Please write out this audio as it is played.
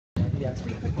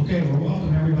Okay, well,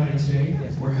 welcome everybody today.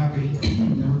 We're happy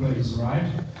everybody's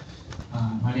arrived.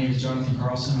 My name is Jonathan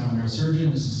Carlson. I'm a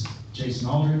neurosurgeon. This is Jason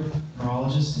Aldred,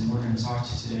 neurologist, and we're going to talk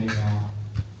to you today about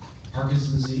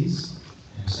Parkinson's disease,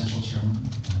 and essential tremor,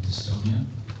 and dystonia,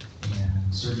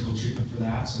 and surgical treatment for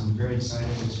that. So we're very excited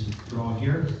that you're all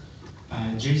here.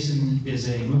 Jason is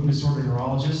a movement disorder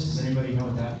neurologist. Does anybody know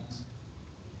what that means?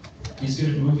 He's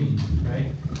good at moving,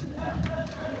 right?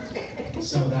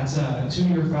 So that's a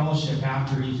 2-year fellowship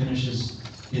after he finishes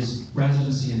his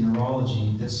residency in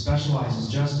neurology that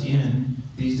specializes just in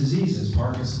these diseases,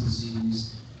 Parkinson's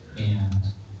disease and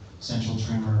essential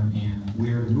tremor and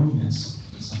weird movements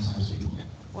that sometimes people get.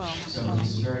 Well, so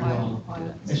he's very well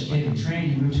educated and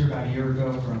trained. He moved here about a year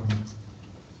ago from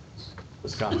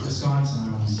Wisconsin,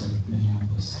 I want to say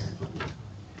Minneapolis.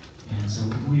 And so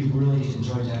we've really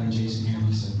enjoyed having Jason here.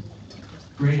 He's a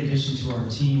great addition to our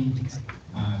team.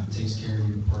 Takes care of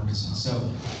your Parkinson's.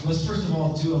 So let's first of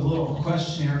all do a little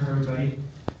questionnaire for everybody.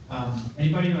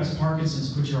 Anybody who has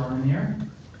Parkinson's, put your arm in the air.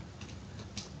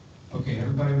 Okay,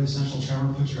 everybody with essential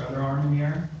tremor, put your other arm in the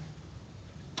air.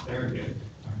 Very good.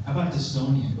 Right. How about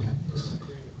dystonia?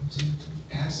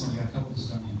 Excellent, got a couple of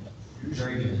dystonia.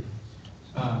 Very good.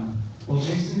 Well,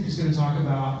 Jason is going to talk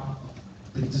about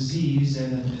the disease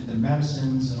and the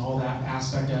medicines and all that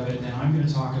aspect of it, and I'm going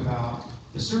to talk about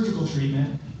the surgical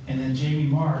treatment. And then Jamie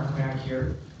Mark, back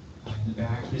here in the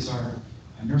back, is our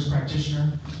nurse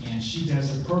practitioner, and she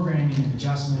does the programming and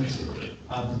adjustment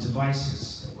of the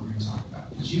devices that we're going to talk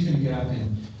about. And she's going to get up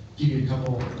and give you a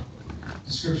couple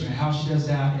description of how she does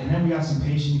that. And then we got some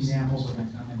patient examples. We're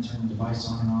going to come in and turn the device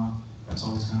on and off. That's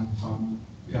always kind of fun.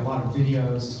 We got a lot of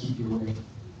videos to keep you awake.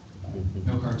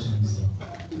 No cartoons,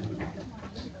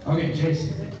 though. Okay,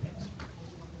 Jason.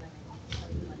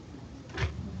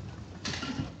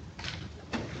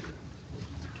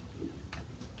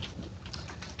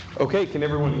 Okay, can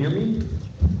everyone hear me?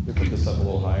 Let me put this up a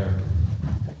little higher.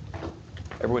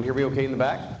 Everyone hear me okay in the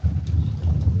back?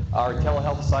 Our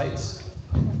telehealth sites,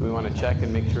 we want to check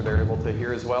and make sure they're able to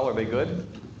hear as well. Are they good?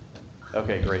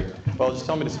 Okay, great. Well, just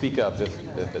tell me to speak up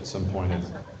if at some point it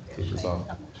tapers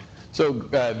off. So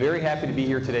very happy to be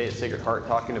here today at Sacred Heart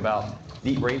talking about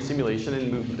deep brain stimulation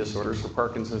and movement disorders for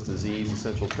Parkinson's disease,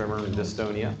 essential tremor, and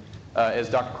dystonia. As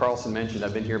Dr. Carlson mentioned,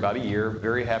 I've been here about a year.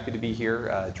 Very happy to be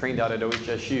here. Trained out at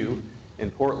OHSU in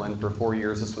Portland for 4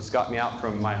 years. This was got me out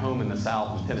from my home in the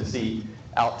South in Tennessee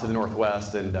out to the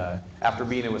Northwest. And after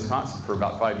being in Wisconsin for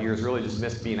about 5 years, really just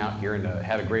missed being out here and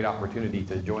had a great opportunity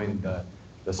to join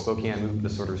the Spokane Movement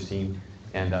Disorders team.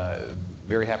 And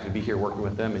very happy to be here working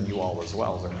with them and you all as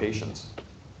well as our patients.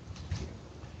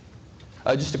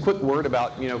 Just a quick word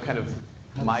about, kind of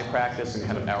my practice and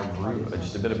kind of our group,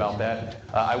 just a bit about that.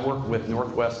 I work with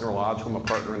Northwest Neurological. I'm a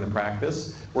partner in the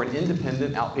practice. We're an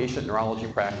independent outpatient neurology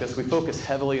practice. We focus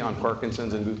heavily on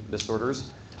Parkinson's and movement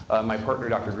disorders. My partner,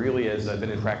 Dr. Greeley, has been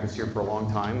in practice here for a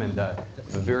long time and a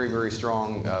very, very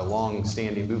strong,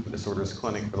 long-standing movement disorders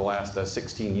clinic for the last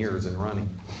 16 years and running.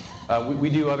 We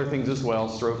do other things as well,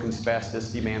 stroke and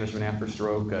spasticity management after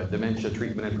stroke, dementia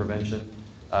treatment and prevention,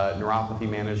 neuropathy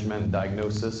management,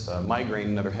 diagnosis, migraine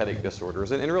and other headache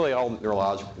disorders, and really all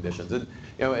neurological conditions. And,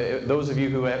 those of you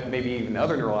who have maybe even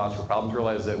other neurological problems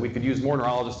realize that we could use more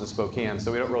neurologists in Spokane,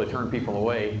 so we don't really turn people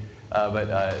away,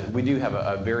 but we do have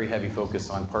a very heavy focus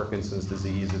on Parkinson's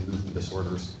disease and movement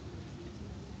disorders.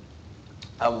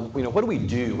 What do we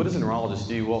do? What does a neurologist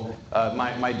do? Well,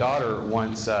 my daughter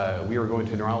once, we were going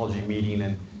to a neurology meeting,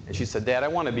 and she said, "Dad, I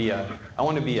want to be a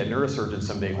neurosurgeon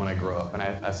someday when I grow up." And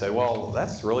I said, "Well,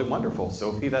 that's really wonderful,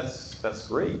 Sophie. That's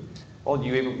great. Well, do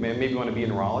you maybe want to be a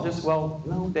neurologist?" "Well,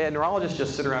 no, Dad. Neurologists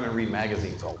just sit around and read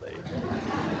magazines all day."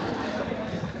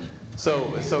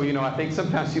 So I think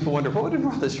sometimes people wonder, what would a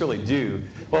neurologist really do?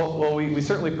 Well, we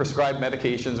certainly prescribe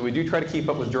medications. We do try to keep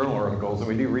up with journal articles, and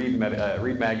we do read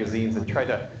magazines and try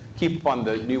to keep up on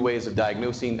the new ways of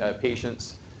diagnosing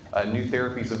patients. New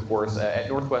therapies, of course. At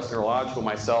Northwest Neurological,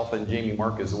 myself and Jamie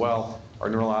Mark as well, our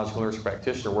neurological nurse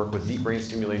practitioner, work with deep brain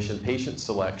stimulation, patient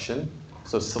selection,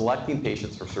 so selecting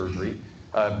patients for surgery,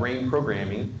 brain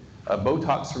programming,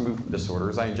 Botox for movement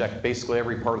disorders. I inject basically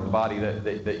every part of the body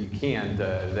that you can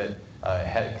that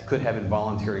could have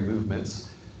involuntary movements.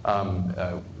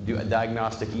 Do a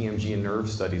diagnostic EMG and nerve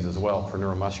studies as well for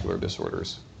neuromuscular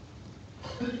disorders.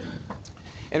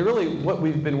 And really what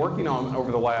we've been working on over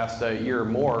the last year or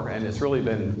more, and it's really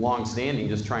been long-standing,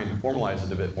 just trying to formalize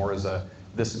it a bit more, is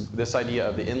this idea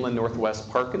of the Inland Northwest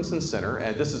Parkinson's Center.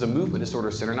 And this is a movement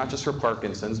disorder center, not just for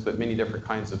Parkinson's, but many different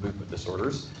kinds of movement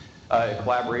disorders. A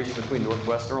collaboration between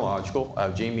Northwest Neurological,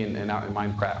 Jamie and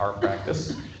our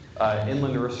practice,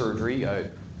 Inland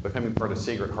Neurosurgery, becoming part of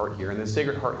Sacred Heart here, and then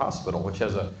Sacred Heart Hospital, which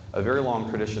has a very long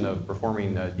tradition of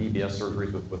performing DBS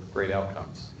surgeries with great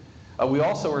outcomes. We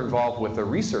also are involved with the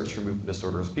research for movement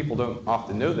disorders. People don't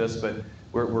often know this, but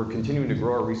we're continuing to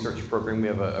grow our research program. We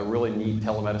have a really neat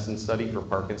telemedicine study for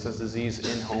Parkinson's disease,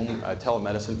 in-home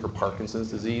telemedicine for Parkinson's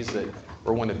disease, that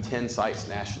we're one of 10 sites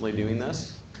nationally doing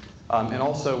this. And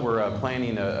also we're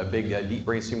planning a big deep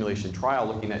brain stimulation trial,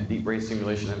 looking at deep brain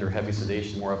stimulation under heavy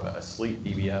sedation, more of a sleep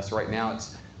DBS. Right now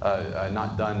it's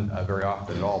not done very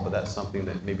often at all, but that's something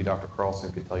that maybe Dr.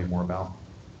 Carlson could tell you more about.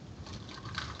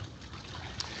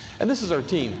 And this is our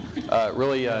team,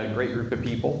 really a great group of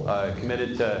people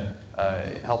committed to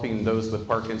helping those with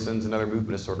Parkinson's and other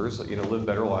movement disorders, live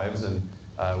better lives, and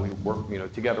we work,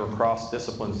 together across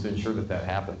disciplines to ensure that that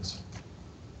happens.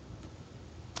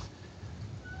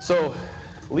 So,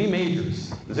 Lee Majors.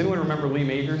 Does anyone remember Lee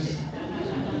Majors?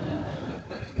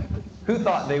 Who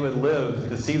thought they would live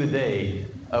to see the day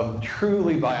of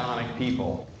truly bionic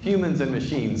people, humans and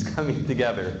machines coming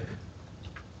together?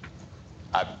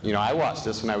 I watched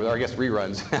this when I guess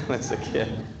reruns as a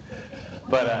kid.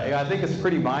 But I think it's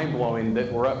pretty mind-blowing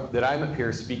that I'm up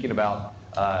here speaking about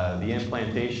the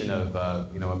implantation of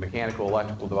mechanical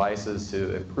electrical devices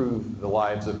to improve the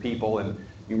lives of people. And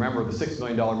you remember the $6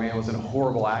 million man was in a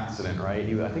horrible accident, right?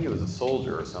 I think he was a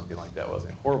soldier or something like that,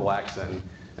 wasn't it? Horrible accident.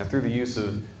 And through the use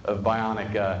of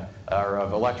bionic or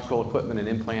of electrical equipment and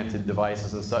implanted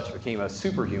devices and such, became a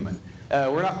superhuman.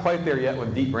 We're not quite there yet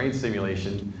with deep brain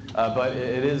stimulation, but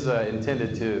it is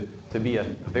intended to be a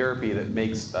therapy that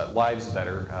makes lives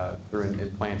better through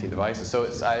implanting devices. So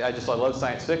I love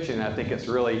science fiction, and I think it's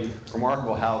really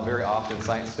remarkable how very often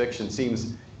science fiction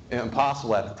seems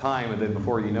impossible at the time, and then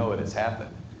before you know it, it's happened.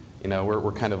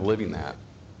 We're kind of living that.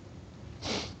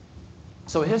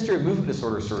 So a history of movement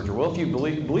disorder surgery. Well, if you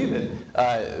believe it,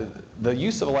 the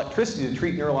use of electricity to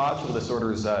treat neurological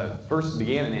disorders first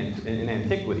began in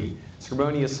antiquity.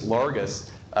 Scribonius Largus,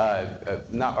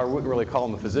 I wouldn't really call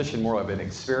him a physician, more of an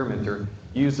experimenter,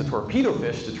 used a torpedo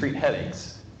fish to treat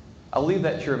headaches. I'll leave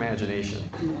that to your imagination.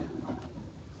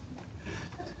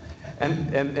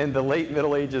 And in the late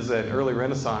Middle Ages and early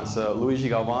Renaissance, Luigi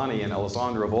Galvani and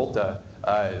Alessandro Volta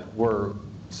were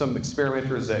some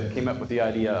experimenters that came up with the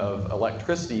idea of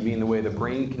electricity being the way the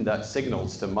brain conducts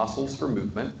signals to muscles for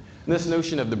movement. And this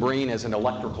notion of the brain as an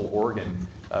electrical organ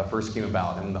first came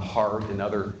about, and the heart and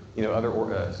a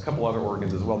couple other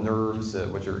organs as well, nerves,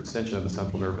 which are extension of the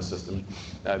central nervous system,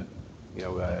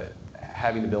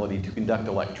 having the ability to conduct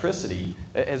electricity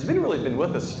has really been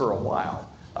with us for a while.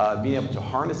 Being able to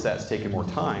harness that's taken more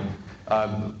time.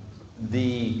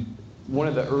 One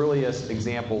of the earliest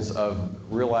examples of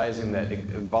realizing that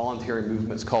involuntary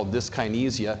movements called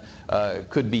dyskinesia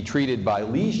could be treated by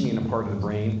lesioning a part of the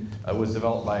brain was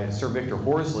developed by Sir Victor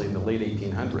Horsley in the late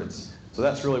 1800s. So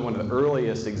that's really one of the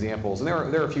earliest examples. And there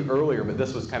are a few earlier, but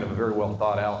this was kind of a very well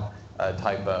thought out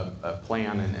type of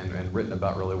plan and written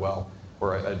about really well,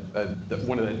 where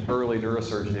one of the early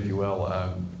neurosurgeons, if you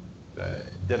will,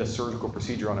 did a surgical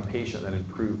procedure on a patient that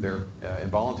improved their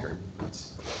involuntary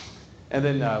movements. And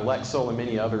then Lexel and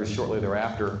many others shortly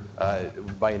thereafter,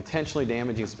 by intentionally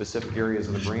damaging specific areas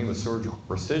of the brain with surgical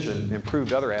precision,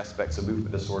 improved other aspects of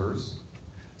movement disorders.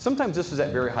 Sometimes this was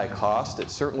at very high cost.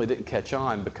 It certainly didn't catch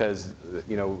on because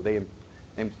they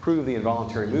improved the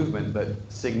involuntary movement, but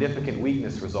significant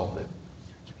weakness resulted.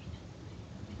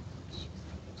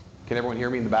 Can everyone hear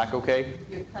me in the back okay?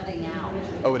 You're cutting out.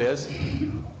 Oh, it is?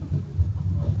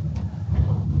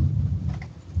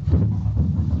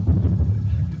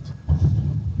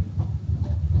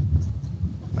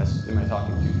 Am I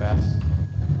talking too fast?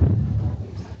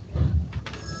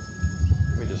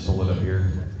 Let me just hold it up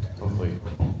here. Hopefully,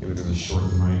 maybe there's a short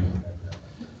mic.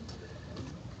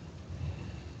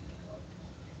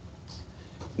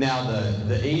 Now,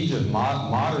 the age of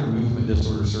modern movement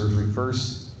disorder surgery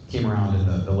first came around in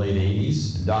the late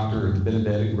 80s. Dr.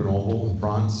 Benedetto Grenoble in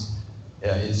France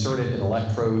inserted an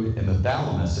electrode in the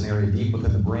thalamus, an area deep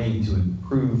within the brain, to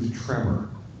improve tremor.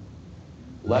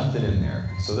 Left it in there.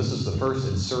 So this is the first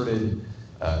inserted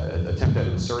attempt at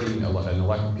inserting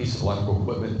a piece of electrical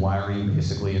equipment, wiring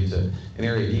basically into an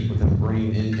area deep within the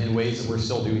brain in ways that we're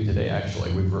still doing today,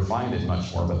 actually. We've refined it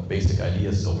much more, but the basic idea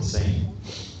is still the same.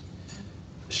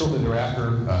 Shortly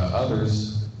thereafter,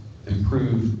 others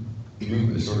improved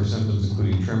movement disorder symptoms,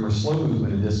 including tremor, slow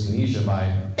movement, and dyskinesia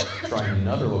by trying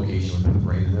another location within the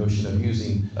brain. The notion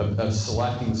of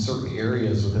selecting certain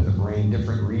areas within the brain,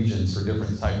 different regions for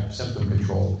different type of symptom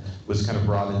control, was kind of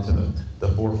brought into the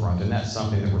forefront. And that's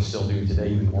something that we're still doing today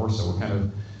even more so. We're kind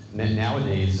of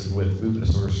nowadays with movement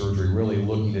disorder surgery really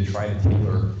looking to try to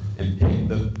tailor and pick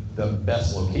the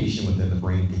best location within the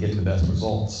brain to get the best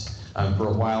results. For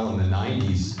a while in the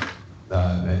 90s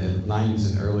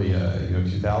and early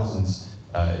 2000s,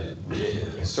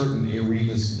 certain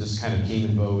regions just kind of came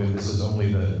in vogue, and this is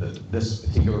only this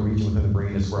particular region within the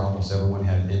brain is where almost everyone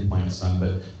had implants done.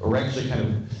 But we're actually kind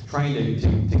of trying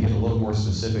to get a little more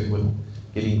specific with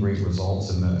getting great results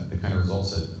and the kind of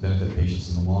results that benefit patients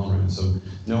in the long run. So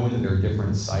knowing that there are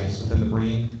different sites within the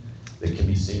brain that can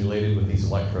be stimulated with these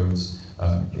electrodes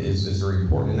is very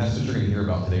important. And that's what you're going to hear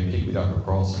about today. Particularly Dr.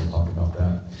 Carlson will talk about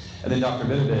that. And then Dr.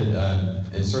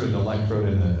 Vidoved inserted an electrode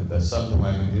in the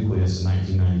subthalamic nucleus in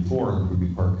 1994,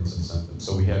 improving Parkinson's symptoms.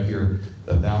 So we have here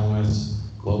the thalamus,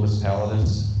 globus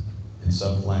pallidus, and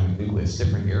subthalamic nucleus,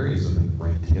 different areas within the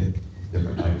brain to get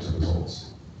different types of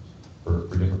results for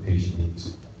different patient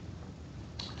needs.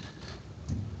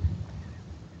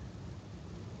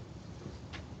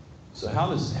 So how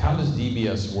does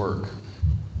DBS work?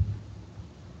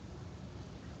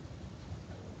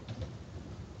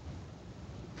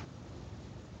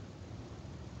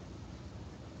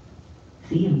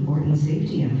 See important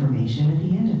safety information at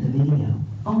the end of the video.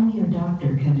 Only your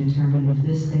doctor can determine if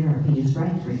this therapy is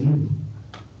right for you.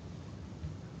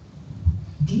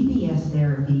 DBS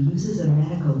therapy uses a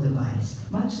medical device,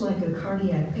 much like a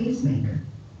cardiac pacemaker,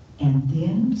 and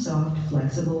thin, soft,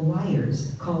 flexible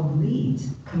wires, called leads,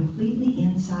 completely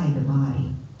inside the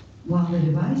body. While the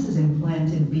device is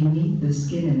implanted beneath the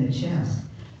skin in the chest,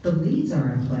 the leads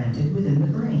are implanted within the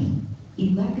brain.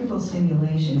 Electrical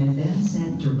stimulation is then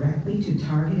sent directly to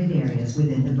targeted areas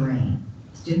within the brain.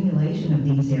 Stimulation of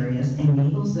these areas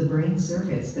enables the brain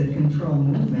circuits that control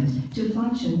movement to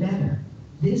function better.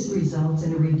 This results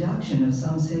in a reduction of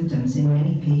some symptoms in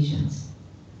many patients.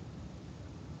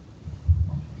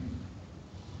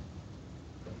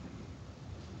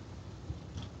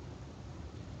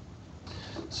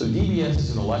 So DBS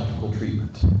is an electrical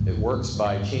treatment. It works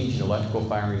by changing electrical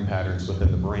firing patterns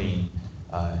within the brain.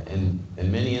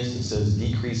 In many instances,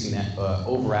 decreasing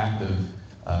overactive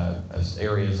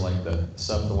areas like the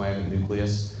subthalamic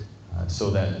nucleus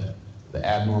so that the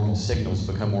abnormal signals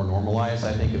become more normalized.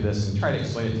 I think of this and try to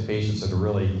explain it to patients that are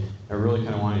really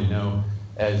kind of wanting to know,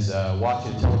 as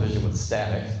watching television with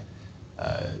static.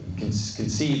 You can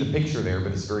see the picture there,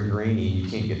 but it's very grainy and you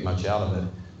can't get much out of it.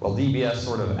 Well, DBS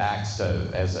sort of acts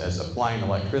as applying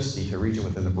electricity to a region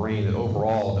within the brain that the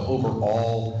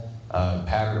overall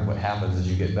pattern of what happens is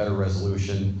you get better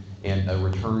resolution and a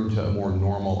return to a more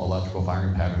normal electrical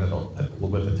firing pattern that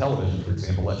with the television, for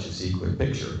example, lets you see a clear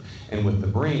picture. And with the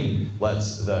brain,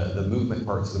 lets the movement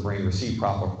parts of the brain receive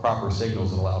proper signals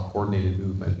that allow coordinated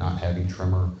movement, not having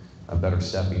tremor, better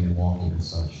stepping and walking and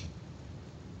such.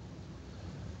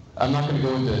 I'm not going to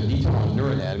go into detail on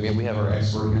neuroanatomy. We have our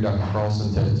expert here, Dr.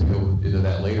 Carlson, to go into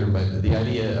that later, but the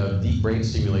idea of deep brain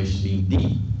stimulation being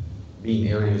deep, being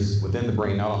areas within the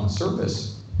brain, not on the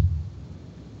surface,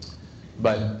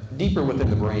 but deeper within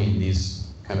the brain, these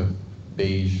kind of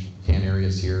beige tan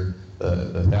areas here,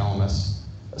 the thalamus,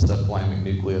 subthalamic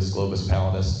nucleus, globus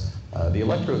pallidus. The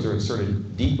electrodes are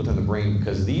inserted deep within the brain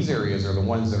because these areas are the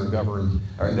ones that are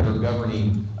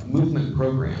governing movement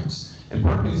programs. And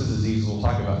Parkinson's disease, we'll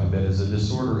talk about in a bit, is a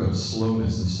disorder of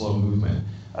slowness and slow movement.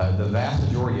 The vast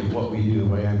majority of what we do, the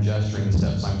way I'm gesturing, the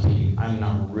steps I'm taking, I'm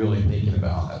not really thinking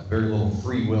about. Very little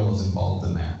free will is involved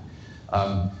in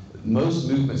that. Most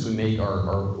movements we make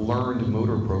are learned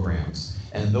motor programs,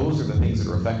 and those are the things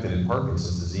that are affected in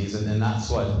Parkinson's disease, and that's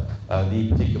what the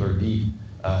particular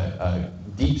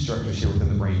deep structures here within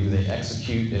the brain do. They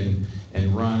execute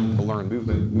and run the learned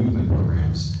movement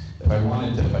programs. If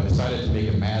I decided to make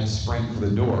a mad sprint for the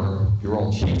door, if you're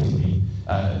all chasing me,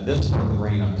 this part of the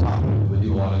brain up top would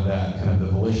do a lot of that, kind of the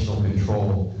volitional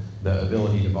control, the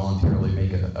ability to voluntarily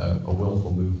make a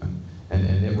willful movement.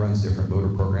 And it runs different motor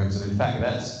programs. And in fact,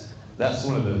 that's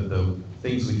one of the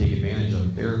things we take advantage of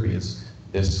in therapy is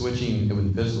switching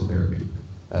with physical therapy,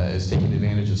 is taking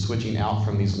advantage of switching out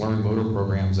from these learned motor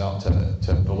programs out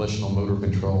to volitional motor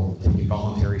control, taking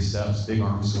voluntary steps, big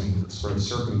arm swings, that sort of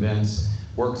circumvents,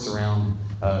 works around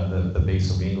the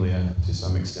basal ganglia to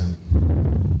some extent.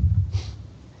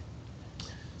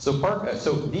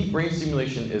 So deep brain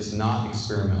stimulation is not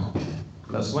experimental.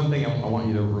 That's one thing I want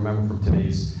you to remember from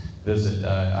today's visit.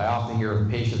 I often hear of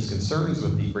patients' concerns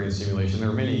with deep brain stimulation. There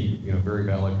are many very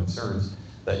valid concerns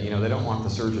that they don't want the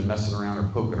surgeon messing around or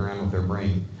poking around with their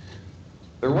brain.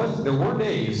 There were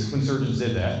days when surgeons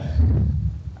did that.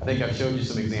 I think I've showed you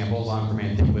some examples on from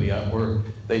antiquity up where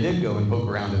they did go and poke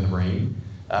around in the brain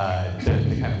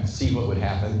to kind of see what would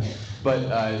happen.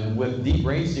 But with deep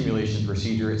brain stimulation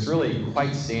procedure, it's really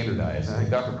quite standardized. I think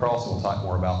Dr. Carlson will talk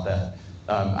more about that.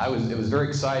 It was very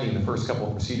exciting the first couple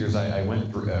of procedures I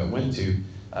went to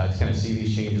kind of see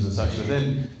these changes and such. But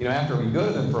then, after we go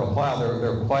to them for a while,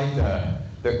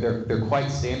 they're quite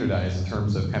standardized in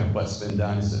terms of kind of what's been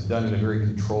done. It's done in a very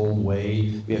controlled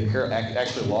way. We have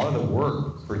actually a lot of the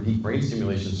work for deep brain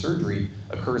stimulation surgery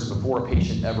occurs before a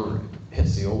patient ever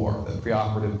hits the OR. The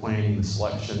preoperative planning, the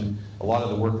selection, a lot of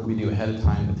the work that we do ahead of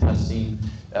time, the testing,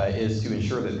 is to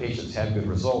ensure that patients have good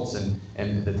results. And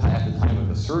at the time of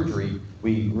the surgery,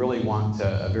 we really want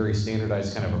a very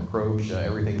standardized kind of approach.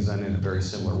 Everything's done in a very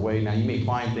similar way. Now, you may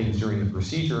find things during the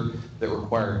procedure that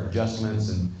require adjustments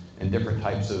and different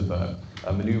types of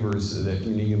maneuvers that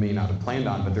you may not have planned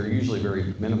on, but they're usually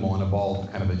very minimal and involve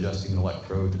kind of adjusting the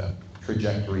electrode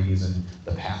trajectories and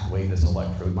the pathway this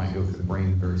electrode might go through the brain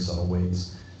in very subtle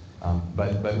ways.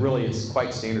 But really, it's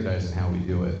quite standardized in how we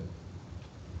do it.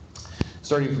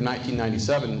 Starting from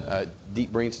 1997,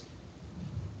 deep brain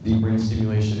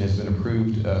stimulation has been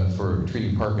approved for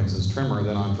treating Parkinson's tremor,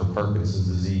 then on for Parkinson's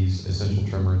disease, essential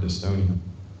tremor, and dystonia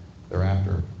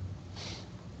thereafter.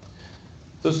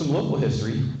 So some local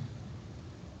history.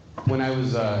 When I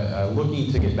was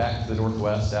looking to get back to the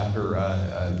Northwest after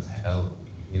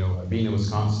being in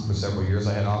Wisconsin for several years,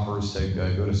 I had offers to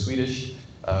go to Swedish,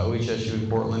 OHSU in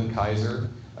Portland, Kaiser,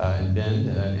 and Bend,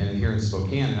 and here in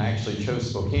Spokane. And I actually chose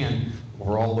Spokane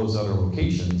over all those other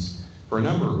locations for a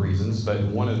number of reasons, but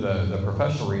one of the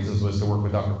professional reasons was to work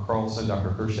with Dr. Carlson, Dr.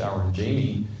 Hirschauer, and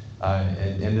Jamie.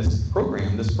 And this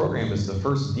program is the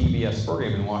first DBS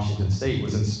program in Washington State,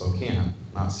 was in Spokane,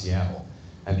 not Seattle.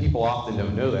 And people often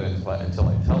don't know that until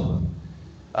I tell them.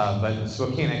 But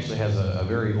Spokane actually has a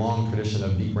very long tradition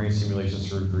of deep brain stimulation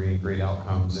surgery and great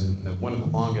outcomes, and one of the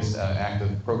longest active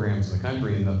programs in the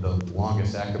country, and the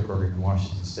longest active program in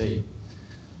Washington State.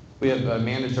 We have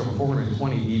managed over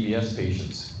 420 DBS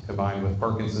patients combined with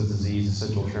Parkinson's disease,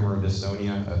 essential tremor, and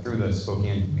dystonia through the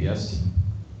Spokane DBS team.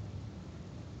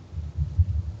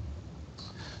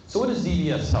 So what does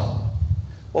DBS help?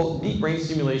 Well, deep brain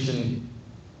stimulation,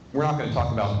 we're not going to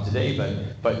talk about it today,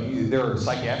 but there are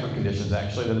psychiatric conditions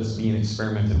actually that it's being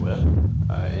experimented with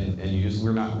and used.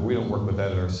 We don't work with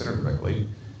that at our center directly.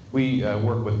 We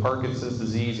work with Parkinson's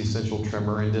disease, essential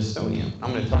tremor, and dystonia.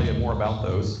 I'm going to tell you more about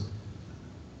those.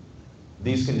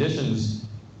 These conditions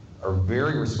are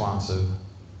very responsive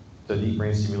to deep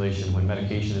brain stimulation when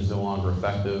medication is no longer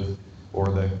effective or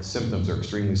the symptoms are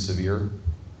extremely severe.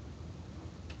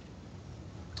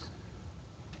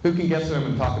 Who can guess what I'm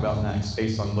going to talk about next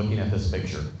based on looking at this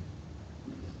picture?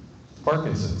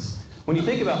 Parkinson's. When you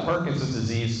think about Parkinson's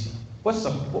disease, what's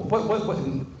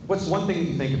one thing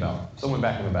that you think about? Someone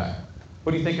back in the back.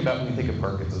 What do you think about when you think of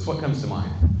Parkinson's? What comes to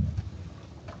mind?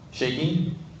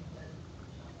 Shaking?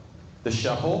 The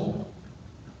shuffle?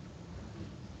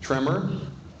 Tremor?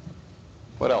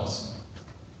 What else?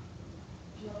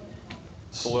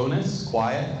 Slowness?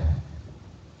 Quiet?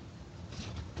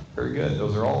 Very good.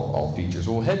 Those are all features.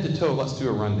 Well, head to toe, let's do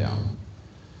a rundown.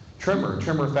 Tremor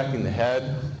affecting the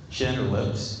head, chin, or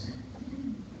lips.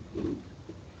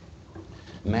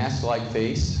 Mask-like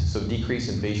face, so decrease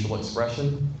in facial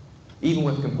expression. Even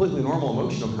with completely normal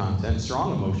emotional content,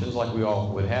 strong emotions like we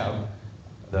all would have,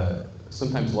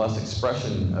 sometimes less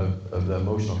expression of the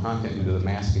emotional content due to the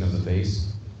masking of the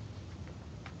face.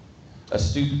 A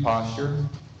stooped posture.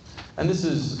 And this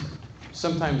is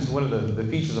sometimes one of the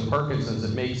features of Parkinson's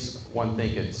that makes one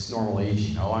think it's normal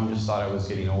aging. Oh, I just thought I was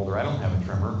getting older. I don't have a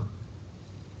tremor.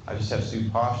 I just have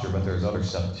stooped posture, but there's other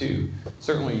stuff too.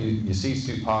 Certainly you see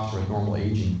stooped posture with normal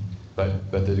aging,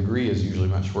 but the degree is usually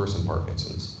much worse in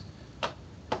Parkinson's.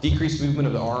 Decreased movement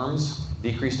of the arms,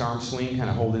 decreased arm swing, kind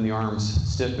of holding the arms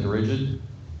stiff and rigid,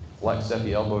 flexed at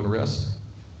the elbow and wrist.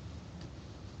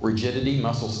 Rigidity,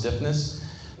 muscle stiffness.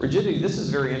 Rigidity, this is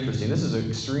very interesting. This is an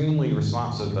extremely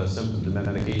responsive symptom to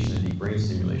medication and deep brain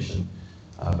stimulation.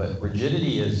 But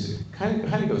rigidity is kind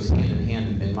of goes hand in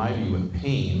hand, in my view, with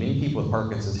pain. Many people with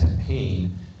Parkinson's have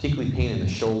pain, particularly pain in the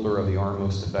shoulder of the arm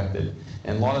most affected.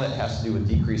 And a lot of that has to do with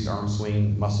decreased arm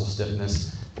swing, muscle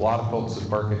stiffness. A lot of folks with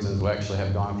Parkinson's who actually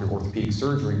have gone through orthopedic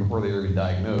surgery before they were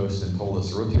diagnosed and told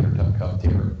us a rotator cuff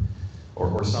tear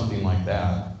or something like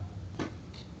that.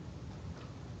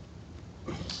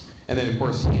 And then, of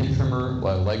course, hand tremor,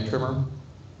 leg tremor,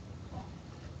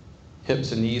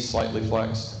 hips and knees slightly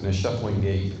flexed, and a shuffling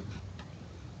gait.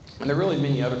 And there are really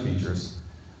many other features.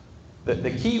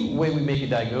 The key way we make a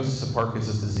diagnosis of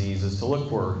Parkinson's disease is to look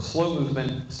for slow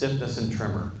movement, stiffness, and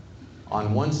tremor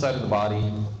on one side of the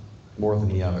body more than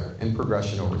the other, in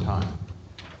progression over time.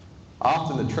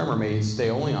 Often the tremor may stay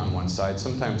only on one side.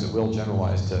 Sometimes it will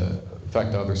generalize to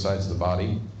affect other sides of the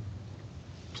body.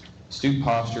 Stoop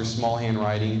posture, small hand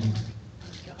writing,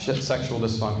 sexual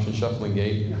dysfunction, shuffling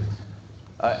gait.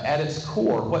 At its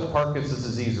core, what Parkinson's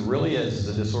disease really is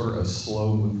a disorder of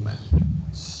slow movement,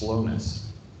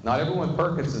 slowness. Not everyone with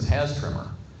Parkinson's has tremor.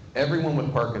 Everyone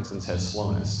with Parkinson's has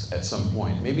slowness at some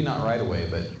point. Maybe not right away,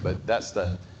 but that's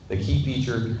the key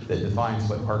feature that defines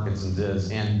what Parkinson's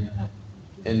is. And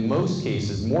in most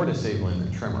cases, more disabling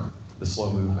than tremor, the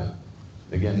slow movement.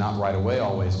 Again, not right away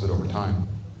always, but over time.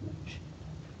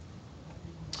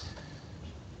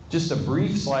 Just a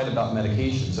brief slide about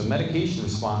medication. So medication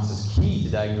response is key to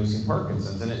diagnosing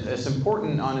Parkinson's, and it's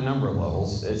important on a number of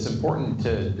levels. It's important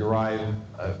to derive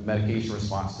a medication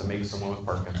response to make someone with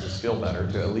Parkinson's feel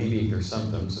better, to alleviate their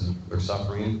symptoms and their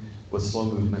suffering with slow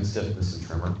movement, stiffness, and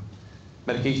tremor.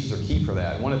 Medications are key for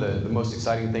that. One of the most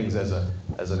exciting things as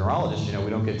a neurologist, we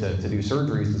don't get to do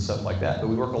surgeries and stuff like that, but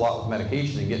we work a lot with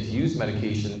medication and get to use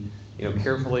medication,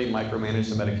 carefully micromanage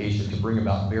the medication to bring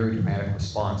about very dramatic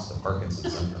response to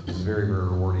Parkinson's symptoms. It's very, very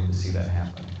rewarding to see that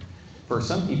happen. For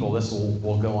some people, this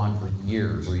will go on for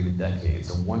years or even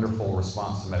decades, a wonderful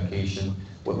response to medication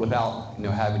without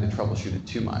having to troubleshoot it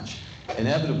too much.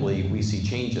 Inevitably, we see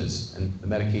changes, and the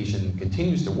medication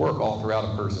continues to work all throughout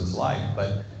a person's life,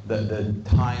 but the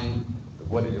time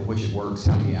in which it works,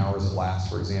 how many hours it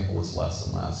lasts, for example, is less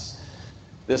and less.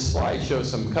 This slide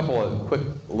shows a couple of quick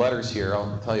letters here.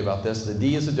 I'll tell you about this. The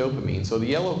D is a dopamine. So the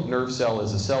yellow nerve cell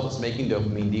is a cell that's making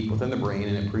dopamine deep within the brain,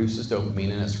 and it produces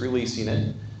dopamine, and it's releasing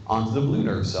it onto the blue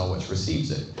nerve cell, which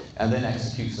receives it, and then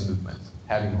executes the movement,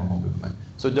 having normal movement.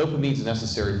 So dopamine is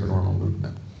necessary for normal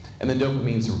movement. And then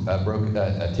dopamines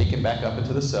are taken back up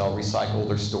into the cell, recycled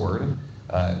or stored.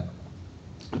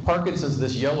 In Parkinson's,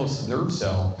 this yellow nerve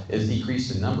cell is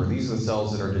decreased in number. These are the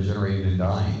cells that are degenerating and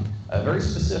dying. Very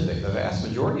specific. The vast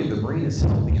majority of the brain is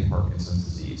healthy in Parkinson's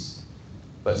disease,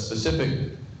 but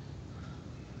specific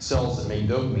cells that make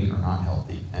dopamine are not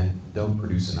healthy and don't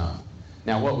produce enough.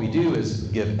 Now, what we do is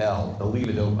give L, the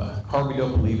levodopa,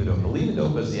 carbidopa-levodopa.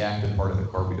 Levodopa is the active part of the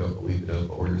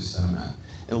carbidopa-levodopa, or your cinnamon.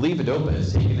 And levodopa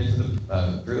is taken into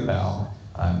through the bowel,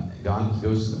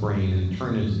 goes to the brain, and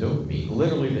turned into dopamine.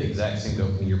 Literally the exact same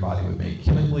dopamine your body would make,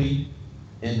 chemically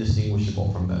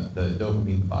indistinguishable from the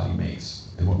dopamine the body makes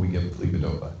and what we give with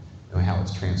levodopa, and how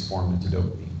it's transformed into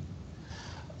dopamine.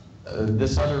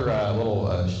 This other little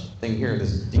thing here,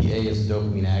 this DA is a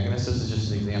dopamine agonist. This is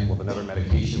just an example of another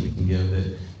medication we can give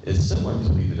that is similar to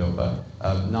levodopa,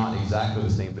 not exactly the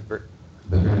same, but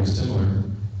very similar.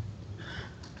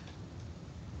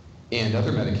 And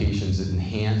other medications that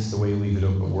enhance the way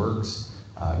levodopa works,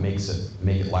 make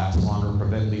it last longer,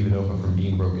 prevent levodopa from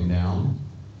being broken down,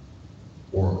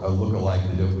 or a look-alike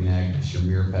the dopamine agonist, your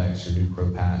Mirapex, your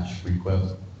Nucropatch,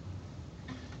 Requip.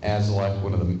 Azilect,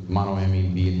 one of the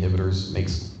monoamine B inhibitors,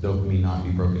 makes dopamine not be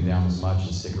broken down as much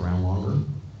and stick around longer.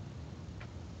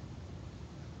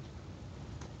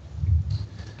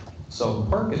 So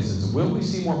Parkinson's, will we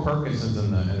see more Parkinson's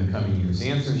in the coming years? The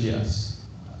answer is yes.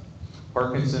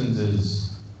 Parkinson's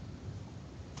is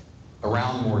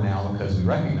around more now because we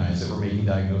recognize that we're making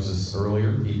diagnosis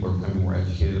earlier. People are becoming more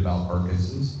educated about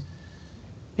Parkinson's.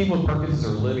 People with Parkinson's are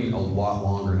living a lot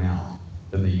longer now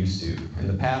than they used to. In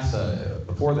the past,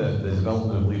 before the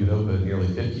development of levodopa nearly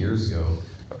 50 years ago,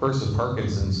 a person with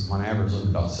Parkinson's on average lived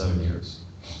about 7 years.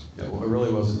 It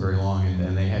really wasn't very long,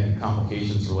 and they had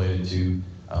complications related to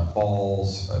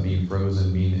falls, being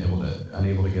frozen, being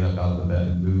unable to get up out of the bed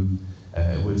and move.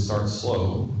 It would start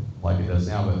slow, like it does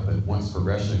now, but once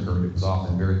progression occurred, it was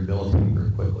often very debilitating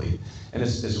very quickly. And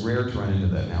it's rare to run into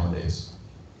that nowadays.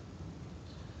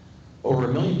 Over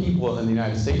 1 million people in the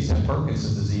United States have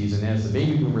Parkinson's disease, and as the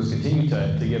baby boomers continue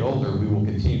to get older, we will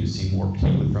continue to see more,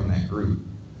 particularly from that group.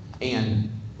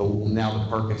 And now that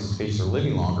Parkinson's patients are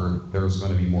living longer, there's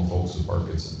going to be more folks with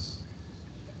Parkinson's.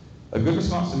 A good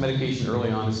response to medication early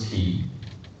on is key,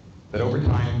 but over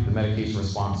time, the medication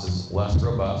response is less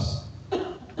robust.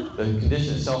 The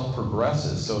condition itself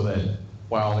progresses so that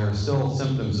while there are still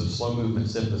symptoms of slow movement,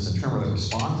 stiffness, and tremor that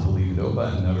respond to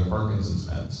levodopa and other Parkinson's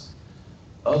meds,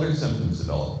 other symptoms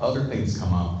develop, other things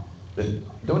come up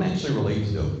that don't actually relate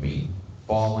to dopamine.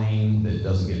 Falling that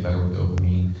doesn't get better with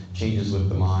dopamine, changes with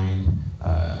the mind,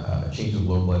 change with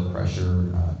low blood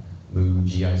pressure, mood,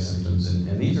 GI symptoms,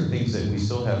 and these are things that we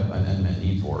still have an unmet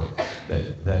need for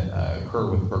that occur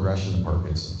with progression of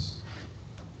Parkinson's.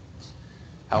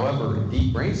 However,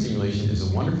 deep brain stimulation is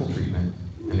a wonderful treatment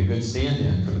and a good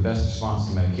stand-in for the best response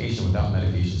to medication without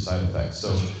medication side effects.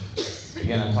 So,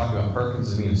 again, I'm talking about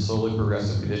Parkinson's being a slowly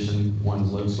progressive condition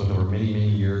one lives with over many, many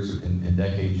years and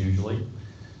decades usually.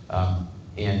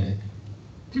 And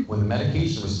when the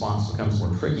medication response becomes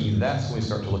more tricky, that's when we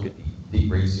start to look at deep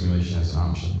brain stimulation as an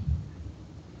option.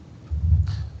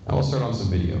 Now we'll start on some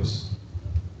videos.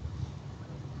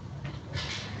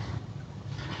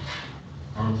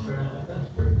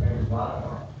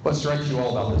 What strikes you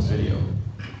all about this video?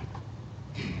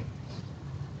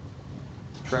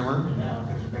 Tremor?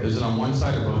 Is it on one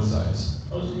side or both sides?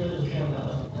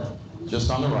 Just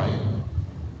on the right.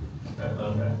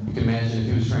 You can imagine if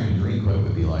he was trying to drink what it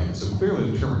would be like. So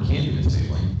clearly the tremor can be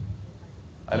disabling.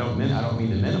 I don't mean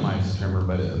to minimize the tremor,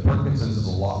 but Parkinson's is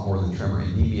a lot more than tremor,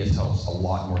 and DBS helps a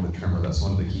lot more than tremor. That's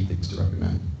one of the key things to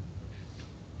recommend.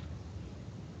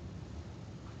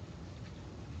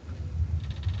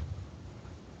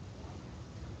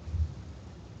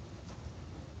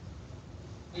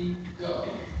 Go.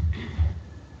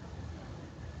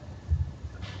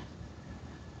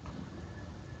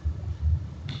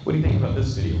 What do you think about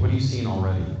this video? What are you seeing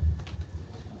already?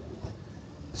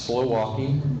 Slow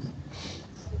walking.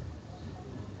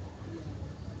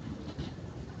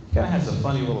 Kind of has a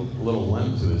funny little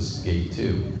limp to his gait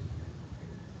too.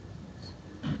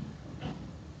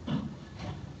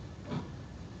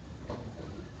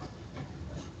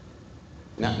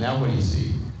 Now what do you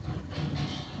see?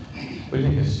 What do you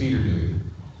think his feet are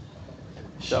doing?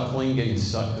 Shuffling, getting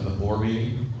stuck to the floor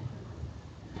maybe?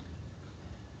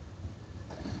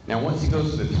 Now once he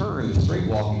goes to the turn, the straight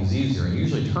walking is easier, and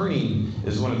usually turning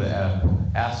is one of the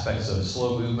aspects of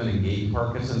slow movement and gait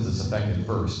Parkinson's that's affected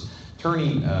first.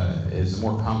 Turning is a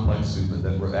more complex movement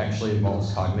that actually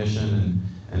involves cognition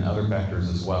and other factors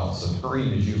as well. So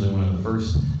turning is usually one of the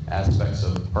first aspects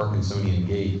of Parkinsonian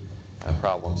gait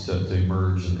problems to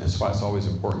emerge, and that's why it's always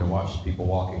important to watch people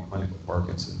walk in clinic with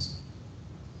Parkinson's.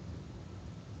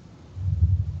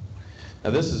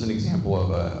 Now this is an example of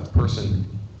a person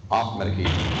off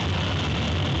medication.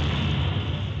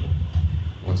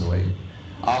 Once away.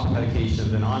 Off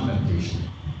medication, then on medication.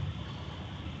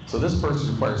 So this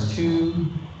person requires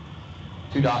two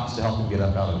docs to help him get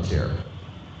up out of the chair.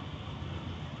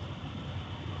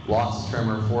 Lots of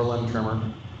tremor, forelimb tremor.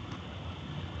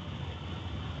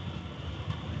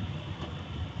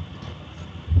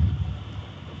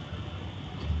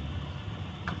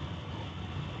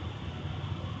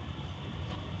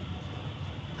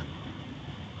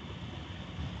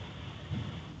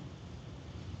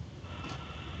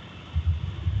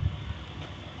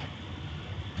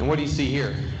 And what do you see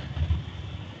here?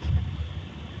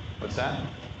 What's that?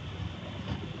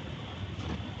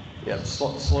 Yeah,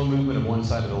 slow movement of one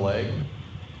side of the leg.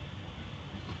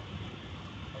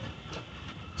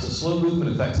 So slow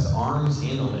movement affects the arms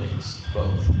and the legs,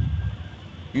 both.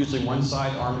 Usually one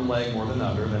side, arm and leg more than the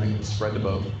other, then it can spread to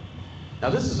both. Now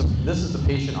this is a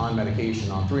patient on medication,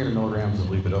 on 300 milligrams of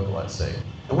levodopa, let's say.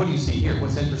 And what do you see here?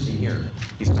 What's interesting here?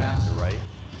 He's faster, right?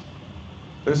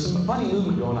 There's some funny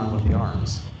movement going on with the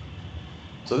arms.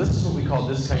 So this is what we call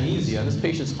dyskinesia. This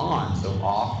patient's on, so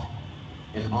off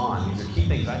and on. These are key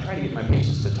things. I try to get my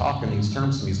patients to talk in these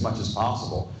terms to me as much as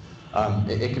possible.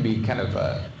 It can be kind of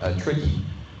tricky,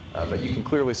 but you can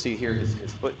clearly see here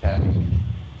his foot tapping.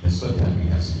 His foot tapping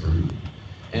has improved.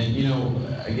 And you know,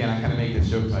 again, I kind of make this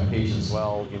joke with my patients.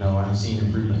 Well, you know, I'm seeing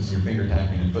improvements in your finger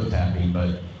tapping and foot tapping,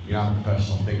 but you're not a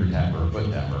professional finger tapper or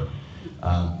foot tapper.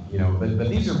 You know, but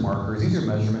these are markers, these are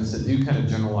measurements that do kind of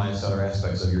generalize to other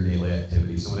aspects of your daily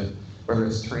activity. So whether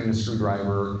it's turning a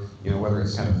screwdriver, you know, whether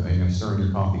it's kind of stirring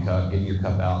your coffee cup, getting your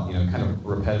cup out, you know, kind of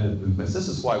repetitive movements. This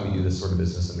is why we do this sort of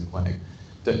business in the clinic,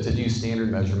 to do standard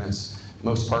measurements.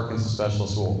 Most Parkinson's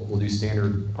specialists will do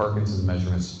standard Parkinson's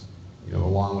measurements, you know,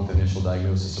 along with initial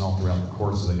diagnosis and all throughout the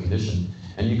course of the condition.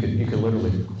 And you could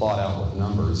literally plot out with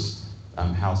numbers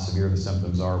how severe the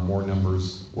symptoms are. More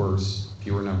numbers, worse.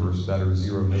 Fewer numbers, better.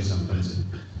 Zero, no symptoms. And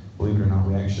believe it or not,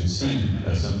 we actually see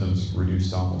symptoms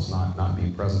reduced to almost not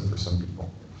being present for some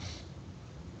people.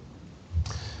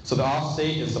 So the off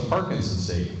state is the Parkinson's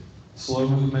state. Slow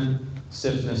movement,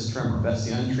 stiffness, tremor. That's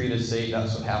the untreated state.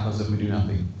 That's what happens if we do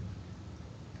nothing.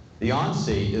 The on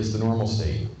state is the normal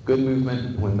state. Good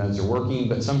movement when meds are working,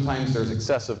 but sometimes there's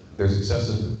excessive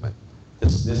movement.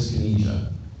 It's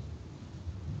dyskinesia.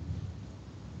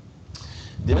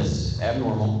 Dys,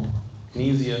 abnormal.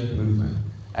 Kinesia, movement.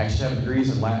 I actually have degrees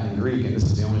in Latin and Greek, and this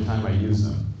is the only time I use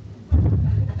them.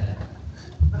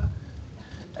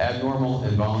 Abnormal,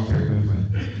 involuntary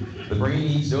movement. The brain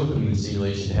needs dopamine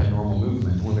stimulation to have normal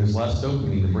movement. When there's less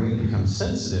dopamine, the brain becomes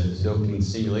sensitive to dopamine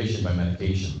stimulation by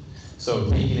medication. So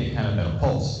taking it kind of at a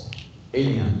pulse, 8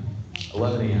 a.m.,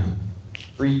 11 a.m.,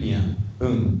 3 p.m.,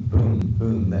 boom, boom,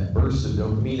 boom, that burst of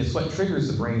dopamine is what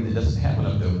triggers the brain that doesn't have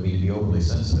enough dopamine to be overly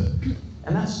sensitive.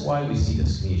 And that's why we see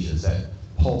dyskinesia, is that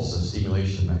pulse of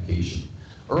stimulation medication.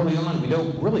 Early on, we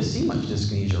don't really see much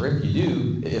dyskinesia, or if you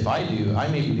do, if I do, I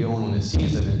may be the only one that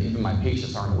sees it, and even my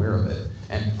patients aren't aware of it.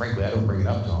 And frankly, I don't bring it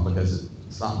up to them because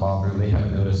it's not bothering them, they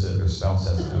haven't noticed it, their spouse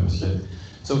hasn't noticed it.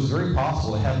 So it's very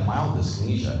possible to have mild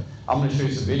dyskinesia. I'm going to show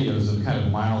you some videos of kind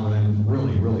of mild and then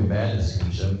really, really bad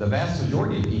dyskinesia. The vast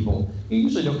majority of people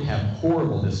usually don't have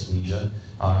horrible dyskinesia,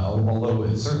 although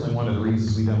it's certainly one of the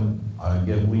reasons we don't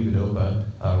give levodopa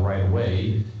right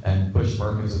away and push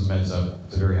Parkinson's meds up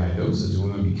to very high doses. We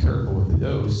want to be careful with the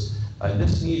dose.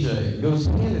 Dyskinesia goes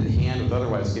hand in hand with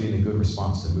otherwise getting a good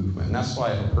response to movement. And that's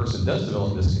why if a person does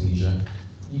develop dyskinesia,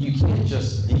 you can't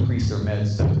just decrease their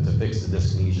meds to fix the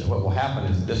dyskinesia. What will happen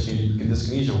is the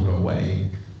dyskinesia will go away,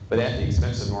 but at the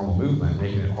expense of normal movement,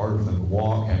 making it harder for them to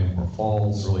walk, having more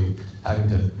falls, really having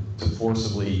to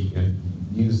forcibly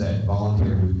use that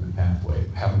voluntary movement pathway,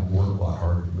 having to work a lot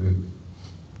harder to move.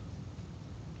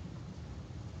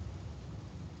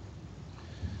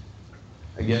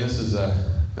 Again, this is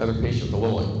another patient with a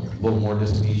little more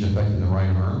dyskinesia affecting the right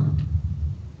arm.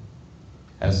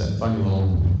 Has that funny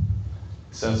little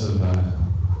excessive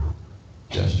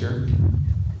gesture.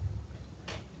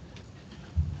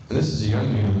 And this is a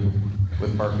young man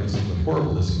with Parkinson's with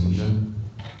horrible dyskinesia.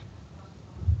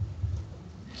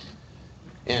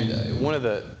 And one of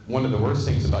the worst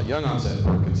things about young onset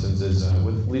Parkinson's is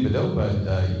with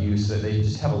levodopa use that they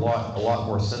just have a lot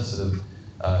more sensitive.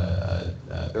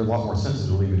 They're a lot more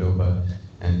sensitive to levodopa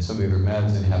and some of the other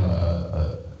meds, and have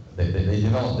they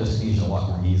develop dyskinesia a lot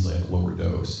more easily at a lower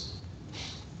dose.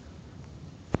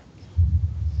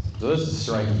 So this is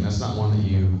striking. That's not one that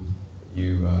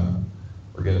you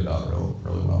forget about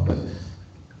really well. But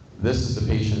this is the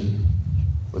patient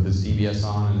with his DBS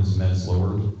on and his meds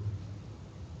lowered.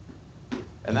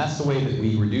 And that's the way that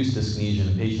we reduce dyskinesia in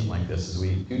a patient like this, is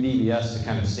we do DBS to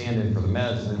kind of stand in for the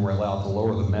meds, and then we're allowed to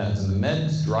lower the meds. And the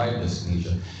meds drive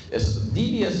dyskinesia.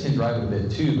 DBS can drive it a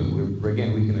bit too, but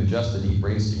again, we can adjust the deep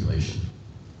brain stimulation.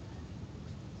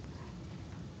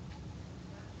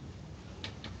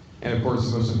 And of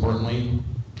course, most importantly,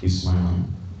 he's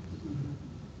smiling.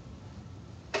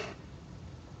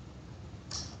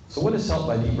 So what is helped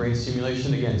by deep brain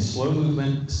stimulation? Again, slow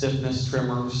movement, stiffness,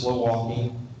 tremor, slow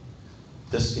walking,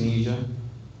 dyskinesia.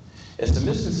 It's a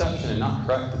misconception and not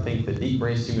correct to think that deep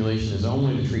brain stimulation is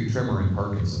only to treat tremor in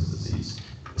Parkinson's disease.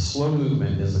 Slow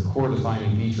movement is the core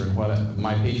defining feature, and what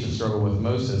my patients struggle with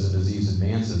most as the disease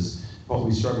advances. What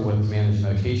we struggle with to manage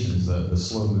medication is the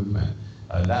slow movement.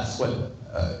 That's what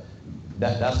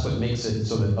makes it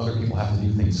so that other people have to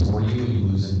do things for you. You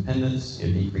lose independence,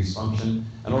 you decrease function,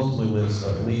 and ultimately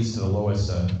leads to the lowest,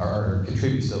 or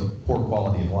contributes to poor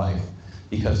quality of life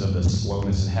because of the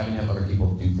slowness and having to have other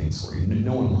people do things for you.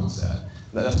 No one wants that.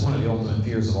 That's one of the ultimate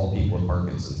fears of all people with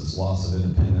Parkinson's, is loss of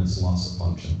independence, loss of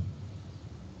function.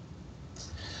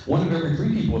 1 of every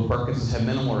 3 people with Parkinson's have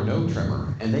minimal or no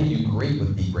tremor, and they do great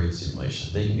with deep brain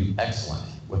stimulation. They can do excellent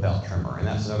without tremor, and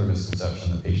that's another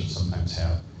misconception that patients sometimes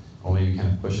have. Or maybe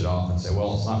kind of push it off and say,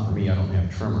 well, it's not for me, I don't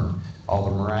have tremor. All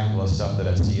the miraculous stuff that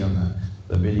I see on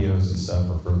the videos and stuff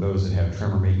are for those that have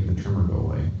tremor, making the tremor go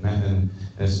away. And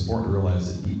it's important to realize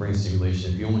that deep brain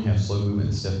stimulation, if you only have slow movement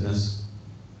and stiffness,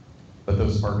 but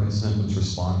those Parkinson's symptoms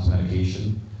respond to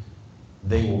medication,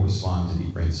 they will respond to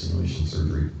deep brain stimulation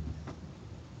surgery.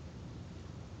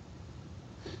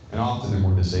 And often they're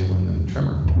more disabling than the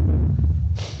tremor.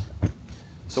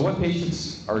 So what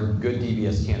patients are good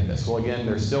DBS candidates? Well, again,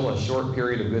 there's still a short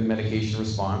period of good medication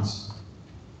response.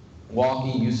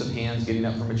 Walking, use of hands, getting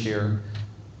up from a chair.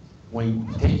 When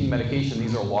taking medication,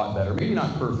 these are a lot better. Maybe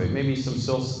not perfect, maybe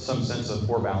still some sense of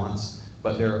poor balance,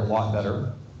 but they're a lot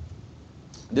better.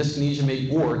 Dyskinesia may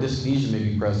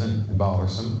be present and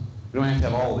bothersome. We don't have to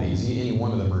have all of these. Any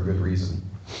one of them are a good reason.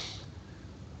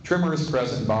 Tremor is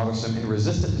present and bothersome and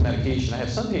resistant to medication. I have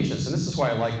some patients, and this is why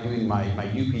I like doing my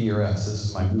UPDRS, this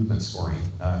is my movement scoring,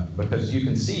 because you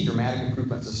can see dramatic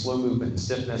improvements in slow movement and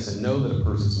stiffness and know that a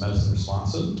person's medicine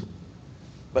responsive,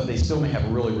 but they still may have a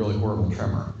really, really horrible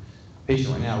tremor. Patient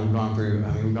right now, we've gone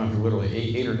through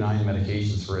literally 8 or 9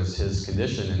 medications for his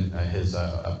condition, and his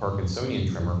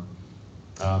Parkinsonian tremor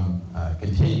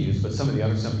continues, but some of the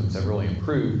other symptoms have really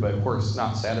improved, but of course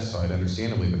not satisfied,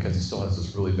 understandably, because he still has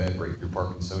this really bad breakthrough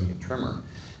Parkinsonian tremor.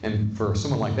 And for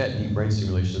someone like that, deep brain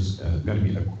stimulation is going to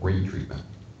be a great treatment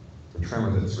for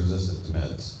tremor that's resistant to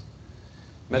meds.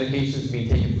 Medications being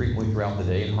taken frequently throughout the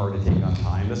day and hard to take on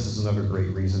time. This is another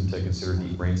great reason to consider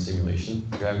deep brain stimulation.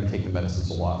 You're having to take the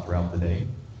medicines a lot throughout the day.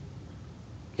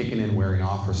 Kicking in, wearing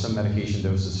off, or some medication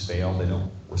doses fail, they don't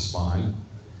respond.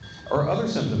 Or other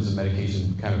symptoms of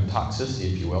medication, kind of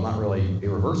toxicity, if you will, not really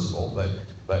irreversible,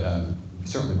 but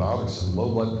certainly bothersome.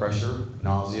 Low blood pressure,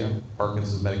 nausea,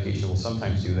 Parkinson's medication will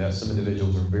sometimes do that. Some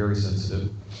individuals are very sensitive.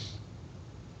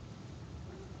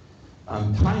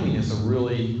 Timing is a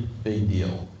really big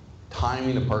deal.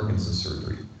 Timing of Parkinson's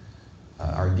surgery,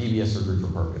 our DBS surgery for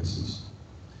Parkinson's.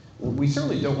 we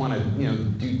certainly don't want to,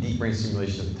 do deep brain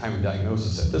stimulation at the time of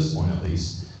diagnosis, at this point at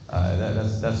least.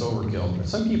 That's overkill. But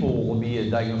some people will be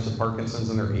diagnosed with Parkinson's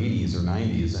in their 80s or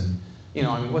 90s,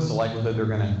 and what's the likelihood they're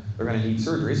gonna need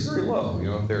surgery? It's very low.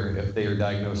 If they are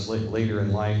diagnosed later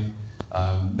in life,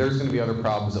 there's going to be other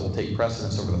problems that will take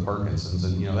precedence over the Parkinson's,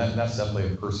 and that's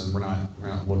definitely a person we're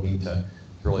not looking to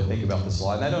really think about this a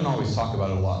lot. And I don't always talk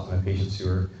about it a lot with my patients who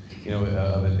are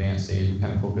of advanced age. We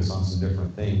kind of focus on some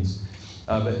different things.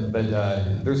 But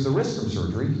there's the risk from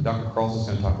surgery. Dr. Carlson is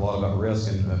going to talk a lot about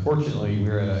risk, and fortunately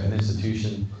we're at an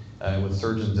institution with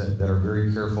surgeons that are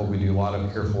very careful. We do a lot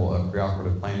of careful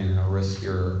preoperative planning, and our risks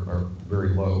here are very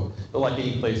low. But like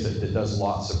any place that does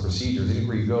lots of procedures,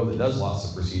 anywhere you go that does lots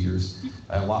of procedures,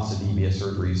 lots of DBS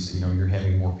surgeries, you're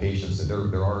having more patients. That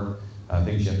there are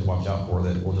things you have to watch out for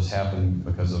that will just happen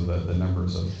because of the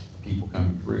numbers of people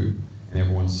coming through, and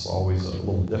everyone's always a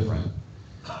little different.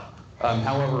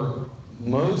 However,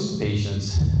 most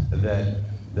patients that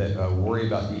worry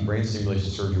about deep brain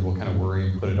stimulation surgery will kind of worry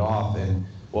and put it off, and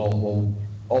will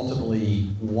ultimately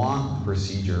want the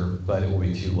procedure, but it will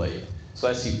be too late. So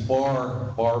I see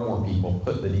far more people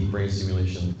put the deep brain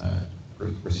stimulation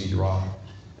procedure off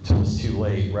until it's too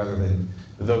late, rather than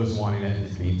those wanting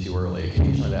it being too early.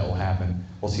 Occasionally that will happen.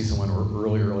 We'll see someone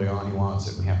early on who wants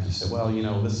it, and we have to say, well,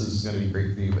 this is going to be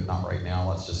great for you, but not right now.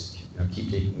 Let's just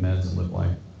keep taking meds and live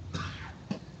life.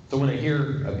 So when I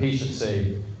hear a patient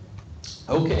say,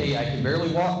 okay, I can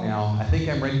barely walk now, I think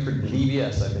I'm ready for the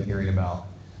DBS I've been hearing about.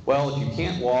 Well, if you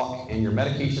can't walk and your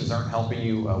medications aren't helping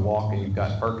you walk, and you've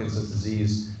got Parkinson's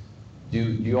disease, do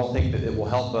you all think that it will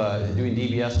help, doing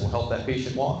DBS will help that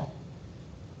patient walk?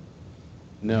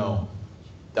 No,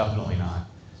 definitely not.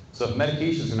 So if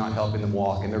medications are not helping them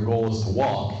walk and their goal is to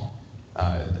walk,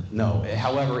 no.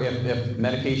 However, if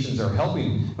medications are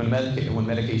helping, when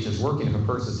medication is working, if a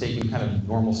person is taking kind of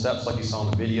normal steps like you saw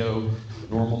in the video,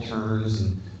 normal turns,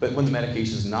 but when the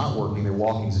medication is not working, their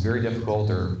walking is very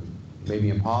difficult or maybe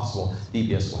impossible,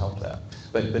 DBS will help that.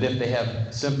 But if they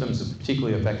have symptoms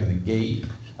particularly affecting the gait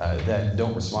that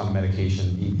don't respond to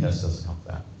medication, DBS doesn't help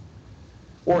that.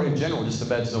 Or in general, just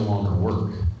the meds no longer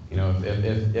work.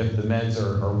 If the meds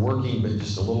are working but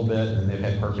just a little bit, and they've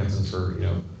had Parkinson's for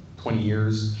 20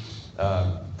 years,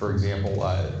 for example,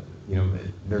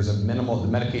 there's a minimal, the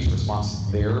medication response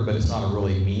is there, but it's not a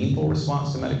really meaningful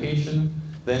response to medication,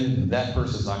 then that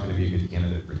person's not going to be a good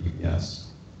candidate for DBS.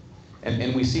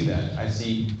 And we see that. I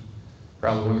see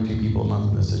probably 1 or 2 people a month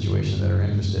in this situation that are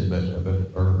interested, but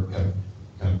or have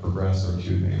kind of progressed or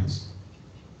too advanced.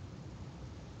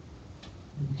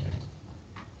 Okay.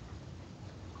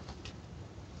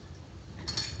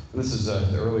 This is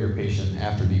the earlier patient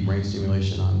after deep brain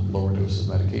stimulation on lower doses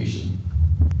of medication.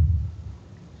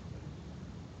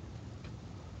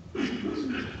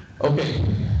 Okay,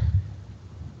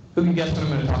 who can guess what I'm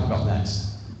going to talk about next?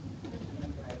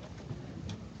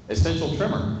 Essential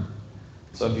tremor.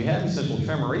 So if you have essential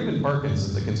tremor, or even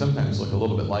Parkinson's, it can sometimes look a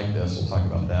little bit like this. We'll talk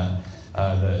about that.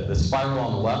 The spiral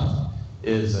on the left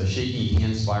is a shaky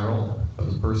hand spiral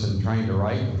of the person trying to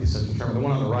write with the essential tremor. The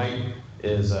one on the right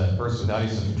is a person without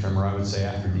essential tremor, I would say,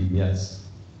 after DBS.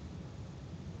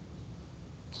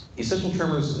 Essential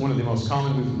tremor is one of the most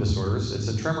common movement disorders. It's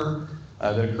a tremor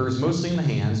that occurs mostly in the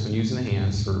hands, when using the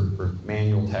hands for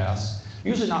manual tasks,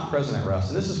 usually not present at rest.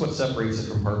 And this is what separates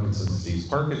it from Parkinson's disease.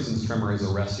 Parkinson's tremor is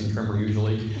a resting tremor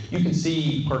usually. You can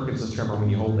see Parkinson's tremor when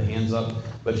you hold the hands up,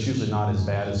 but it's usually not as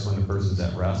bad as when the person's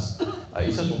at rest.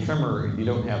 Essential tremor, you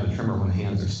don't have the tremor when the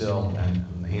hands are still and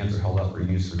the hands are held up or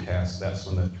used for tasks. That's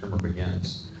when the tremor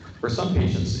begins. For some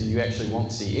patients, you actually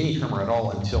won't see any tremor at all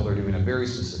until they're doing a very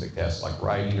specific task like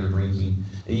writing or drinking.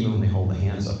 And even when they hold the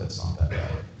hands up, it's not that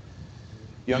bad.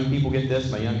 Young people get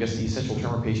this. My youngest essential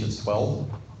tremor patient is 12.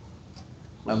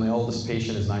 My oldest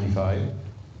patient is 95.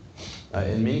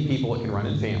 In many people, it can run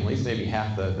in families. Maybe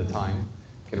half the time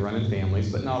it can run in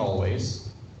families, but not always.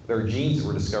 There are genes that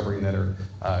we're discovering that are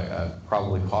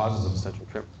probably causes of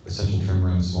essential tremor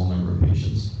in a small number of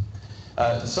patients.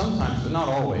 Sometimes, but not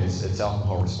always, it's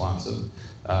alcohol responsive.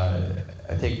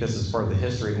 I take this as part of the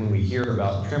history. When we hear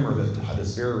about tremor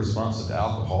that's very responsive to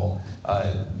alcohol,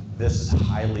 this is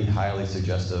highly, highly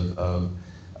suggestive of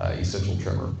essential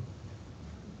tremor.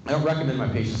 I don't recommend my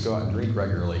patients go out and drink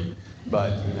regularly,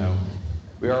 but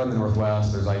we are in the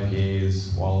Northwest. There's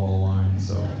IPAs, Walla Walla wine,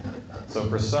 so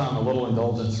for some, a little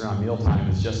indulgence around mealtime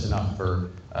is just enough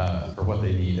for what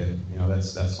they need, and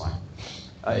that's fine.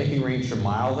 It can range from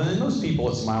mild, and in most people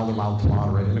it's mild or mild to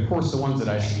moderate. And of course, the ones that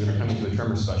I see that are coming to a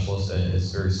tremor specialist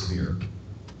is very severe,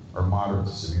 or moderate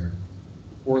to severe,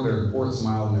 or it's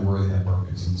mild and they're where they have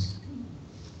Parkinson's.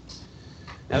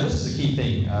 Now, this is a key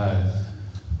thing.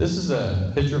 This is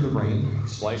a picture of the brain,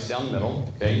 spliced down the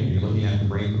middle, okay? You're looking at the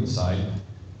brain from the side.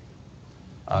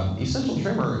 Essential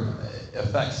tremor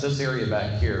affects this area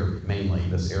back here mainly,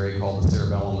 this area called the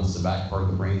cerebellum. It's the back part of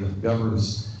the brain that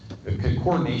governs the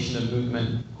coordination of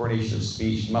movement, coordination of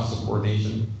speech, muscle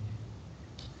coordination.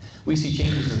 We see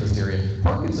changes in this area.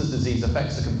 Parkinson's disease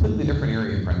affects a completely different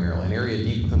area primarily, an area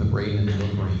deep within the brain and the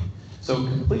midbrain. So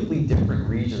completely different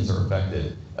regions are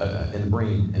affected in the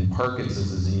brain in Parkinson's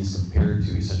disease compared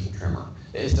to essential tremor.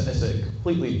 It's a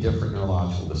completely different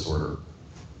neurological disorder.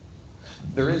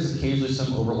 There is occasionally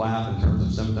some overlap in terms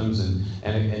of symptoms,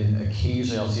 and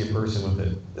occasionally I'll see a person with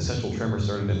an essential tremor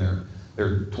started in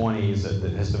their 20s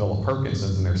that has developed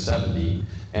Parkinson's in their 70,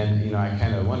 and I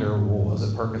kind of wonder, well, was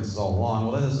it Parkinson's all along?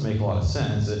 Well, that doesn't make a lot of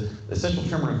sense. Essential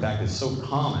tremor, in fact, is so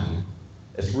common,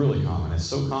 it's really common, it's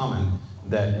so common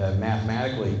that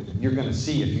mathematically you're going to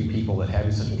see a few people that have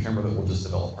essential tremor that will just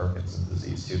develop Parkinson's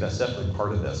disease too. That's definitely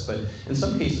part of this, but in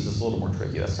some cases it's a little more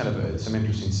tricky. That's kind of some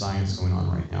interesting science going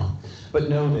on right now. But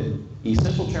know that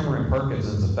essential tremor and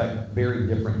Parkinson's affect very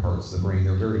different parts of the brain.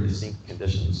 They're very distinct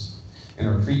conditions. And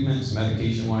our treatments,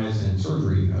 medication-wise and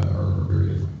surgery, are very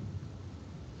different.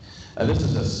 This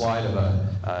is a slide of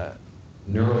a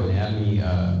neuroanatomy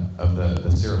of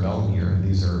the cerebellum here.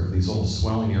 These little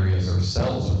swelling areas are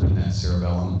cells within that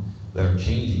cerebellum that are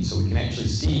changing. So we can actually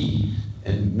see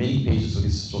in many patients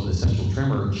with essential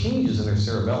tremor changes in their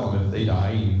cerebellum. If they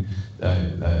die, you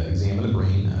examine the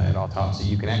brain at autopsy,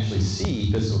 you can actually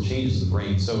see physical changes in the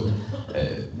brain. So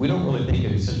we don't really think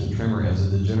of essential tremor as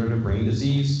a degenerative brain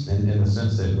disease in the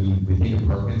sense that we think of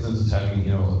Parkinson's as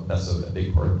having, that's a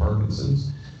big part of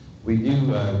Parkinson's. We do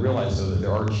realize, though, that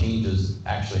there are changes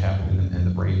actually happening in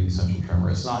the brain of essential tremor.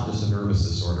 It's not just a nervous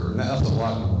disorder. And that's what a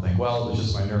lot of people think, well, it's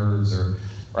just my nerves, or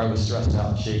I was stressed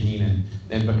out and shaking.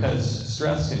 And because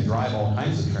stress can drive all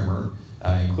kinds of tremor,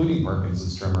 including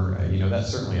Parkinson's tremor,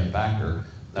 that's certainly a factor.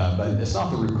 But it's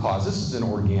not the root cause. This is an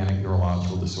organic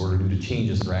neurological disorder due to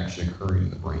changes that are actually occurring in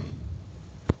the brain.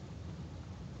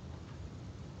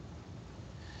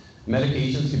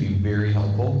 Medications can be very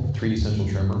helpful to treat essential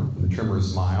tremor. The tremor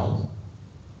is mild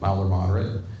or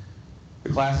moderate. The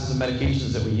classes of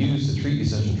medications that we use to treat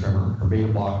essential tremor are beta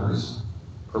blockers,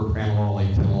 propranolol,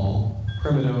 atenolol,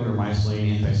 primidone or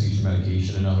mycilline anti-seizure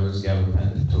medication, and others,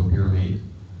 gabapentin, topiramate.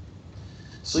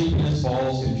 Sleepiness,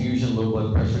 falls, confusion, low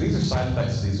blood pressure, these are side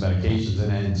effects of these medications,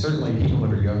 and certainly people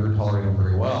that are younger tolerate them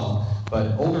very well,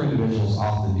 but older individuals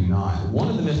often do not. One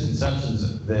of the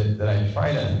misconceptions that I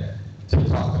try to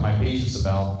talk to my patients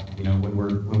about, when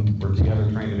we're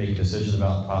together trying to make a decision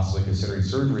about possibly considering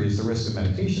surgery, is the risk of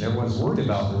medication. Everyone's worried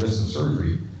about the risk of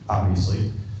surgery,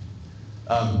 obviously.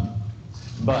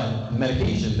 But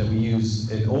medication that we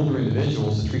use in older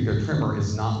individuals to treat their tremor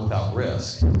is not without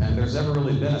risk. And there's never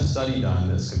really been a study done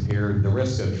that's compared the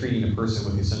risk of treating a person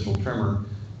with essential tremor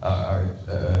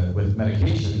with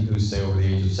medication who's, say, over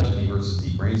the age of 70 versus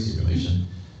deep brain stimulation.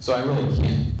 So I really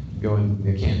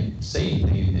can't say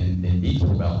anything in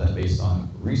detail about that based on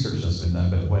research that's been done,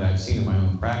 but what I've seen in my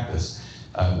own practice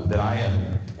that I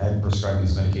have prescribed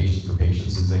these medications for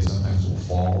patients is they sometimes will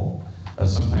fall,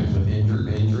 sometimes with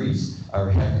injuries, or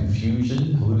have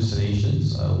confusion,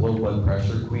 hallucinations, low blood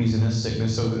pressure, queasiness,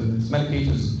 sickness. So these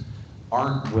medications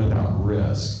aren't without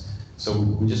risk. So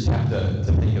we just have to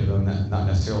think of them not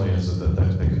necessarily as the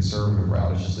conservative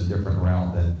route. It's just a different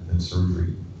route than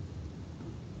surgery.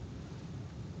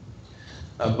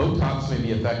 Botox may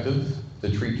be effective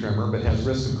to treat tremor, but has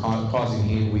risk of causing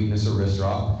hand weakness or wrist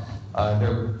drop.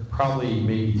 There are probably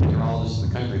maybe 10 neurologists in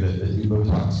the country that do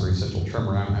Botox for essential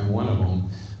tremor. I'm one of them.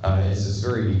 It's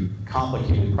very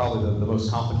complicated. Probably the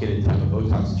most complicated type of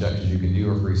Botox injections you can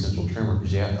do are for essential tremor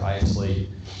because you have to isolate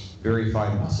very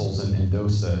fine muscles and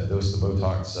dose the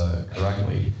Botox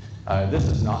correctly. This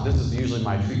is usually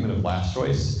my treatment of last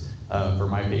choice. For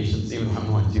my patients, even though I'm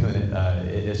the one doing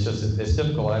it, it's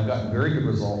difficult. I've gotten very good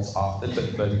results often,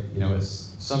 but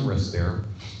it's some risk there.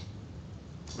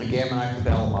 A gamma knife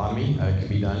thalamotomy can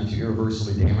be done to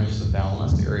irreversibly damage the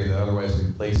thalamus, the area that otherwise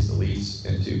we place the leads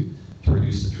into, to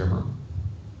reduce the tremor.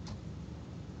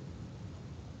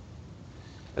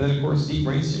 And then, of course, deep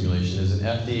brain stimulation is an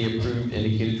FDA-approved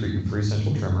indicated treatment for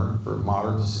essential tremor, for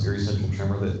moderate to severe essential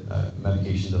tremor that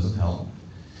medication doesn't help.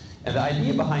 And the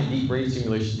idea behind deep brain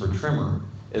stimulation for tremor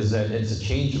is that it's a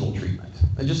changeable treatment.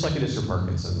 And just like it is for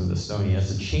Parkinson's and dystonia, it's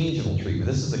a changeable treatment.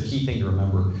 This is a key thing to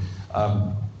remember.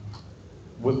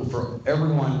 For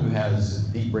everyone who has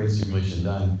deep brain stimulation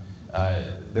done,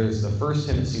 there's the first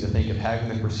tendency to think of having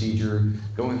the procedure,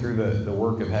 going through the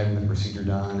work of having the procedure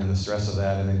done and the stress of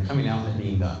that, and then coming out and it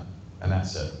being done, and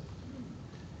that's it.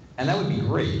 And that would be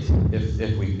great if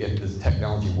this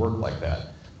technology worked like that.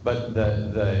 But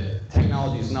the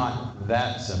technology is not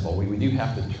that simple. We do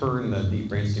have to turn the deep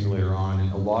brain stimulator on,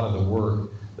 and a lot of the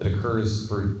work that occurs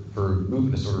for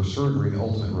movement disorder surgery, the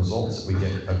ultimate results that we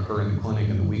get occur in the clinic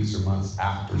in the weeks or months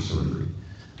after surgery.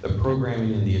 The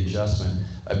programming and the adjustment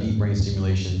of deep brain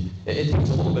stimulation, it takes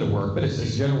a little bit of work, but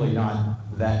it's generally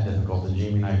not that difficult. And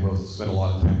Jamie and I both spent a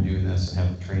lot of time doing this and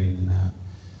have training in that.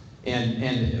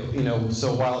 And you know,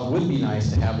 so while it would be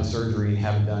nice to have the surgery and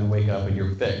have it done, wake up and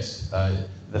you're fixed,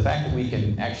 the fact that we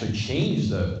can actually change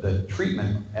the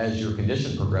treatment as your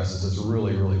condition progresses is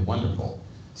really, really wonderful.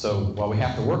 So while we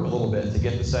have to work a little bit to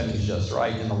get the settings just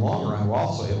right, in the long run, we're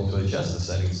also able to adjust the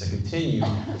settings to continue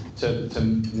to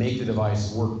make the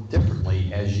device work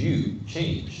differently as you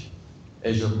change,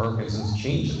 as your Parkinson's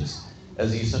changes,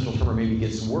 as the essential tremor maybe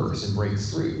gets worse and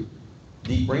breaks through.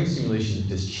 Deep brain stimulation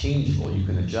is changeable. You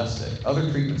can adjust it.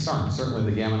 Other treatments aren't. Certainly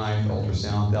the gamma knife,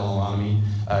 ultrasound, thallotomy,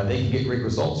 they can get great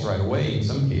results right away in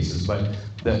some cases, but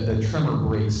the tremor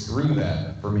breaks through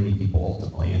that for many people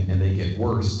ultimately, and they get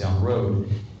worse down the road.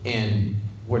 And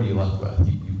what are you left with?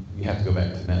 You have to go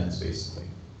back to meds, basically.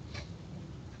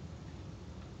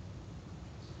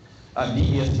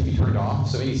 DBS can be turned off,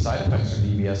 so any side effects from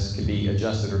DBS can be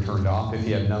adjusted or turned off. If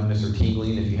you have numbness or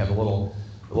tingling, if you have a little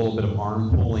bit of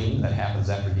arm pulling that happens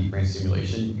after deep brain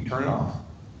stimulation, you turn it off.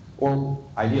 Or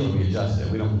ideally, we adjust it.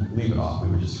 We don't leave it off. We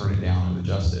would just turn it down and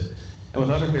adjust it. And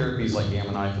with other therapies like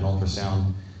gamma knife and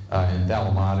ultrasound and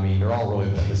thallotomy, they're all really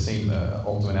the same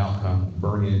ultimate outcome,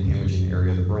 burning and damaging the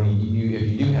area of the brain. If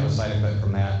you do have a side effect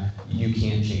from that, you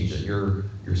can't change it. You're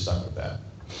stuck with that.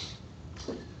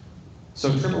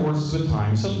 So tremor worsens with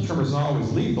time. Some tremor is not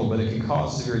always lethal, but it can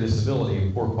cause severe disability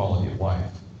and poor quality of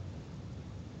life.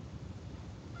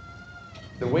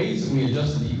 The ways that we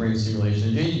adjust the deep brain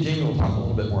stimulation, and Jamie will talk a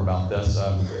little bit more about this.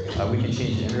 We can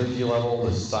change the energy level,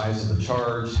 the size of the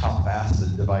charge, how fast the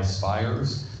device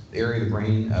fires, the area of the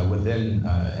brain within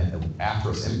and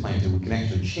after it's implanted. We can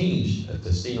actually change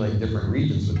to stimulate different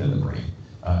regions within the brain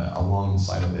along the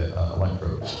side of the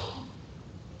electrode.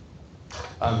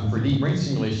 For deep brain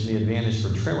stimulation, the advantage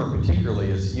for tremor particularly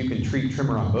is you can treat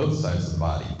tremor on both sides of the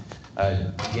body.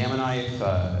 Gamma knife,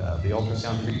 the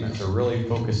ultrasound treatments are really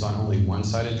focused on only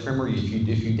one-sided tremor. If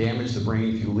you damage the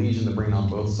brain, if you lesion the brain on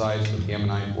both sides with gamma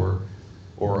knife or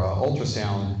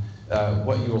ultrasound,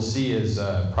 what you will see is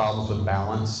problems with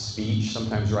balance, speech,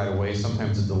 sometimes right away,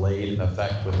 sometimes a delayed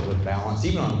effect with balance.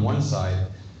 Even on one side,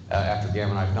 after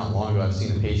gamma knife, not long ago, I've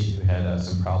seen a patient who had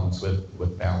some problems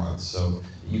with balance. So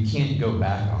you can't go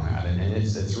back on that. And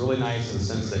it's really nice in the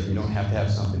sense that you don't have to have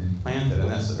something implanted,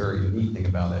 and that's a very unique thing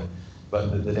about it.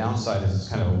 But the downside is it's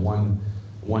kind of a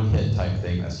one-hit type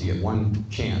thing. That's you get one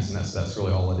chance, and that's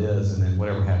really all it is. And then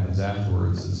whatever happens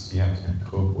afterwards is you have to kind of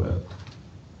cope with.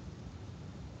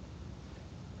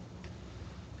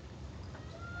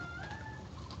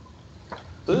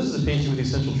 So this is a patient with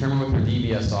essential tremor with her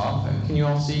DBS off. Can you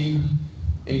all see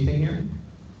anything here?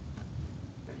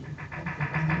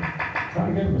 Try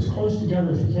to get them as close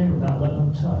together as you can without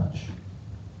letting them touch.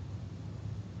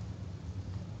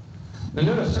 Now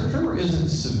notice her tremor isn't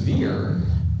severe.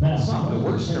 It's not the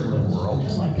worst tremor in the world.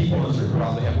 People in tremor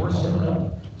probably have worse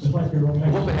tremor. Just like you're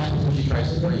okay. Look what happens when she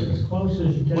tries to breathe. As close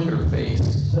as you can. Look at her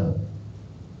face. So,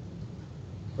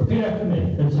 repeat after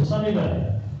me. It's a sunny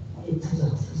day. It's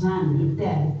a sunny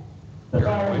day. The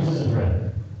fire engine is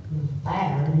ready. The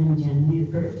fire engine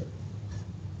is ready.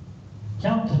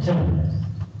 Count to 10.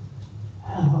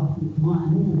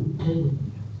 1, 2,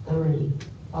 3,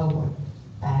 4,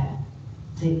 5,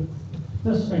 6.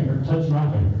 This finger, touch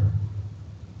my finger.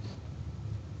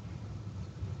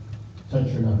 Touch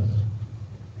your nose.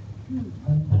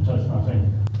 And touch my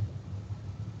finger.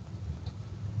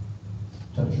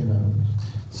 Touch your nose.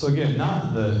 So again,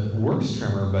 not the worst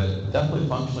tremor, but definitely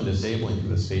functionally disabling for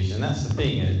this patient. And that's the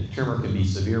thing, a tremor can be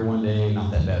severe one day,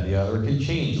 not that bad the other. It can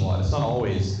change a lot. It's not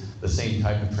always the same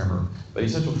type of tremor. But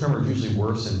essential tremor is usually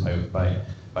worsened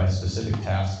by specific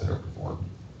tasks that are performed.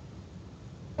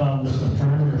 Just going to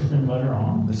turn your stimulator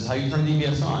on. This is how you turn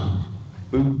DBS on.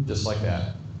 Boop, just like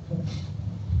that.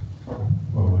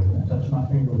 Well, wait a minute. Touch my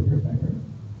finger with your finger.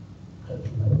 Touch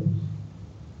your nose.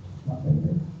 Touch my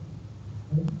finger.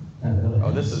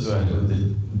 Oh, this is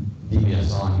the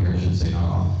DBS on here. I should say not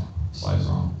off. Slide's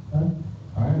wrong.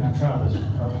 All right, now try this.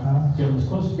 Get them as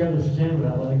close together as you can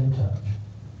without letting them touch.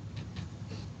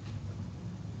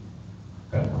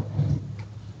 Okay.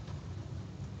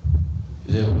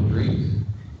 Is it able to breathe?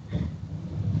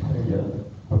 There you go.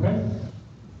 Okay.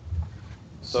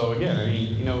 So again, I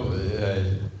mean, you know,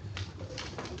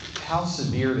 how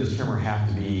severe does tremor have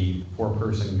to be before a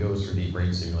person goes for deep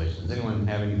brain stimulation? Does anyone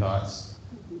have any thoughts?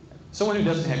 Someone who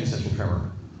doesn't have essential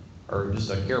tremor, or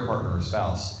just a care partner or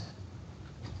spouse.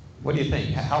 What do you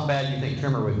think? How bad do you think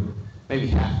tremor would maybe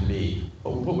have to be?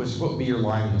 What would be your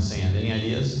line in the sand? Any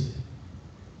ideas?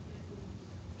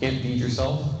 Can't feed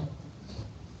yourself?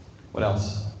 What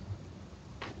else?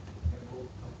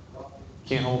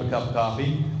 Can't hold a cup of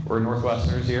coffee. We're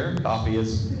Northwesterners here. Coffee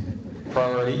is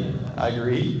priority. I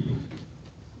agree.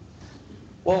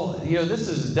 Well, this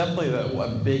is definitely a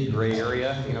big gray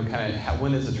area. Kind of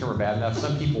when is the tremor bad enough?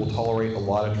 Some people will tolerate a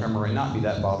lot of tremor and not be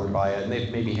that bothered by it, and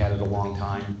they've maybe had it a long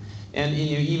time. And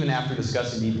even after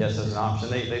discussing DBS as an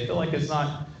option, they feel like it's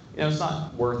not, it's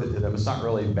not worth it to them. It's not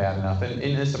really bad enough, and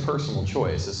it's a personal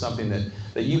choice. It's something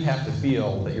that you have to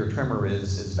feel that your tremor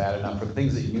is bad enough for the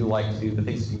things that you like to do, the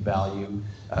things that you value.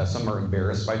 Some are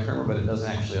embarrassed by tremor, but it doesn't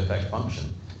actually affect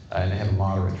function. And they have a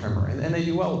moderate tremor, and they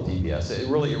do well with DBS. It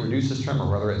reduces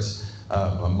tremor, whether it's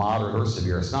a moderate or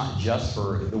severe. It's not just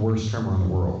for the worst tremor in the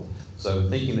world. So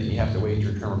thinking that you have to wait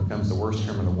till your tremor becomes the worst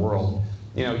tremor in the world,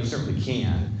 you certainly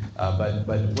can. But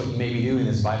what you may be doing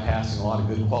is bypassing a lot of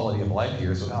good quality of life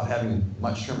years without having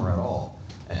much tremor at all.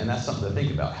 And that's something to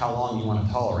think about, how long you want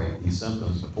to tolerate these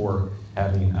symptoms before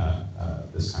having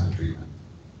this kind of treatment.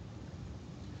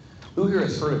 Who here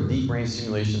has heard of deep brain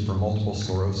stimulation for multiple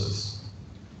sclerosis?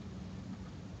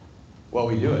 Well,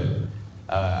 we do it.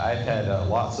 I've had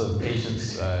lots of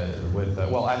patients with,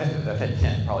 I've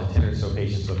had probably 10 or so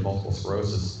patients with multiple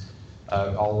sclerosis,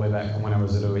 all the way back from when I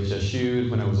was at OHSU,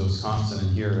 when I was at Wisconsin, and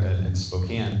here in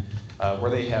Spokane,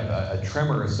 where they have a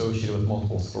tremor associated with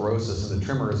multiple sclerosis, and the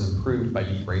tremor is improved by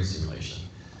deep brain stimulation.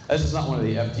 This is not one of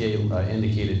the FDA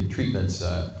indicated treatments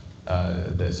that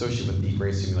associated with deep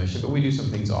brain stimulation, but we do some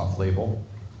things off-label.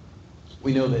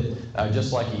 We know that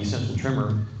just like the essential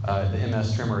tremor, the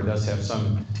MS tremor does have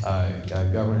some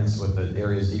governance with the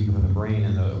areas deep within the brain,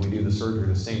 and we do the surgery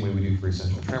the same way we do for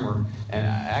essential tremor. And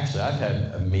actually, I've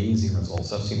had amazing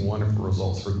results. I've seen wonderful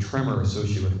results for tremor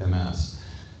associated with MS.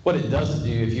 What it doesn't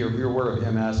do, if you're aware of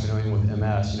MS, or knowing with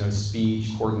MS,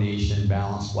 speech, coordination,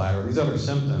 balance, bladder, these other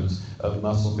symptoms of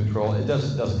muscle control, it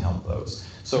doesn't help those.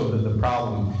 So the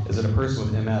problem is that a person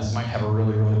with MS might have a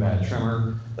really, really bad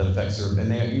tremor that affects their,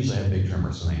 and they usually have big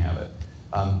tremors when they have it.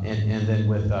 And then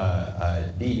with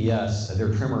DBS,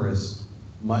 their tremor is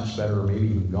much better, or maybe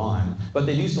even gone, but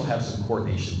they do still have some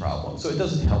coordination problems. So it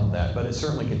doesn't help that, but it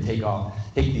certainly can take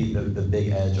the big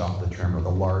edge off the tremor, the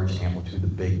large amplitude, the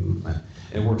big movement.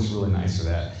 And it works really nice for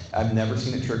that. I've never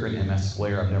seen it trigger an MS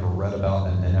flare. I've never read about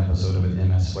an episode of an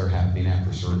MS flare happening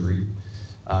after surgery.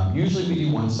 Usually we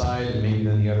do one side, and maybe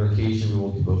then the other occasion we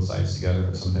will do both sides together,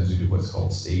 but sometimes we do what's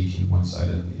called staging, one side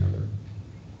and the other.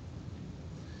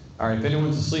 All right, if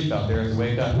anyone's asleep out there,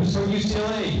 wake up. Who's from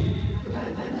UCLA?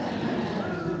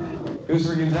 Who's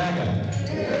from Gonzaga?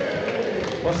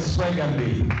 What's the spread going to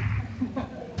be?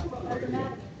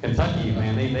 Kentucky,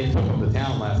 man, they took them to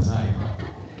town last night.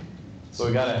 So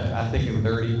we got I think in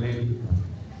 30 maybe.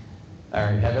 All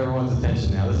right, have everyone's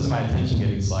attention now. This is my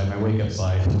attention-getting slide, my wake-up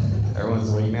slide. Everyone's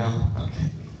awake now? Okay.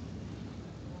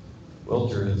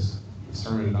 Wilcher is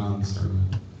turning it on.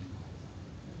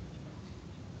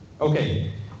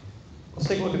 Okay, let's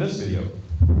take a look at this video.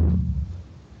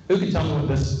 Who can tell me what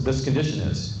this condition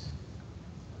is?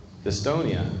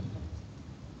 Dystonia.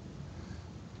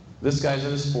 This guy's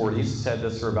in his 40s. He's had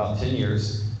this for about 10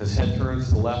 years. His head turns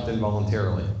to the left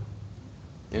involuntarily.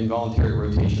 Involuntary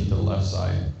rotation to the left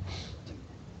side.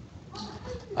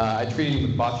 I treated him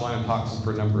with botulinum toxin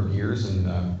for a number of years,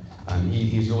 and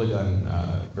he's really done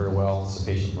very well. It's a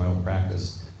patient from my old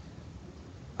practice.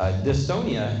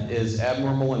 Dystonia is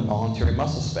abnormal involuntary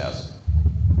muscle spasm.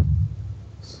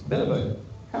 It's a bit of a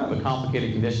kind of a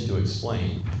complicated condition to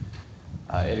explain.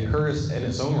 It occurs in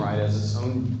its own right as its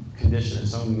own condition,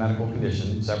 its own medical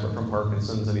condition, separate from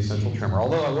Parkinson's and essential tremor.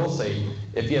 Although I will say,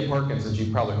 if you have Parkinson's,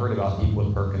 you've probably heard about people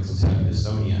with Parkinson's having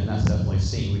dystonia, and that's definitely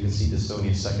seen. We can see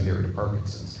dystonia secondary to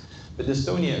Parkinson's. But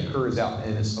dystonia occurs out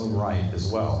in its own right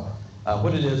as well.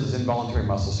 What it is involuntary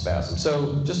muscle spasm.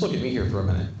 So just look at me here for a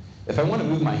minute. If I want to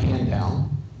move my hand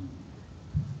down,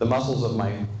 the muscles of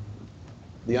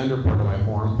the under part of my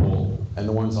forearm pull, and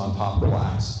the ones on top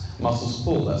relax. Muscles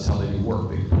pull, that's how they do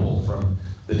work. They pull from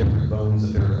the different bones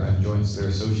that they're joints they're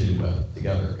associated with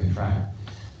together, contract.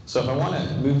 So if I want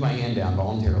to move my hand down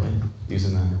voluntarily,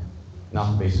 using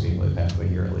not the basic ganglia pathway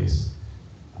here at least,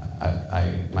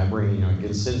 my brain,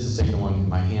 it sends the signal when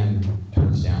my hand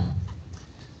turns down.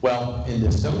 Well, in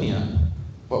dystonia,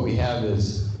 what we have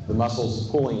is the muscles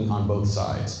pulling on both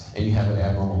sides, and you have an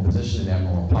abnormal position, an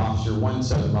abnormal posture. One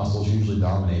set of muscles usually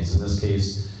dominates. In this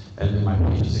case, and in my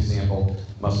patient's example,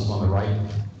 muscles on the right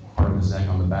part of his neck,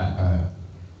 on the back.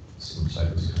 Let's see which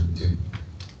side was coming to.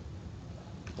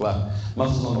 left.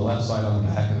 Muscles on the left side on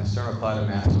the back, and the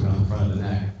sternocleidomastoid on the front of the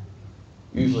neck.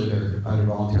 Usually they're under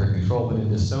voluntary control, but in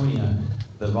dystonia,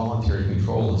 the voluntary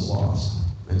control is lost,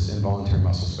 and it's involuntary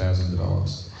muscle spasm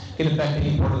develops. It can affect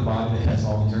any part of the body that has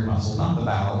voluntary muscle, not the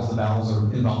bowels. The bowels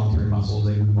are involuntary muscles,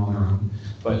 they move on their own.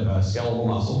 But skeletal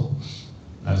muscle,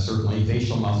 certainly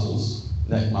facial muscles,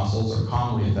 neck muscles are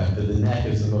commonly affected. The neck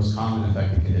is the most common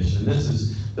affected condition. And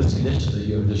this condition that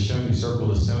you have just shown you, cervical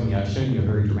dystonia, I've shown you a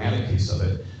very dramatic case of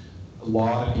it. A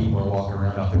lot of people are walking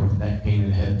around out there with neck pain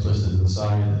and head twisted to the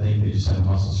side, and they think they just have a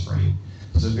muscle sprain.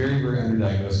 It's a very, very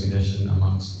underdiagnosed condition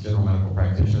amongst general medical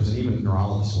practitioners, and even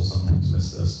neurologists will sometimes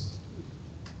miss this.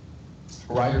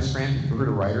 Writer's cramp, you've heard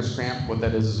of writer's cramp. What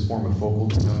that is a form of focal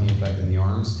dystonia affecting the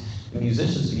arms. And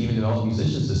musicians can even develop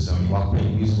musician's dystonia while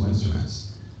playing musical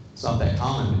instruments. It's not that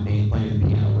common, but playing the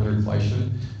piano, Leonard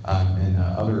Fleischman, and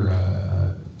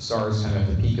other stars kind of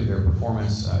at the peak of their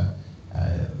performance,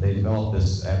 they develop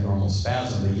this abnormal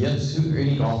spasm. The yips, are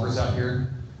any golfers out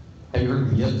here? Have you heard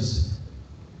of the yips?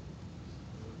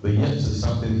 The yips is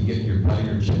something you get in your putting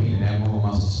or chipping, an abnormal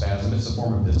muscle spasm. It's a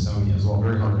form of dystonia as well,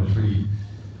 very hard to treat.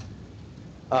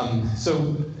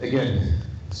 So again,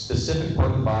 specific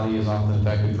part of the body is often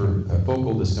affected for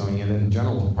focal dystonia, and then the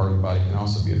general part of the body can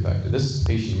also be affected. This is a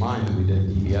patient of mine that we did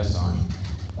DBS on.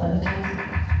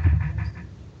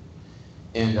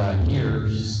 And here,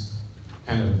 she's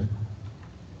kind of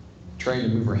trying to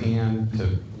move her hand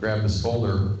to grab this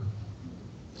folder.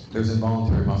 There's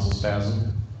involuntary muscle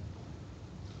spasm.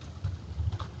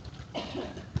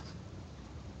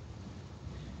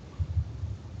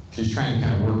 She's trying to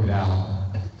kind of work it out.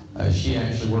 She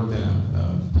actually worked in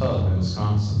a pub in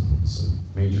Wisconsin. It's a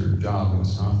major job in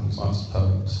Wisconsin. There's lots of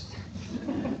pubs.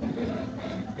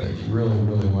 But she's really,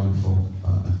 really wonderful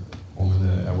woman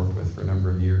that I worked with for a number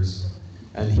of years.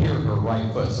 And here, her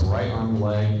right foot, so right arm,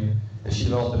 leg, and she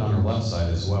developed it on her left side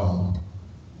as well.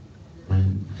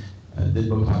 And did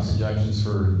Botox injections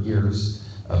for years,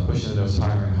 pushing the dose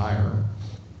higher and higher.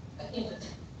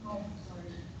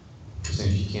 She's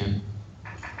saying she can't.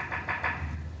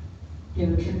 You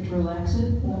have a trick to relax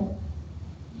it? No.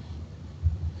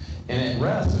 And at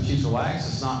rest, when she's relaxed,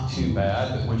 it's not too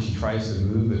bad, but when she tries to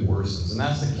move, it worsens. And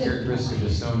that's the characteristic of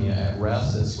dystonia. At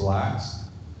rest, it's relaxed.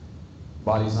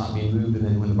 Body's not being moved, and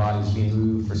then when the body's being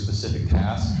moved for specific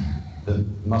tasks, the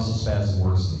muscle spasm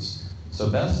worsens. So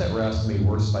best at rest may be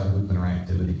worse by movement or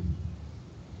activity.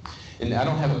 And I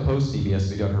don't have a post-DBS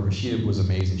video on her, but she was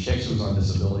amazing. She actually was on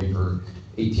disability for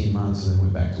 18 months and then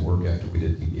went back to work after we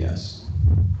did DBS.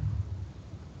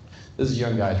 This is a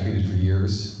young guy I treated for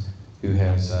years who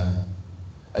has a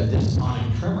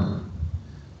dystonic tremor.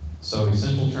 So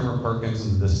essential tremor,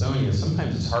 Parkinson's, dystonia,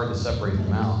 sometimes it's hard to separate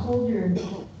them out. Hold your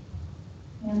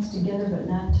hands together but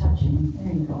not touching.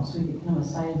 There you go, so we get kind of a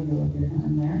side view of your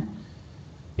hand there.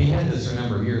 He had this for a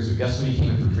number of years, but guess when he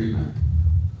came in for treatment?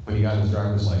 When he got his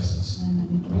driver's license.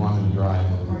 He wanted to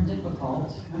drive. More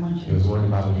difficult. How much? He was worried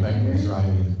about affecting his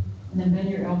driving. And then bend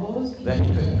your elbows. That he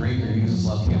couldn't drink or use his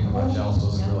left hand for much else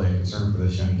wasn't really a concern for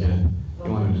this young kid. He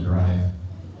wanted to drive.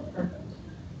 Perfect.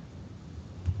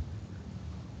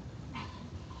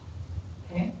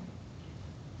 Okay.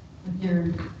 With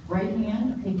your right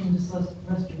hand, you can just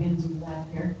rest your hands in the lap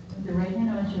here. With your right hand,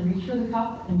 I want you to reach for the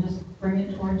cup and just bring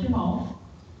it towards your mouth.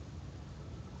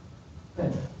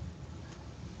 Good.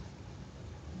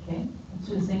 Okay, let's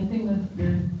do the same thing with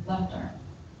your left arm.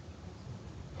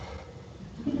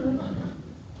 You can do it.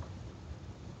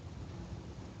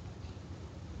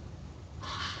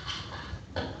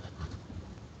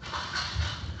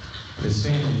 His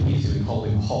family used to call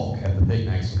him Hulk at the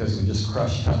picnics because he would just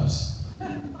crush cups,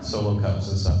 solo cups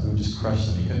and stuff. He would just crush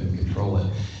them, he couldn't control it.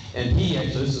 And he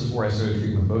actually, this is where I started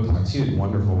treating with Botox. He was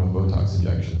wonderful with Botox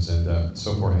injections, and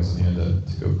so far hasn't had to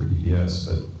go for DBS.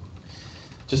 But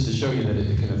just to show you that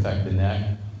it can affect the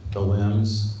neck, the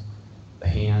limbs, the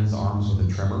hands, arms with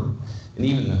a tremor, and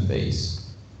even the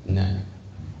face, neck.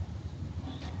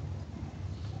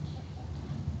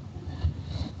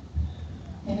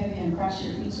 And have your hand across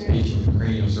your feet, sir. Patient with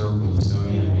craniocervical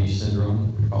dystonia and Mesh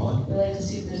syndrome, we call it. We like to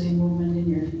see if there's any movement in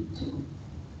your feet too.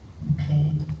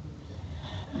 Okay.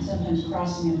 And sometimes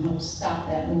crossing it helps stop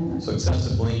that movement. So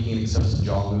excessive blinking, excessive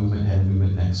jaw movement, head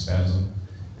movement, neck spasm.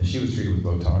 And she was treated with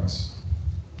Botox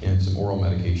and some oral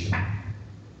medication.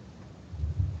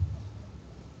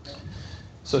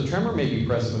 So tremor may be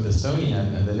present with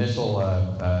dystonia, and the initial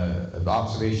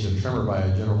observation of tremor by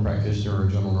a general practitioner or a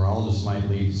general neurologist might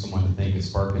lead someone to think it's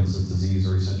Parkinson's disease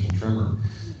or essential tremor.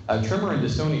 Tremor in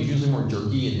dystonia is usually more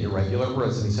jerky and irregular,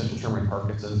 whereas in essential tremor in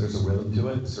Parkinson's, there's a rhythm to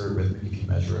it. It's sort of rhythmic if you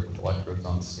measure it with electrodes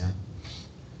on the skin.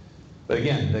 But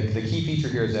again, the key feature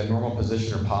here is abnormal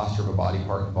position or posture of a body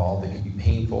part involved. It can be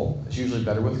painful. It's usually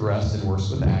better with rest and worse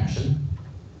with action.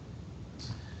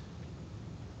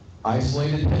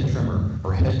 Isolated head tremor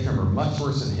or head tremor, much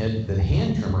worse than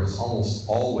hand tremor, is almost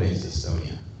always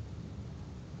dystonia.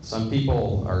 Some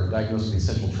people are diagnosed with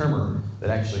essential tremor that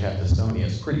actually have dystonia.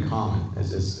 It's pretty common.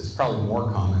 It's probably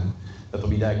more common that they'll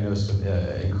be diagnosed with,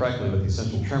 incorrectly with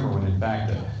essential tremor when in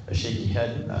fact a shaky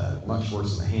head, much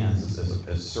worse in the hands,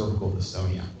 is cervical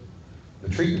dystonia. The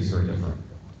treatment is very different.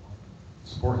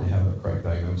 It's important to have the correct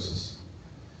diagnosis.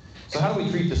 So how do we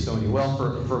treat dystonia? Well,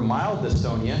 for mild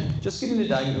dystonia, just getting a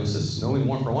diagnosis, knowing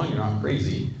one for one you're not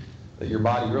crazy, that your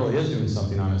body really is doing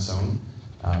something on its own.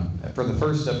 For the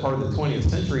first part of the 20th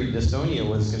century, dystonia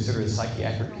was considered a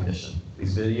psychiatric condition.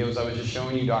 These videos I was just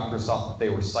showing you, doctors thought that they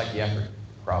were psychiatric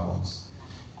problems.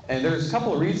 And there's a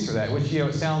couple of reasons for that, which,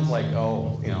 it sounds like,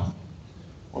 well,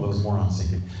 those morons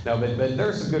thinking. No, but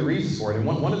there's some good reasons for it. And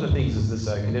one of the things is this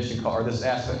condition called, or this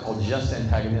aspect called just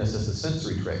antagonist. It's a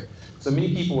sensory trick. So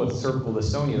many people with cervical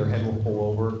dystonia, their head will pull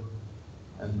over,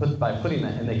 and by putting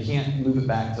that, and they can't move it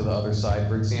back to the other side,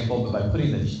 for example, but by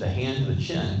putting the hand to the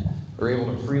chin, they're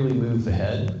able to freely move the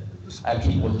head. I have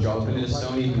people with jaw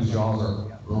dystonia whose jaws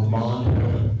are long,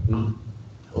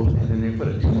 and then they put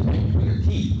a toothpick between their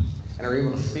teeth and are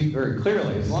able to speak very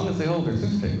clearly as long as they hold their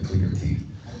toothpick between their teeth.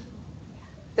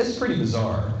 It's pretty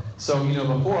bizarre. So,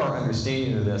 before our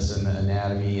understanding of this and the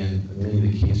anatomy and many of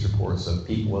the case reports of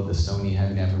people with dystonia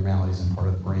having abnormalities in part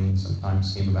of the brain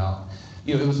sometimes came about,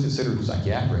 it was considered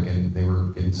psychiatric, and they were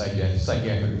getting psychiatric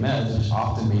meds, which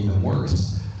often made them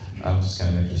worse, which is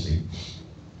kind of interesting.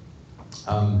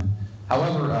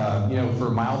 However, for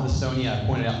mild dystonia, I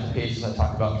pointed out to patients, I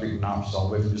talked about treatment options all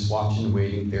the way from just watching and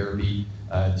waiting therapy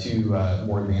to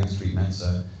more advanced treatments.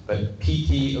 But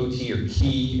PT, OT are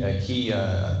key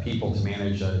people to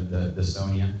manage the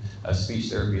dystonia. Speech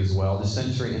therapy as well. The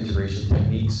sensory integration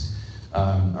techniques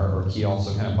are key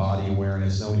also, kind of body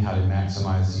awareness, knowing how to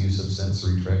maximize the use of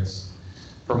sensory tricks.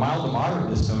 For mild to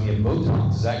moderate dystonia,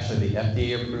 Botox is actually the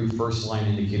FDA-approved first-line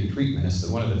indicated treatment. It's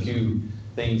one of the few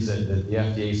things that the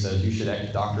FDA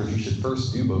says doctors should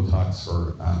first do Botox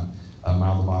for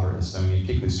mild to moderate dystonia,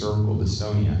 particularly cervical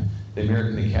dystonia. The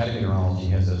American Academy of Neurology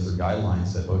has as their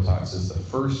guidelines that Botox is the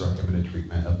first recommended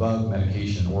treatment above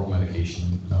medication, oral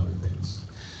medication, and other things.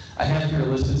 I have here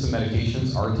listed some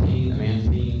medications: Artane,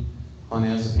 Amantadine,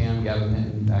 clonazepam,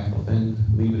 gabapentin, baclofen,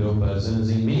 levodopa,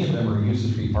 adenosine. Many of them are used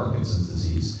to treat Parkinson's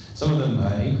disease. Some of them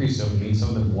increase dopamine, some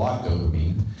of them block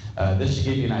dopamine. This should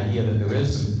give you an idea that there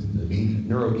is some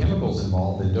neurochemicals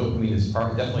involved, and dopamine is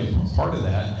definitely part of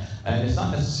that. And it's not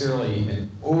necessarily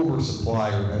an oversupply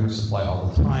or undersupply all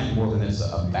the time, more than it's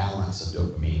a balance of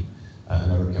dopamine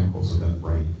and other chemicals within the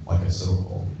brain, like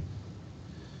acetylcholine.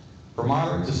 For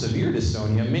moderate to severe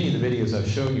dystonia, many of the videos I've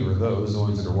shown you are those, the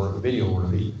ones that are video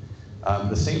worthy.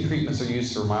 The same treatments are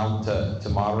used for mild to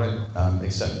moderate,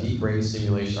 except deep brain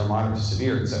stimulation, or moderate to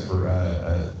severe, except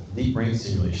for deep brain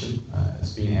stimulation.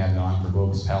 It's being added on for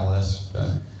globus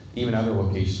pallidus, even other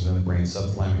locations within the brain,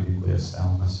 subthalamic nucleus,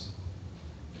 thalamus.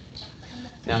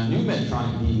 Now, new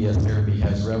Medtronic DBS therapy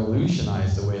has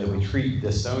revolutionized the way that we treat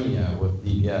dystonia with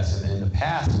DBS. And in the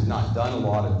past, we've not done a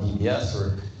lot of DBS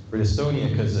for dystonia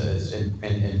because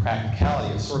in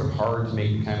practicality, it's sort of hard to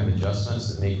make the kind of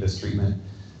adjustments that make this treatment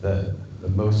the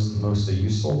most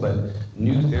useful. But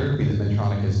new therapy that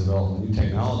Medtronic has developed, new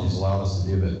technologies allow us to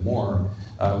do a bit more.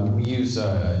 We use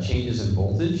changes in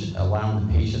voltage, allowing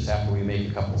the patients, after we make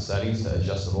a couple settings, to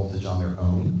adjust the voltage on their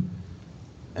own,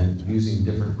 and using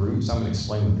different groups. I'm going to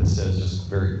explain what this is, just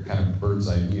very kind of bird's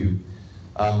eye view.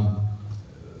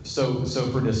 So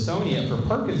for dystonia, for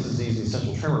Parkinson's disease and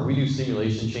essential tremor, we do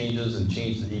stimulation changes and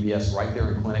change the DBS right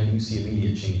there in clinic. You see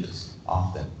immediate changes,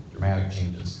 often dramatic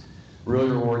changes. Really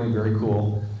rewarding, very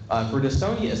cool. For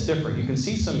dystonia, it's different. You can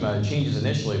see some changes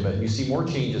initially, but you see more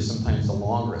changes sometimes the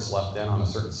longer it's left in on a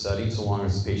certain setting, so long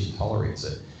as the patient tolerates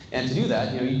it. And to do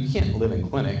that, you can't live in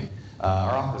clinic.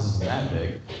 Our office isn't that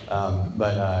big,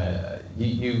 but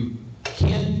you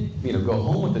can go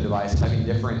home with the device, having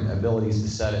different abilities to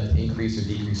set it, to increase or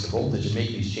decrease the voltage, and make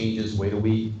these changes, wait a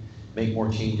week, make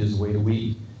more changes, wait a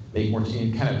week, make more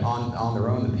changes, kind of on their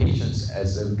own. The patients,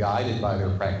 as they're guided by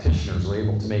their practitioners, are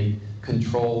able to make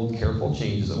controlled, careful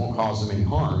changes that won't cause them any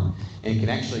harm, and can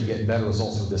actually get better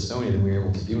results with dystonia than we were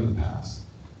able to do in the past.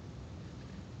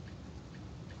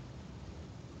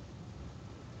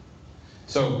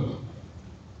 So,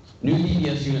 New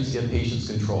DBS units give patients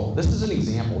control. This is an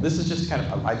example. This is just kind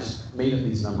of, I just made up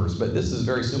these numbers, but this is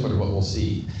very similar to what we'll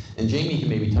see. And Jamie can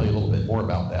maybe tell you a little bit more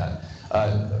about that.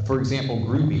 For example,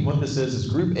 grouping. What this is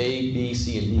Group A, B,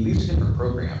 C, and D. These are different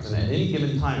programs. And at any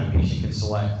given time, a patient can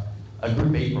select a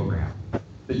Group A program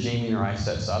that Jamie or I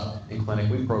sets up in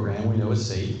clinic. We program, we know is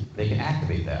safe. They can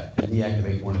activate that and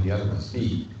deactivate one of the other ones, B.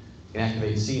 You can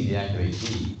activate C and deactivate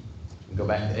D. And go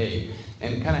back to A.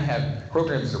 And kind of have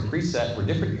programs that are preset for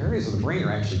different areas of the brain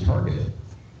are actually targeted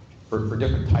for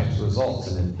different types of results.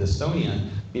 And in dystonia,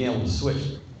 being able to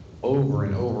switch over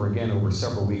and over again over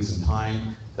several weeks in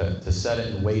time to set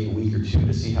it and wait a week or two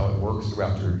to see how it works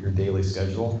throughout your daily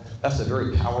schedule. That's a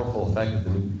very powerful effect of the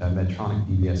new Medtronic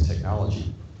DBS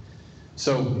technology.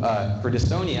 So for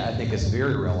dystonia, I think it's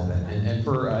very relevant. And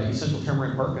for essential tremor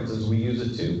and Parkinson's, we use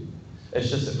it too. It's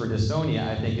just that for dystonia,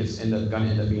 I think it's going to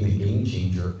end up being a game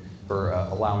changer for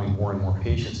allowing more and more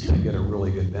patients to get a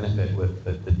really good benefit with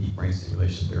the deep brain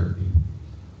stimulation therapy.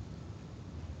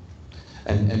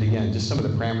 And again, just some of the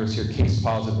parameters here, case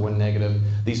positive, 1 negative.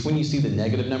 These, when you see the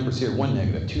negative numbers here, 1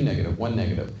 negative, 2 negative, 1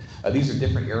 negative, these are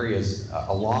different areas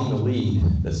along the lead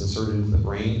that's inserted into the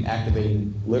brain,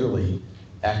 literally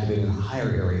activating a higher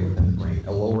area within the brain,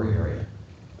 a lower area,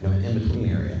 an in-between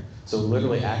area. So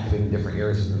literally activating different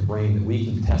areas of the brain that we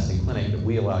can test in clinic, that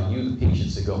we allow you, the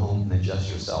patients, to go home and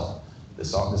adjust yourself.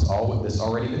 This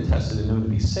already been tested and known to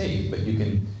be safe, but you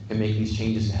can make these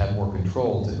changes to have more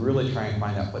control, to really try and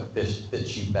find out what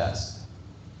fits you best.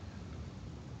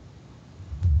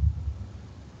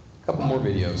 A couple more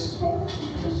videos.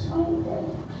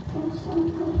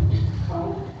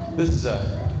 This is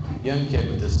a young kid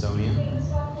with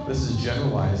dystonia. This is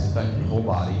generalized, affecting the whole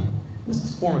body.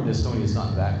 This form of dystonia is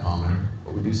not that common,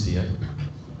 but we do see it.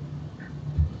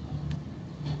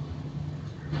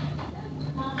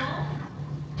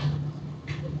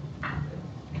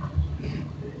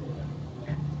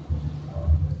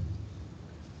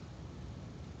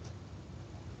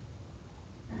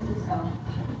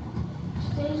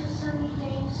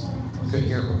 Couldn't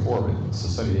hear it before, but it's a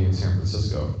sunny day in San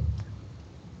Francisco.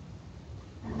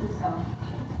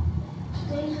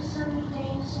 Today's a sunny day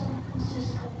in San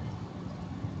Francisco.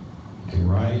 Can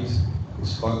write,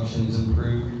 his functions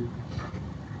improve.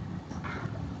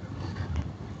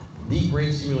 Deep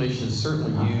brain stimulation is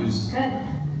certainly used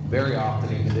very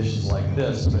often in conditions like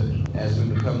this, but as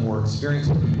we become more experienced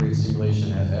with deep brain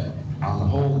stimulation on the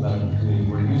whole medical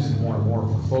community, we're using more and more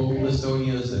for focal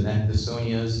dystonias, the neck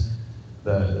dystonias,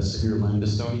 the severe limb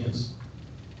dystonias.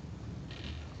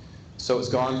 So it's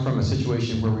gone from a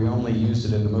situation where we only used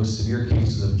it in the most severe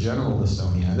cases of general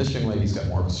dystonia. And this young lady's got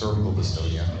more of a cervical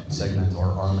dystonia, segment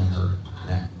or arm in her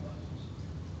neck.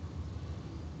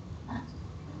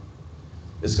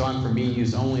 It's gone from being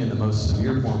used only in the most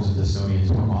severe forms of dystonia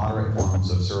to more moderate forms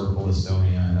of cervical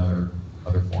dystonia and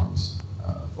other forms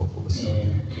of focal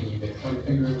dystonia. And can you make my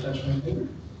finger touch my finger?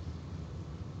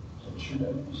 Touch your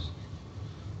nose.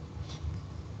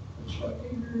 Touch my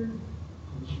finger.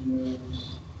 Touch your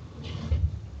nose.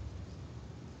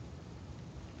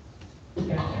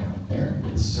 There.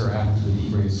 This is her after the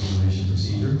deep brain stimulation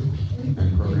procedure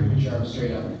and programming. Reach your arm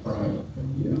straight out in front.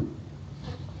 You.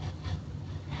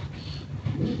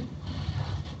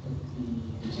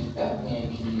 Take that,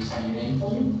 and can you sign your name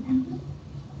for me?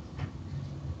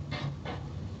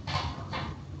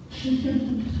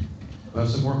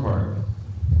 That's the important part.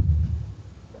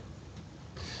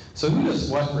 So who does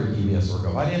what for a DBS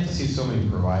workup? Why do you have to see so many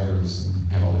providers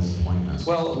and have all these appointments?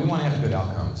 Well, we want to have good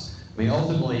outcomes. I mean,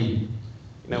 ultimately,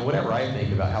 whatever I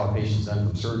think about how a patient's done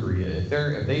from surgery, if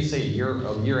they say a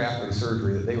year after the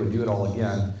surgery that they would do it all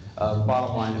again,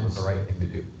 bottom line, it was the right thing to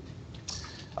do.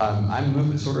 I'm a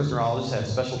movement disorders neurologist, have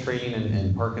special training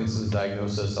in Parkinson's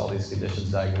diagnosis, all these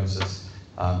conditions diagnosis.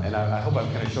 And I hope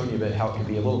I've kind of shown you a bit how it can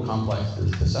be a little complex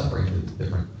to separate the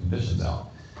different conditions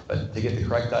out. But to get the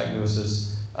correct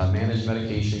diagnosis, manage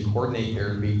medication, coordinate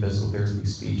therapy, physical therapy,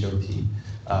 speech, OT,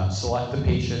 select the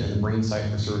patient and the brain site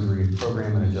for surgery,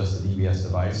 program and adjust the DBS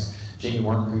device. Jamie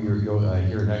Mark, who you'll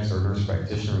hear next, our nurse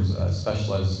practitioner,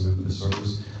 specializes in movement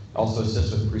disorders. Also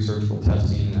assists with pre-surgical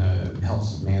testing,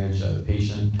 helps manage the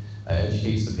patient,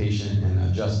 educates the patient,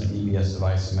 and adjusts the DBS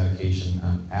device and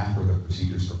medication after the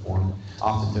procedure is performed,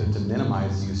 often to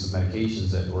minimize the use of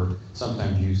medications that were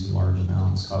sometimes used in large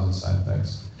amounts, causing side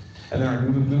effects. And then our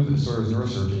movement disorders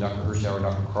neurosurgeon, Dr. Hirschauer,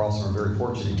 Dr. Carlson, are very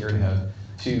fortunate here to have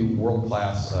two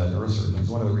world-class neurosurgeons.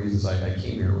 One of the reasons I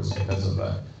came here was because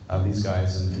of these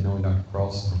guys and knowing Dr.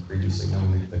 Carlson from previously,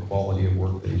 knowing the quality of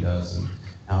work that he does and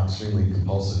how extremely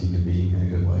compulsive he can be in a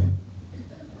good way.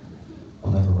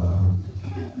 I'll never let him.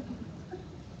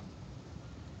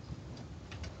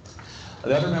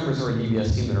 The other members of our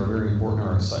DBS team that are very important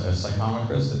are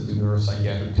psychometrists that do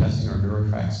neuropsychiatric testing, or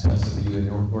neurotracks tests that we do in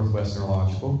Northwest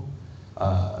Neurological.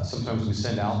 Sometimes we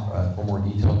send out for more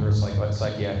detailed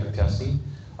neuropsychiatric testing.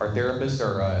 Our therapists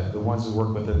are the ones who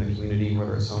work within the community,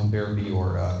 whether it's home therapy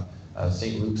or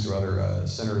St. Luke's or other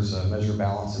centers, measure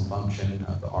balance and function,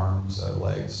 the arms,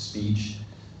 legs, speech.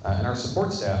 And our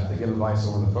support staff, they give advice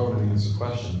over the phone and answer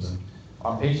questions. And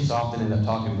our patients often end up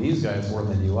talking to these guys more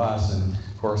than they do us. And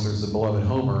of course, there's the beloved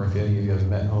Homer, if any of you have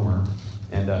met Homer.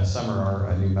 And Summer,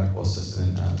 our new medical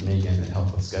assistant, Megan, that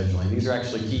help with scheduling. These are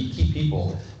actually key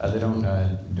people. They don't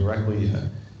directly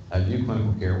do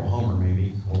clinical care. Well, Homer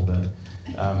maybe, old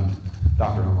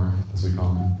Dr. Homer, as we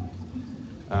call him.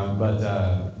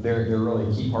 But they're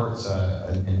really key parts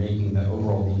in making the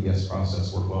overall DBS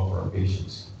process work well for our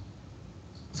patients.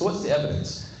 So what's the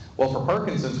evidence? Well, for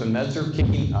Parkinson's, when meds are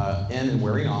kicking in and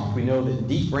wearing off, we know that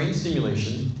deep brain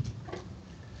stimulation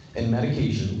and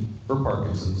medication for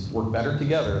Parkinson's work better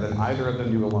together than either of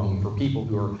them do alone for people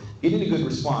who are getting a good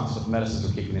response with medicines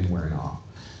are kicking in and wearing off.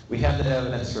 We have that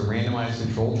evidence from randomized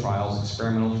controlled trials,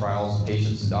 experimental trials,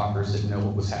 patients and doctors didn't know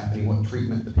what was happening, what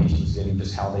treatment the patient was getting,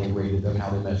 just how they rated them, how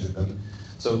they measured them.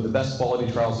 So the best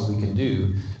quality trials that we can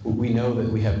do, we know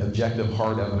that we have objective,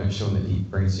 hard evidence showing that deep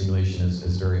brain stimulation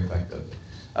is very effective.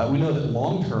 We know that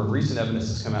long-term, recent evidence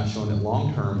has come out showing that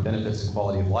long-term benefits in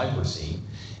quality of life we're seeing.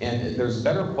 And there's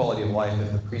better quality of life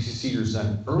if the procedure is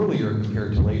done earlier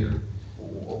compared to later.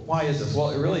 Why is this? Well,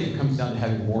 it really comes down to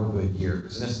having more good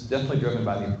years. And it's definitely driven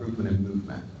by the improvement in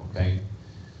movement, okay?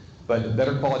 But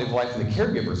better quality of life, and the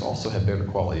caregivers also have better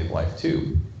quality of life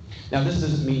too. Now, this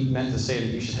isn't meant to say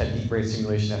that you should have deep brain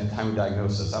stimulation at the time of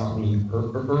diagnosis. I don't mean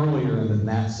earlier in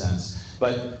that sense.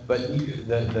 But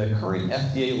the current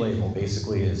FDA label,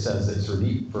 basically, it says that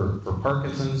it's for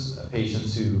Parkinson's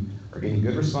patients who are getting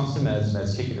good response to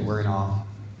meds kicking and wearing off,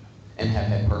 and have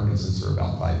had Parkinson's for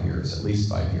about 5 years, at least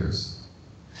 5 years.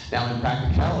 Now, in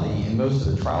practicality, in most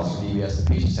of the trials for DBS, the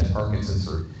patients had Parkinson's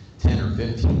for 10 or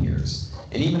 15 years.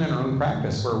 And even in our own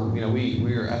practice, where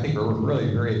I think we're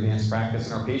really very advanced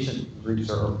practice, and our patient groups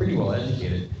are pretty well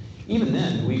educated. Even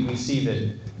then, we see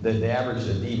that the average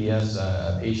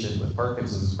DBS patient with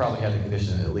Parkinson's has probably had the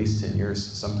condition at least 10 years,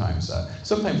 sometimes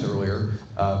earlier,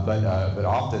 but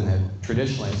often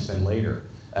traditionally it's been later.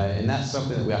 And that's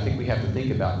something that I think we have to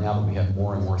think about now that we have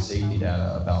more and more safety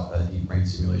data about deep brain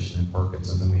stimulation in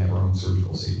Parkinson's, and we have our own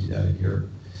surgical safety data here.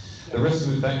 The risk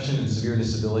of infection and severe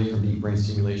disability from deep brain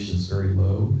stimulation is very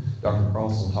low. Dr.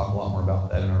 Carlson will talk a lot more about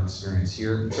that in our experience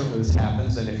here. Certainly this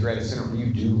happens, and if you're at a center where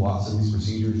you do lots of these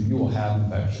procedures, you will have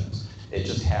infections. It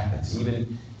just happens.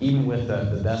 Even with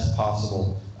the best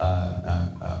possible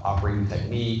operating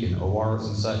technique and ORs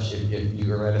and such, if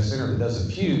you are at a center that does a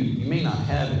few, you may not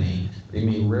have any. You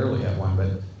may rarely have one,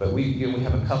 but we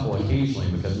have a couple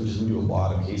occasionally because we do a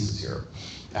lot of cases here.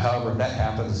 However, if that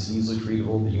happens, it's easily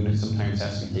treatable. The unit sometimes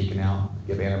has to be taken out,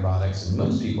 give antibiotics, and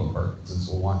most people with Parkinson's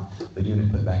will want the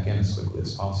unit put back in as quickly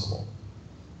as possible.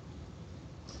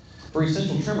 For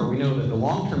essential tremor, we know that the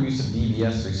long-term use of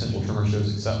DBS for essential tremor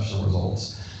shows exceptional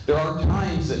results. There are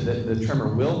times that the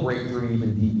tremor will break through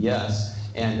even DBS,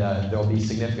 and there'll be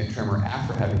significant tremor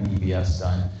after having DBS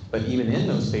done. But even in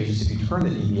those patients, if you turn the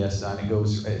DBS on,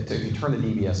 if you turn the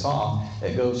DBS off,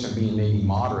 it goes from being maybe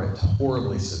moderate to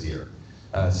horribly severe.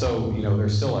 So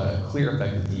there's still a clear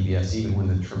effect of DBS even when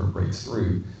the tremor breaks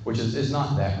through, which is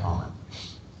not that common.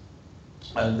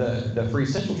 For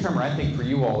essential tremor, I think for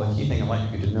you all, the key thing I'd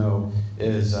like you to know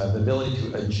is the ability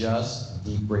to adjust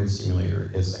deep brain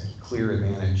stimulator is a clear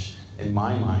advantage in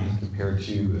my mind compared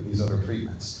to these other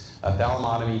treatments.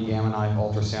 Thalamotomy, gamma knife,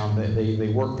 ultrasound, they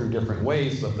work through different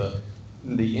ways, but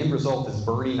the end result is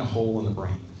burning a hole in the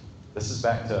brain. This is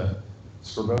back to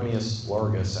Scribonius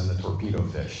largus and the torpedo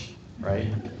fish,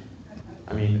 right?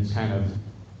 I mean, it's kind of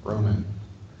Roman.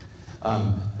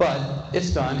 But it's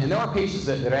done, and there are patients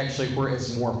that actually where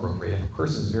it's more appropriate. If a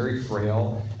person's very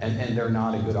frail and they're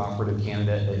not a good operative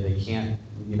candidate, they can't,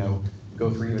 go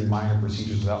through even minor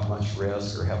procedures without much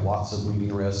risk or have lots of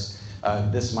bleeding risk,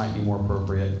 this might be more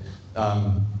appropriate.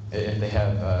 If they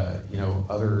have,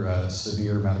 other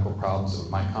severe medical problems that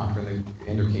might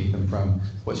contraindicate them from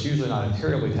what's usually not a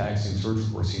terribly taxing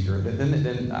surgical procedure,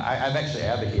 then I've actually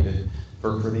advocated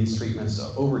for these treatments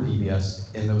over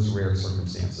DBS in those rare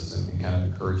circumstances and kind of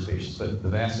encourage patients. But the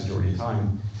vast majority of the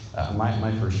time,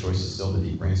 my first choice is still the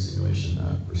deep brain stimulation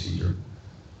procedure.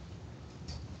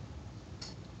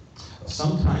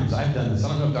 Sometimes I've done this. I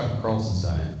don't know if Dr. Carlson's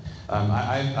done it.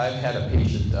 I've had a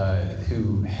patient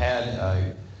who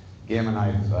had gamma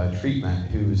knife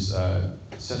treatment whose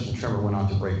essential tremor went on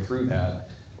to break through that.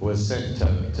 was sent to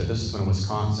this is in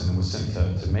Wisconsin, and was sent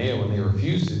to Mayo, and they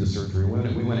refused to do the surgery.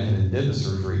 We went ahead and did the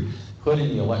surgery, put in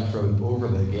the electrode over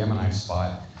the gamma knife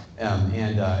spot, and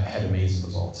had amazing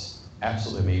results.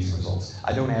 Absolutely amazing results.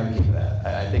 I don't advocate for that.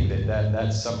 I think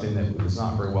that's something that was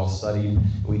not very well studied.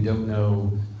 We don't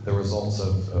know the results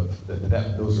of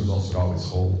those results would always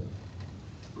hold.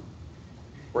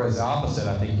 Whereas the opposite,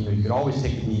 I think you could always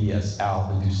take the DBS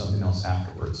out and do something else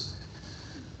afterwards.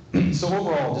 So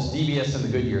overall, just DBS in the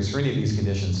good years for any of these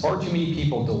conditions. Far too many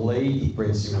people delay deep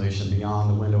brain stimulation beyond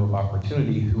the window of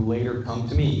opportunity who later come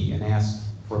to me and ask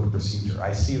for the procedure.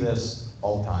 I see this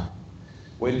all the time.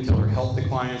 Wait until their health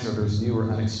declines or there's new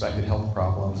or unexpected health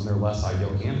problems, and they're less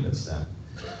ideal candidates then.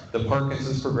 The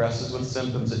Parkinson's progresses with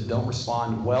symptoms that don't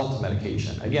respond well to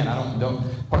medication. Again,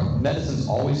 medicines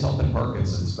always help in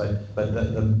Parkinson's, but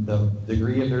the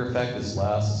degree of their effect is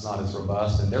less, it's not as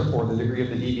robust, and therefore the degree of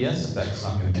the DBS effect is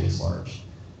not going to be as large.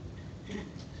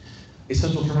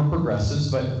 Essential tremor progresses,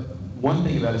 but one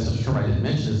thing about essential tremor I didn't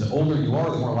mention is the older you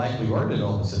are, the more likely you are to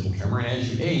develop essential tremor, and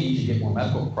as you age, you get more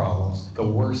medical problems, the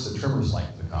worse the tremor is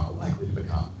likely to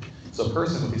become. So a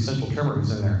person with essential tremor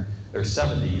who's in their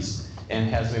 70s and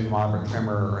has maybe moderate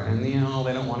tremor, and they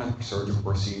don't want a surgical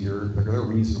procedure, they're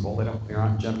reasonable, they're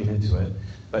not jumping into it,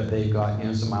 but they've got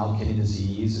some mild kidney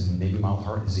disease and maybe mild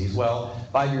heart disease. Well,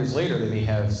 5 years later, they may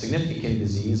have significant kidney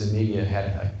disease and maybe had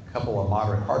a couple of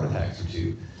moderate heart attacks or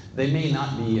two. They may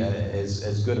not be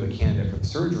as good of a candidate for the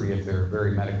surgery if they're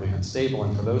very medically unstable,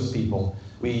 and for those people,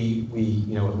 we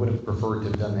would have preferred to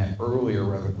have done that earlier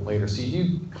rather than later. So you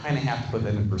do kind of have to put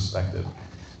that in perspective,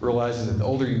 realizing that the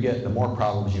older you get, the more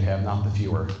problems you have, not the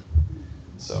fewer.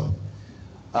 So,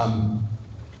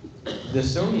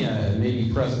 dystonia may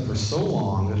be present for so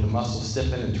long that the muscles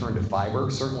stiffen and turn to fiber.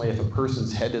 Certainly if a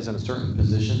person's head is in a certain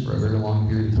position for a very long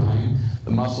period of time,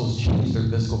 the muscles change their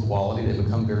physical quality, they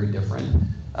become very different.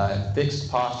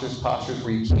 Fixed postures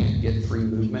where you can't get free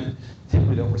movement,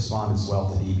 typically don't respond as well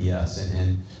to DBS.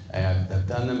 And I've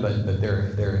done them, but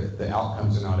the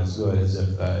outcomes are not as good as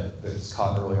if it's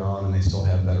caught early on and they still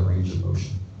have better range of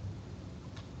motion.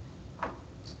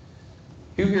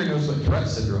 Who here knows what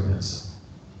Tourette's syndrome is?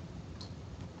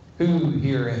 Who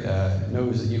here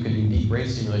knows that you can do deep brain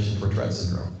stimulation for Tourette's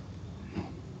syndrome?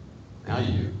 Now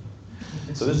you do.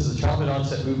 So this is a childhood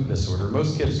onset movement disorder.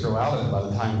 Most kids grow out of it by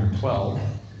the time they're 12.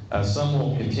 Some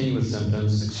will continue with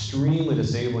symptoms. It's extremely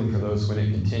disabling for those when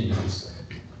it continues.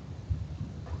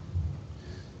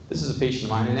 This is a patient of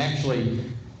mine, and actually,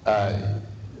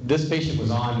 this patient was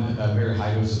on a very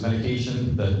high dose of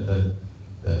medication. The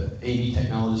AV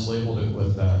technologist labeled it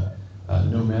with no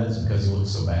meds because he looked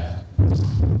so bad.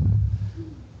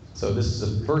 So this is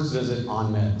the first visit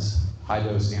on meds, high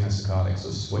dose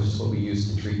antipsychotics, which is what we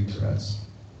use to treat Tourette's.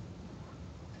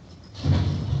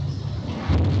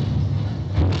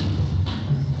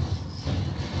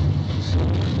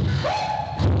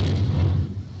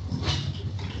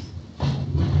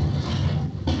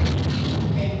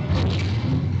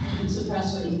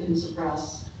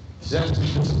 Suppress. Yes,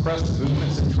 you can suppress the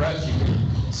movements in Tourette's. You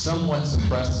can somewhat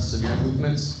suppress the severe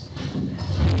movements.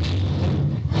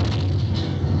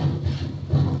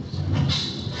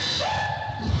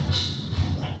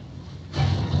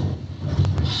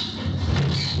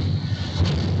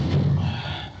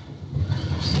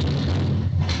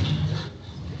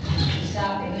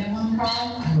 Stop. Anyone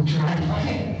cry? I will try.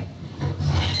 Okay.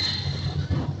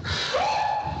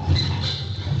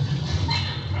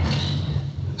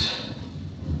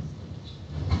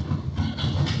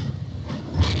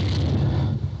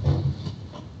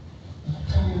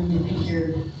 You think you're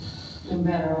doing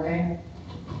better, okay?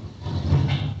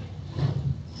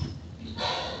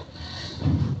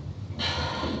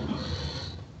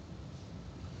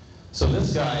 So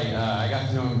this guy, I got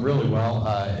to know him really well.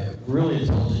 Really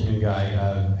intelligent young guy.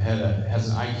 Has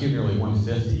an IQ nearly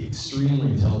 150.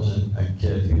 Extremely intelligent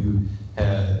kid who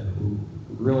had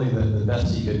really the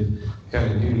best he could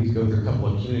kind of do. He could go through a couple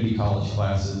of community college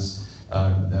classes,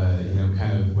 kind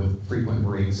of with frequent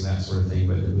breaks and that sort of thing.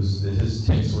 But his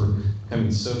tics were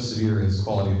becoming so severe, his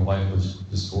quality of life was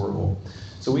just horrible.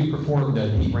 So we performed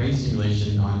deep brain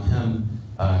stimulation on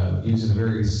him using a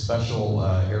very special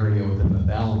area within the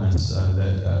thalamus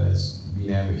that is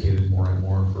being advocated more and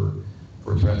more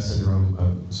for Tourette's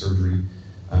syndrome surgery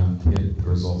to get the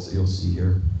results that you'll see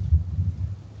here.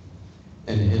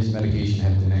 And his medication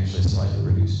had been actually slightly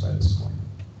reduced by this point.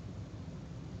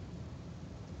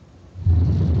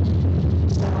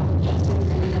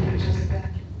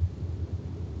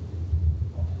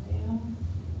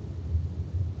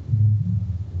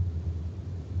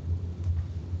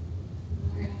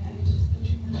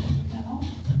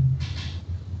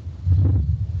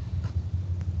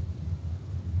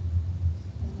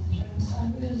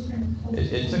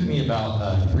 me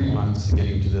about 3 months to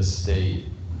getting to this state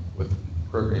with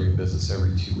programming visits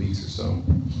every 2 weeks or so.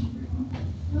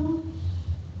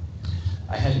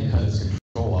 I had to cut his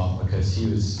control off because he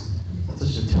was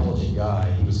such an intelligent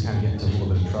guy. He was kind of getting into a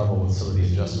little bit of trouble with some of the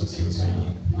adjustments he was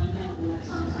making.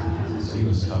 So he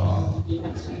was cut off.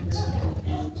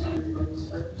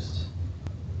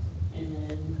 And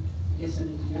then, I guess I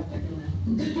need to get up there,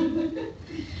 don't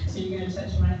I? So you're gonna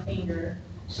touch my finger.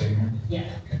 Same here? Yeah.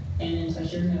 And then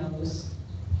touch your nose,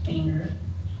 finger.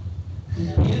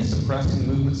 He is suppressing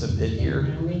movements a bit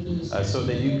here, so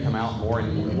they do come out more.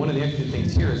 And one of the extra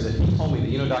things here is that he told me that,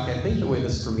 you know, Doc, I think the way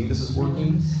this, for me, this is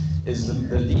working is the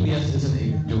DBS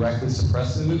isn't directly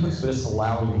suppressing the movements, but it's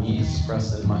allowing me to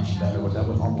suppress them much better with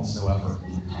almost no effort.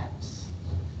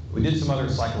 We did some other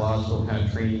psychological kind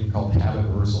of training called habit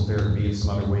reversal therapy and some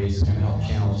other ways to kind of help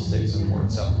channel sticks in more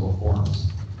acceptable forms.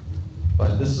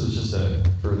 But this was just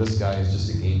for this guy, it's just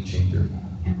a game changer.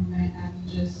 And I'm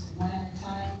just one at a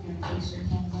time, you're gonna place your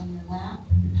hands on your lap.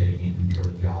 You're taking your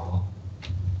jaw.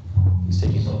 He's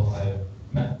taking. So I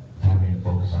meant having to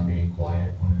focus on being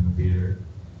quiet when in the theater.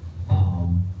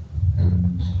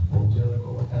 And what was the other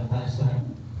goal with that last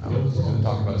time? I was going to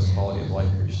talk about his quality of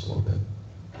life here just a little bit.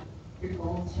 Your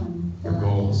goals from. Your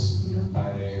goals.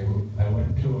 I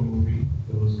went to a movie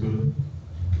that was good.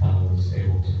 I was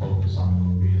able to focus on the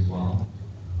movie as well,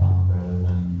 rather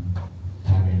than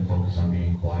having to focus on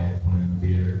being quiet when in the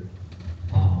theater.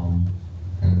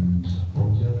 And what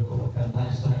was the other goal with that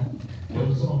last time? It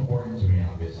was so important to me,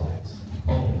 obviously. I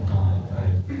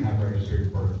have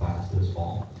registered for a class this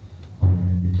fall. I'm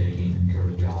going to be taking Intro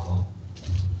to Java.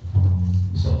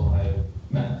 So I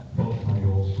met both my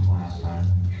goals from last time.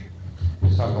 We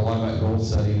talked a lot about goal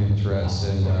setting, interests,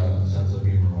 and sense of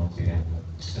humor once again,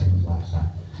 same as last time.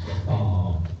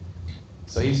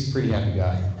 So he's a pretty happy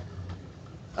guy.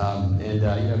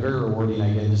 You know, very rewarding,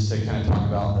 again, just to kind of talk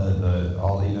about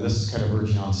this is kind of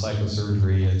verging on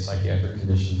psychosurgery and psychiatric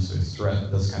conditions, so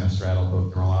this kind of straddle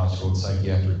both neurological and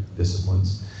psychiatric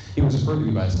disciplines. He was referred to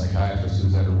me by a psychiatrist who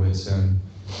was at her wit's end.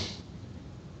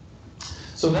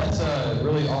 So that's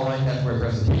really all I had for my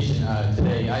presentation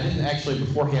today. I didn't actually,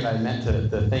 beforehand, I meant to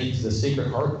thank the Sacred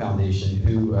Heart Foundation,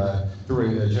 who,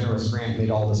 through a generous grant,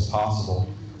 made all this possible.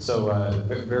 So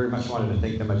very much wanted to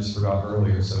thank them. I just forgot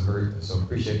earlier. So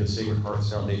appreciate the Sacred Heart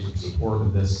Foundation support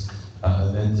of this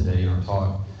event today in our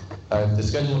talk. To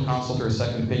schedule a consult or a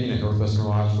second opinion at Northwest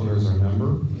Neurological, there's our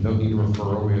number. No need of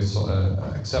referral. We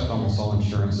accept almost all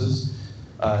insurances.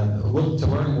 Look to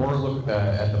learn more. Look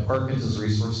at the Parkinsons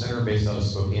Resource Center based out of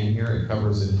Spokane here. It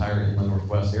covers the entire inland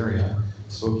Northwest area.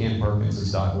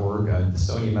 SpokaneParkinsons.org,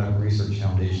 Dystonia Medical Research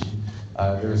Foundation.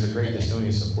 There's a great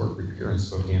dystonia support group here in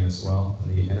Spokane as well,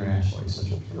 and the International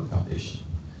Essential Cure Foundation.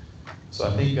 So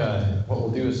I think what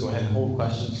we'll do is go ahead and hold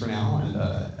questions for now and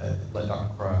let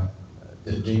Dr.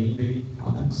 Jamie maybe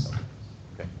on that stuff.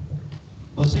 Okay.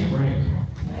 Let's take a break.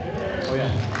 Oh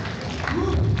yeah.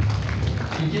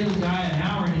 You give the guy an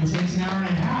hour and he takes an hour and a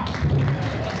half.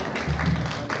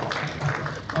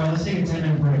 All right, let's take a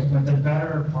 10-minute break, but the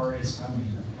better part is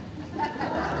coming.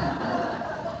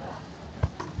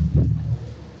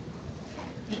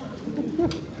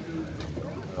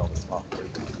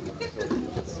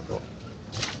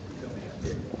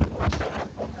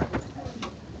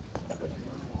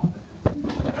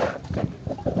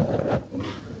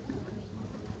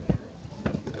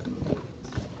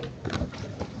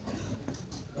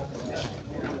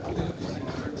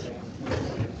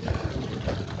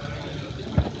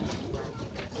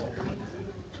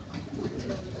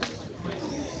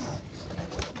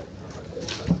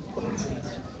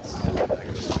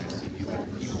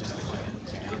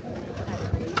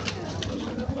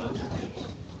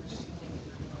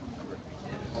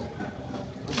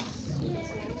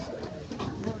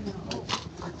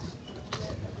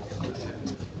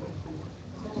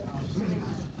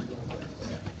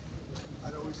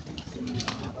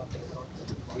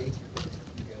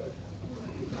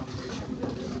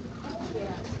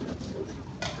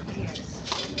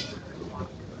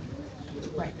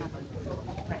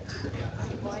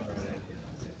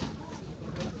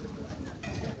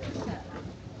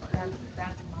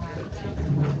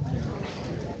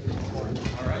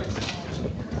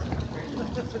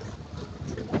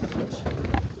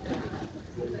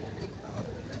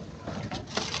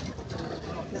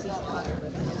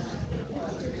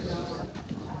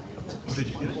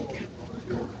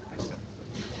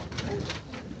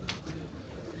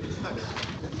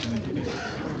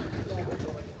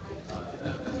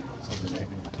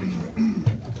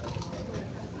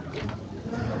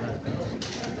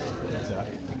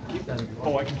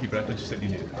 Oh, I can keep it. I thought you said you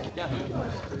needed it. Yeah.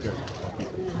 Good.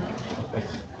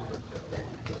 Thanks.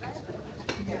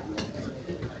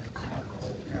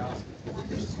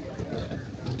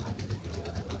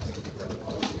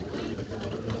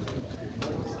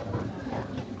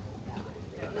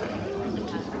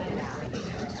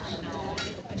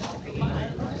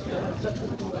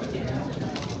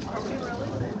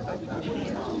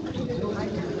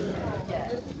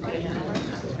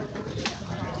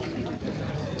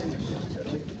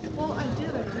 Well, I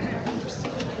did.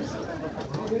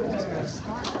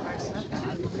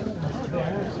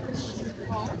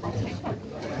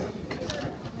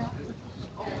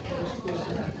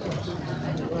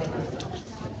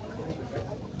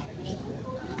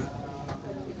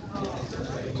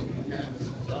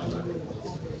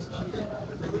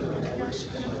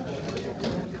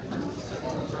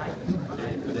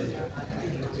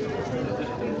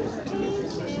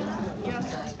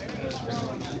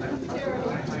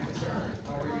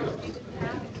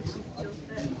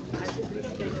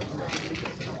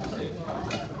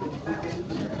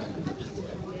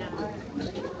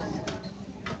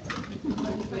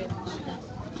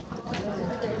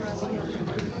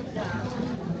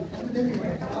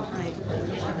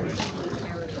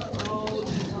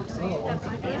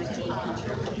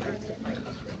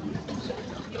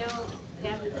 You know,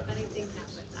 that was a funny thing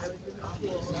happened. I was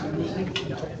in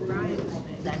school, Brian,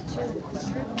 that too.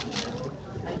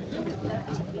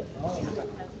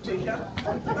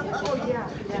 Oh, yeah.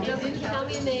 And he didn't tell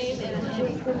me a name, and no,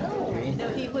 he wouldn't,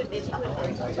 and he wouldn't bring my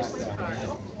car.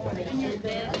 And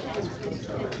then,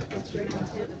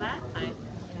 the last time,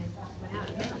 went out,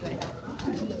 anyway,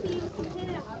 he seems to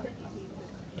him.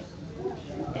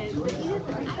 And, but he doesn't,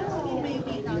 I don't know,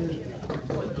 maybe he thought he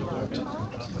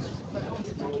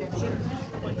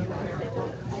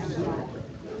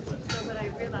so, but I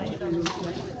realized that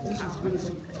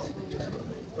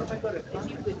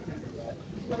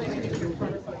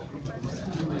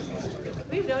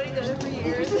we've known each other for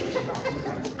years.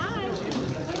 Hi.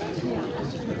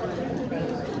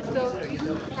 So you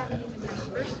haven't even met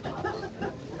first.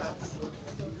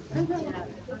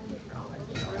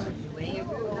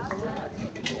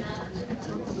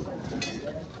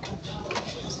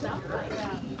 Stop like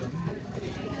that.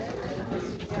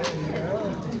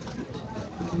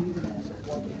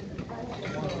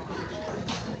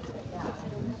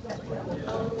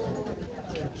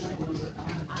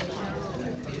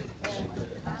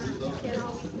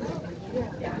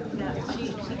 She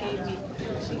gave me,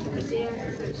 she was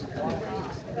there. So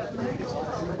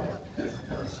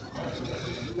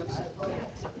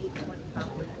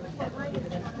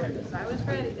I was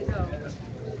ready to go.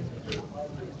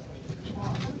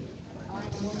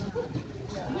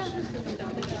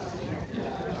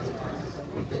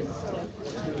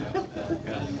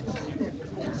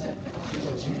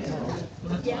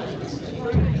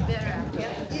 We're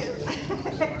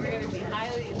going to be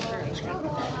highly encouraged.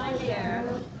 Hi there.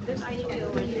 This I feel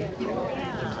like yeah.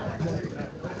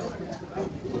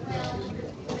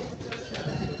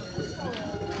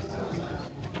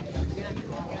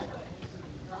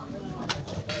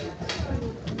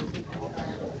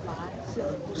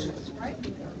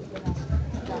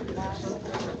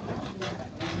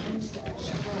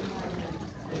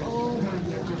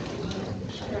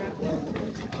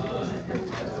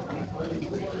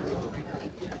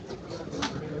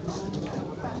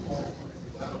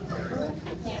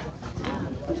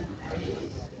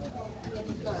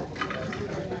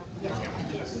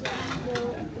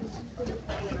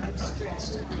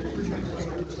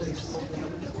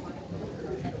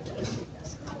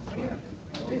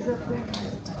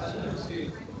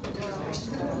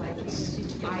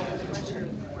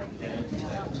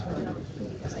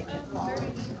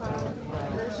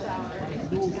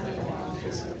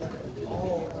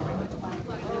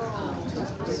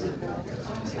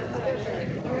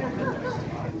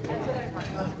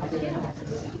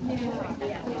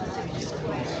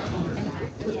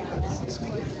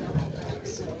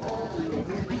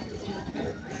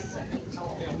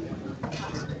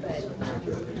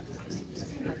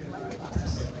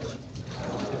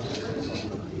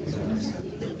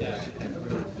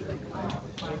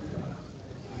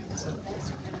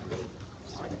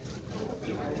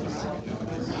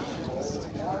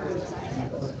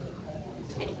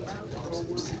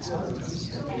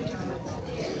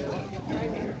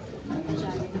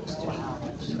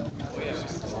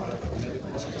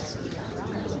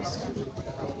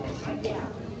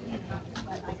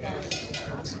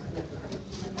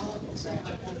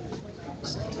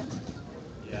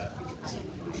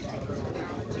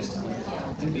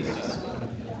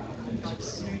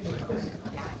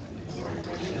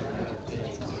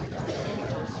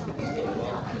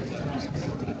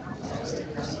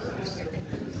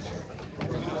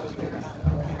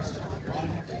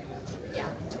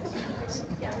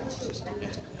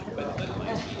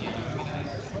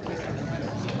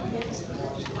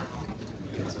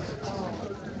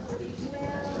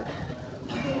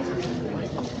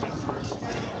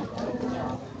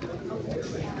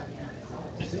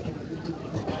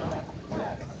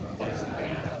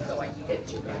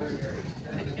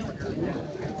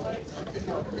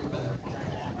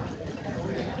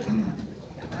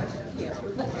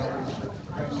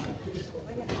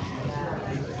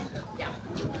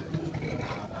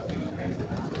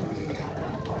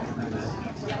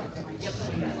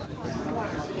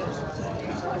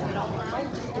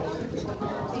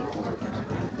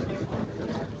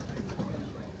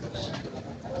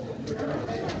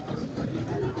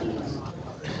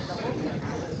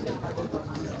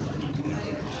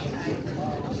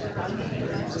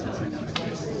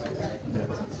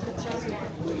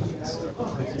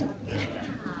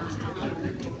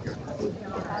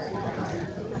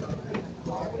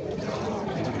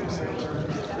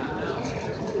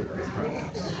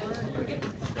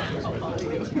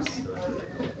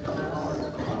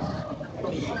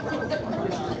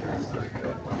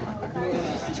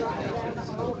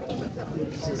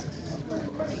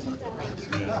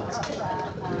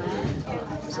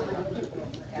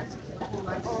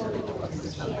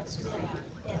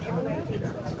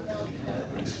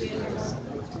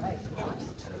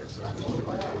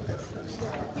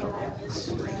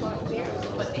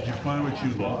 Did you find what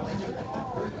you lost?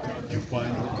 Did you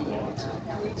find what you lost?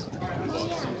 You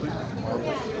lost something?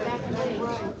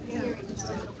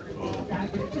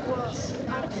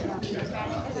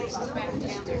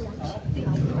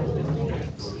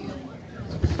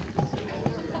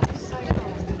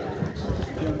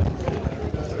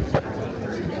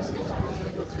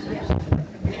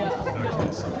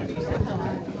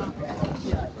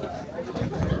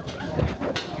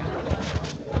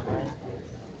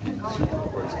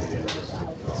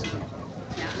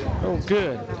 Oh,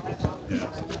 good.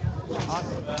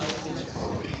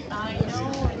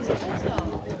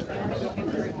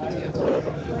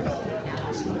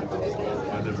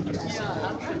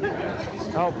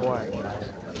 Oh boy.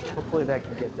 Hopefully that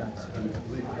can get done soon.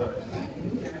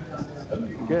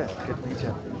 Good. Good to meet you.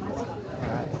 All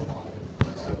right.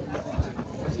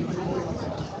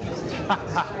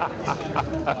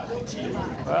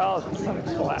 Well, it's not a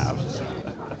collab.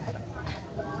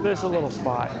 There's a little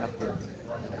spot up here.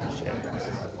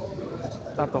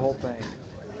 Not the whole thing.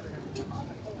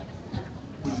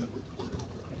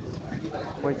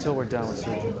 Wait till we're done with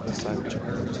surgery on this side of the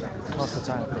chair. Most of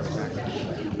the time, it goes back.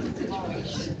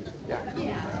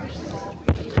 Yeah.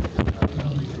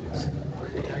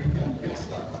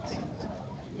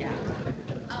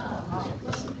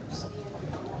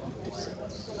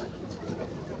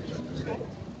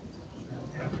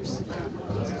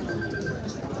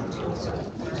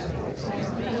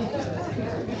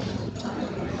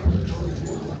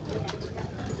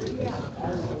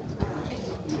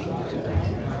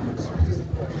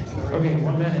 Okay,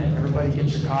 1 minute. Everybody get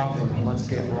your coffee and let's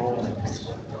get rolling.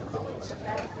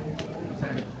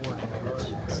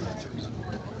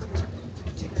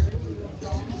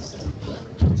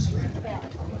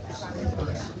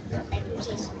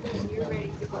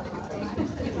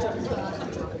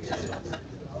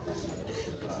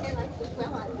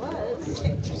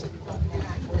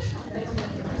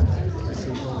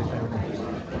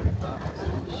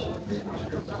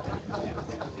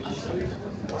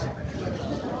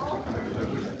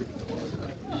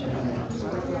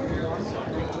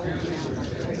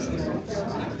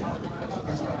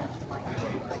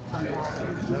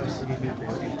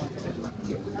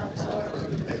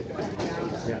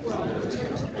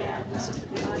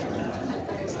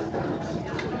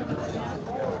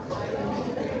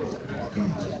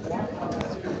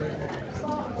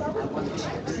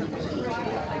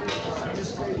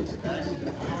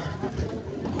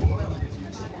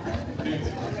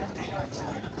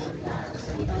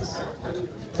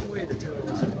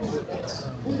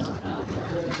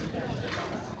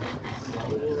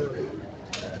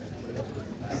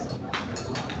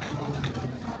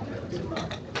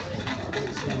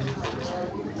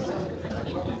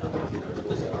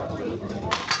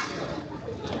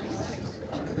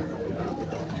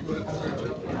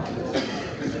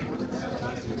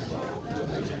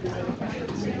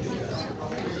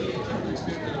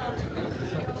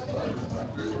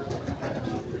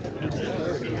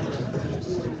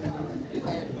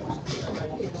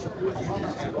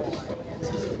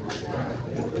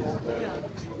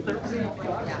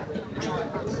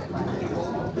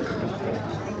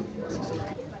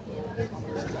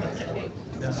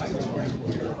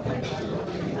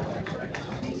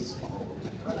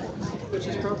 Which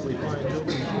is probably fine.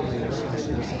 Nobody fully knows this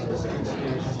occasionally.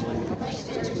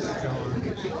 John,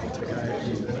 the guy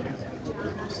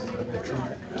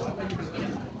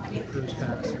who cruise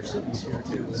past or cities here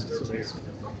too. So it's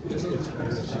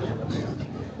better to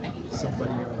have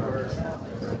somebody on our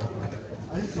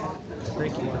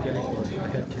thinking and getting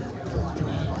ahead to.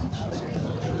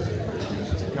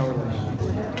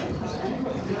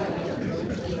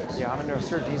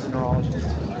 neurosurgeon, he's a neurologist.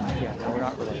 Yeah, no, we're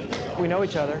not related. We know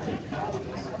each other.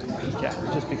 Yeah,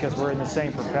 just because we're in the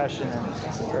same profession, and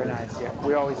it's very nice. Yeah,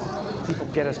 people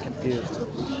get us confused.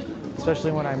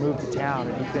 Especially when I moved to town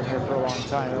and he's been here for a long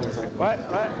time. I was like, what?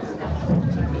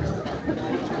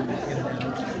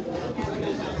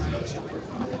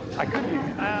 I could be,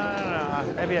 I don't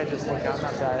know, maybe I just look out,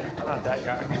 I'm not that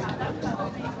guy.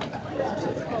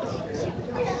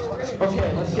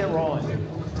 Okay, let's get rolling.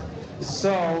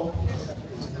 So,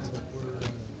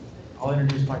 I'll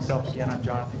introduce myself again. I'm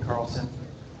Jonathan Carlson.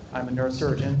 I'm a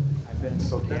neurosurgeon. I've been in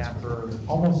Spokane for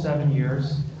almost 7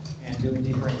 years and doing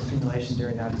deep brain stimulation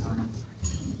during that time.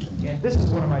 And this is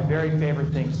one of my very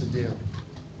favorite things to do.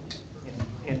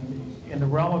 In the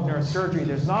realm of neurosurgery,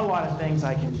 there's not a lot of things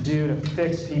I can do to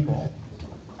fix people.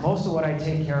 Most of what I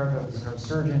take care of as a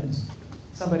neurosurgeon is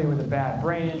somebody with a bad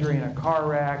brain injury in a car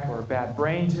wreck or a bad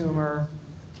brain tumor.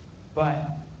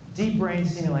 But deep brain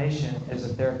stimulation is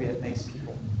a therapy that makes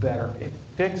people better. It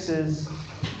fixes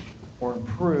or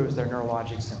improves their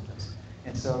neurologic symptoms.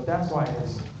 And so that's why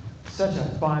it's such a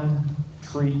fun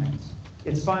treatment.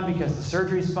 It's fun because the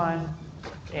surgery's fun,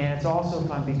 and it's also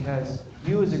fun because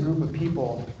you as a group of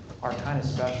people are kind of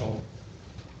special.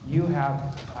 You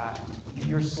have,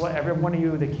 every one of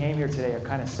you that came here today are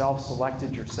kind of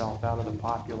self-selected yourself out of the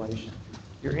population.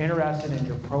 You're interested and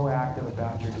you're proactive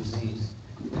about your disease,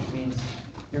 which means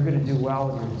you're going to do well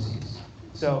with your disease.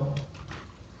 So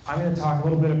I'm going to talk a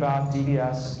little bit about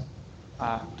DBS,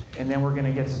 and then we're going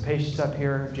to get some patients up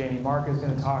here. Jamie Mark is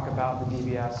going to talk about the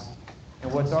DBS.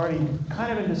 And what's already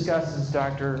kind of been discussed is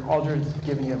Dr. Aldred's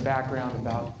giving you a background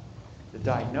about the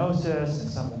diagnosis and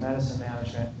some of the medicine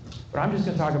management. But I'm just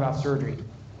going to talk about surgery.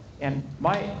 And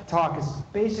my talk is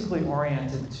basically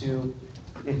oriented to,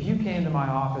 if you came to my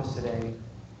office today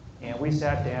and we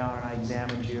sat down and I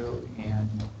examined you and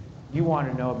you want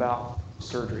to know about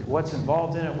surgery, what's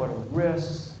involved in it, what are the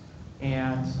risks,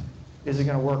 and is it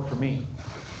going to work for me?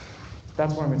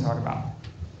 That's what I'm going to talk about.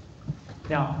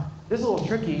 Now, this is a little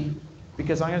tricky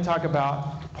because I'm going to talk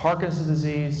about Parkinson's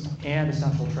disease and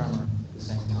essential tremor at the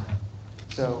same time.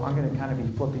 So I'm going to kind of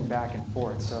be flipping back and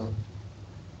forth. So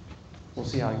we'll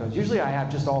see how it goes. Usually I have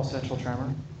just all essential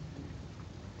tremor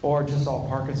or just all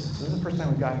Parkinson's. This is the first time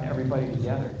we've gotten everybody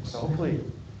together. So hopefully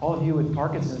all of you with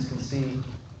Parkinson's can see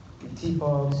ET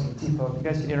folks and ET folks. You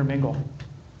guys can intermingle.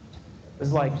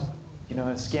 It's like, you know,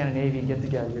 a Scandinavian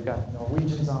get-together. You've got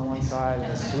Norwegians on one side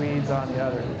and the Swedes on the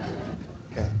other.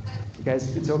 Okay. You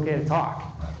guys, it's okay to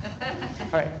talk. All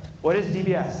right. What is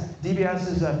DBS? DBS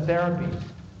is a therapy.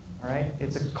 All right?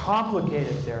 It's a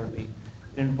complicated therapy.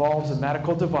 It involves a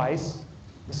medical device.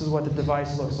 This is what the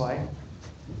device looks like.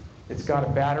 It's got a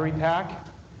battery pack.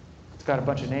 It's got a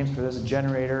bunch of names for this, a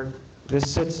generator.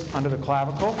 This sits under the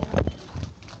clavicle.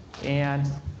 And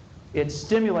it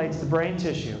stimulates the brain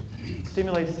tissue. It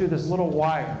stimulates through this little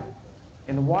wire.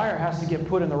 And the wire has to get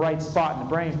put in the right spot in the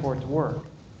brain for it to work.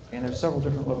 And there's several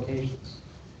different locations.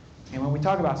 And when we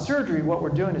talk about surgery, what we're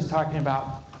doing is talking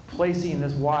about placing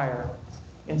this wire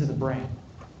into the brain.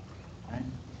 Right?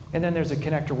 And then there's a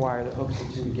connector wire that hooks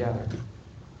the two together.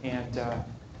 And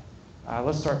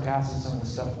let's start passing some of the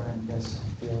stuff around. You guys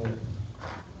can feel it.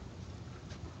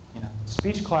 You know,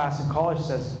 speech class in college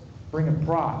says, bring a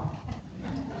prop.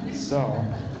 So,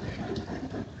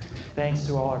 thanks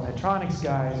to all our Medtronics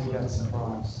guys, we got some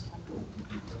props.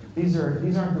 These aren't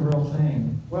the real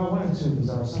thing. Well, one or two of these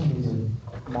are. Some of these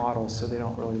are models, so they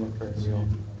don't really look very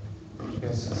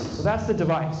real. So that's the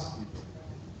device.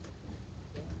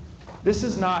 This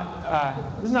is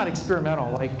not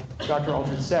experimental, like Dr.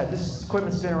 Aldred said. This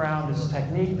equipment's been around, this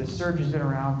technique, this surgery's been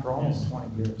around for almost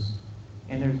 20 years.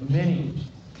 And there's many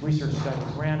research studies,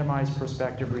 randomized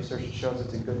prospective research that shows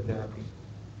it's a good therapy.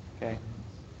 Okay?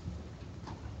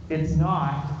 It's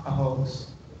not a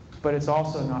hoax, but it's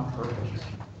also not perfect.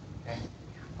 Okay?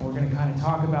 And we're going to kind of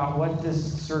talk about what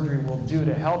this surgery will do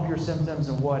to help your symptoms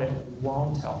and what it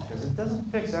won't help, because it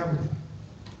doesn't fix everything.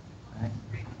 Right?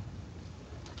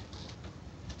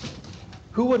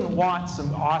 Who wouldn't want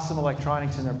some awesome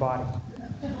electronics in their body?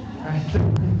 Right?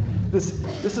 This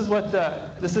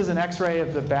is an X-ray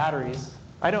of the batteries.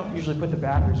 I don't usually put the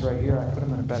batteries right here. I put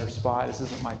them in a better spot. This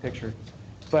isn't my picture.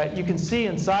 But you can see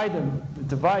inside the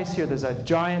device here, there's a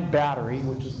giant battery,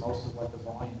 which is most of what the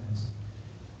volume is.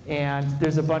 And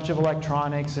there's a bunch of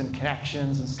electronics and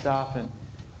connections and stuff. And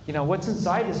you know, what's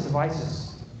inside this device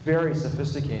is very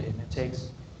sophisticated. It takes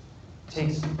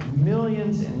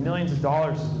millions and millions of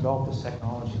dollars to develop this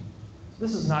technology.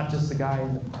 This is not just the guy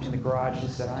in the garage who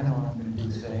said, I know what I'm going to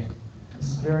do today. This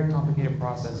is a very complicated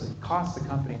process. It costs the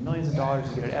company millions of dollars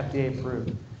to get it FDA approved.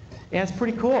 And it's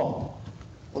pretty cool.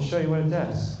 We'll show you what it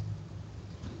does.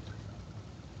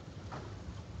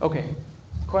 Okay,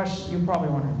 question, you're probably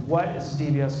wondering, what is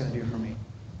DBS going to do for me?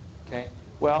 Okay,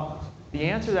 well, the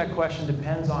answer to that question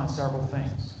depends on several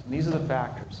things. And these are the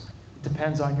factors. It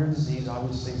depends on your disease,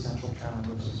 obviously essential tremor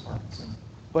versus Parkinson's.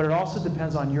 But it also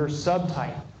depends on your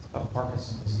subtype of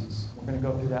Parkinson's disease. We're going to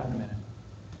go through that in a minute.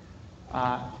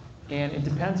 And it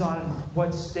depends on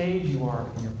what stage you are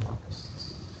in your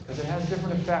Parkinson's, because it has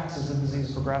different effects as the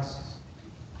disease progresses.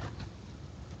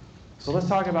 So let's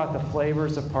talk about the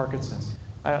flavors of Parkinson's.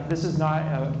 This is not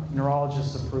a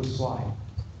neurologist approved slide.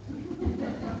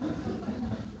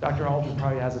 Dr. Aldred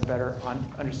probably has a better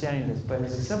understanding of this, but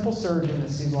as a simple surgeon that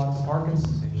sees lots of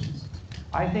Parkinson's patients,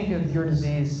 I think of your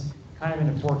disease kind of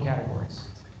into 4 categories.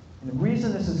 And the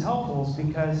reason this is helpful is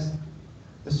because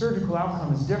the surgical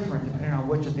outcome is different depending on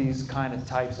which of these kind of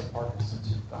types of Parkinson's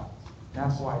you've got. And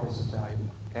that's why this is valuable,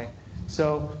 okay?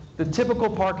 So the typical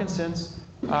Parkinson's,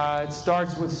 it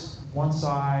starts with one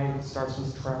side, it starts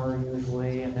with tremor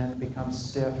usually, and then it becomes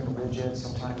stiff and rigid,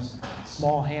 sometimes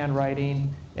small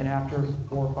handwriting, and after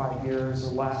 4 or 5 years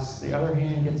or less, the other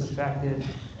hand gets affected.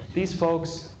 These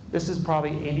folks, this is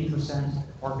probably 80%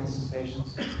 of Parkinson's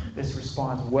patients. This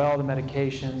responds well to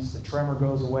medications. The tremor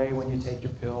goes away when you take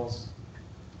your pills.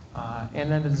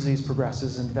 And then the disease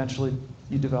progresses, and eventually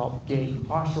you develop gait and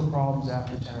postural problems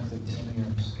after 10 or 15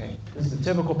 years. Okay, this is the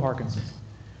typical Parkinson's.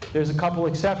 There's a couple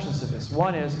exceptions to this.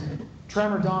 One is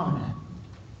tremor dominant.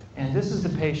 And this is the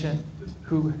patient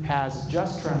who has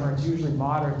just tremor. It's usually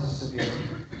moderate to severe.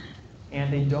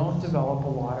 And they don't develop a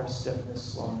lot of stiffness,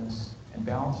 slowness, and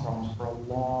balance problems for a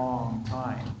long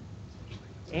time.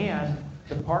 And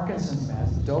the Parkinson's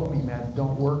meds, the dopamine meds,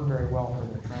 don't work very well for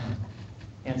their tremor.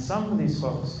 And some of these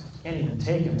folks can't even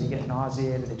take them. They get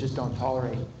nauseated. They just don't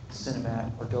tolerate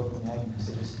Sinemet or dopamine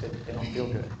agonists. They don't feel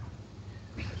good.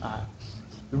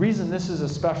 The reason this is a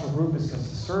special group is because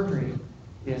the surgery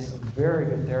is a very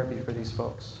good therapy for these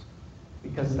folks,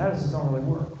 because the medicines don't really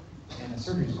work, and the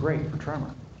surgery is great for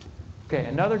tremor. Okay,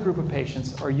 another group of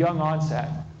patients are young onset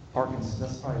Parkinson's.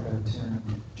 That's probably a better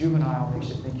term. Juvenile makes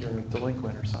you think you're a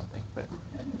delinquent or something, but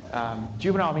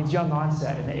juvenile means young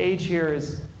onset, and the age here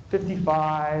is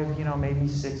 55, maybe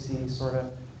 60, sort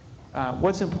of.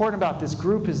 What's important about this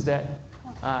group is that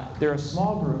they're a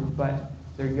small group, but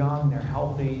they're young, they're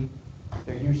healthy.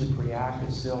 They're usually pretty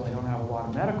active still. They don't have a lot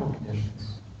of medical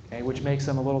conditions, okay, which makes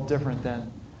them a little different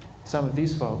than some of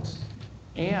these folks.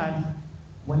 And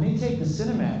when they take the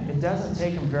Sinemet, it doesn't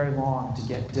take them very long to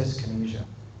get dyskinesia.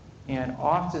 And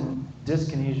often,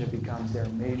 dyskinesia becomes their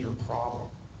major problem.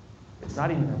 It's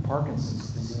not even their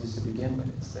Parkinson's disease to begin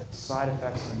with. It's the side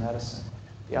effects of the medicine,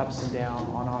 the ups and downs,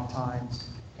 on-off times,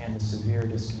 and the severe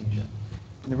dyskinesia.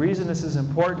 And the reason this is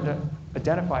important to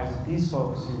identify is that these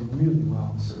folks do really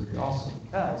well in surgery also,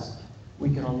 because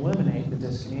we can eliminate the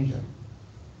dyskinesia.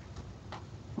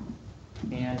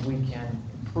 And we can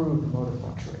improve the motor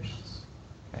fluctuations.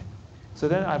 Okay. So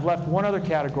then I've left one other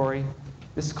category.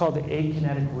 This is called the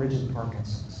akinetic rigid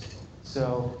Parkinson's.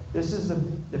 So this is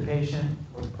the patient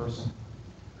or the person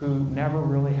who never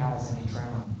really has any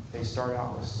tremor. They start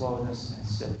out with slowness and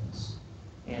stiffness.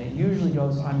 And it usually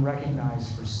goes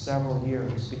unrecognized for several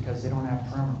years because they don't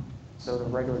have tremor. So the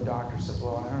regular doctor says,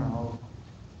 well, I don't know,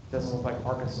 it doesn't look like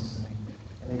Parkinson's to me.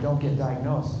 And they don't get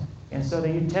diagnosed. And so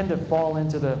they tend to fall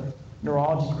into the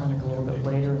neurology clinic a little bit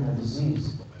later in their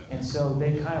disease. And so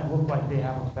they kind of look like they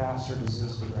have a faster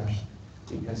disease progression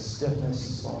because stiffness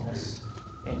and slowness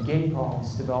and gait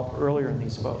problems develop earlier in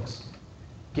these folks.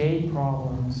 Gait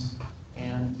problems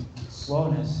and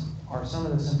slowness are some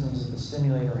of the symptoms that the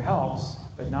stimulator helps,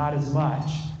 but not as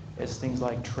much as things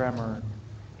like tremor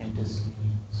and dyskinesia.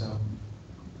 So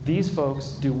these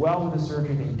folks do well with the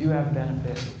surgery. They do have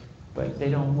benefit, but they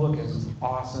don't look as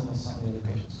awesome as some of the other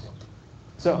patients do.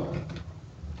 So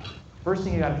first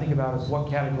thing you got to think about is what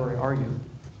category are you?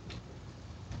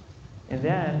 And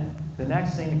then the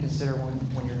next thing to consider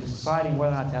when you're deciding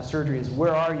whether or not to have surgery is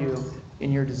where are you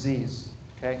in your disease,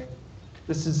 okay?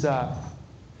 This is a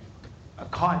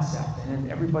concept, and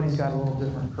everybody's got a little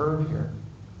different curve here,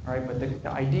 all right? But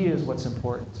the idea is what's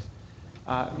important.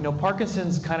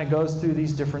 Parkinson's kind of goes through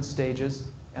these different stages,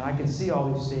 and I can see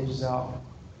all these stages out.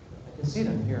 I can see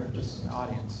them here just in the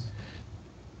audience.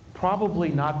 Probably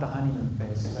not the honeymoon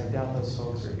phase, because I doubt those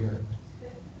folks are here.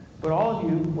 But all of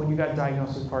you, when you got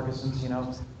diagnosed with Parkinson's,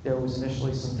 there was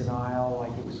initially some denial,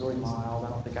 like it was really mild, I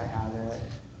don't think I have it,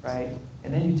 right?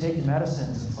 And then you take the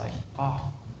medicines, and it's like,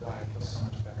 oh, God, I feel so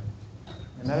much better.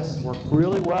 The medicines work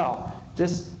really well.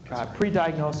 This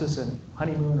pre-diagnosis and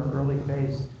honeymoon or early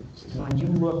phase is when you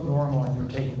look normal and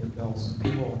you're taking your pills, and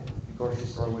people at the grocery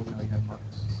store would know you have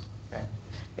Parkinson's, okay?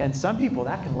 And some people,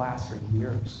 that can last for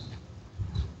years.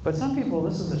 But some people,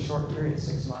 this is a short period,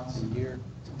 6 months, a year.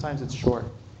 Sometimes it's short.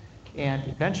 And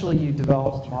eventually you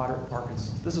develop moderate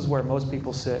Parkinson's. This is where most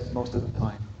people sit most of the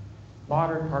time.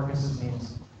 Moderate Parkinson's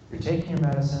means you're taking your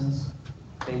medicines,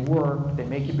 they work, they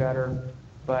make you better,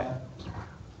 but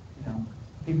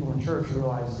people in church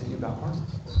realize that you've got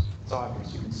Parkinson's. It's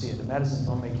obvious, you can see it. The medicines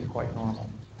don't make you quite normal.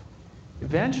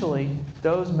 Eventually,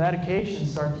 those medications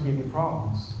start to give you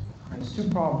problems. And there's 2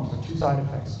 problems or 2 side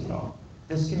effects develop: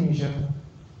 dyskinesia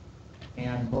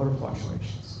and motor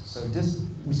fluctuations. So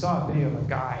we saw a video of a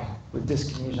guy with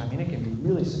dyskinesia. I mean, it can be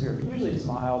really severe, but usually it's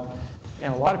mild,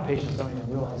 and a lot of patients don't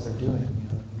even realize they're doing it.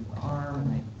 They move their arm,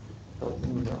 and they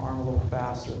move their arm a little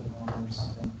faster than normal or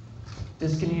something.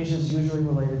 Dyskinesia is usually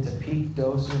related to peak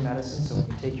dose of your medicine. So when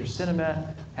you take your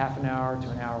Cinemet, half an hour to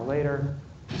an hour later,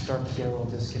 you start to get a little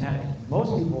dyskinetic.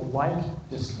 Most people like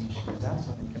dyskinesia because that's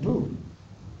when they can move.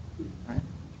 Right?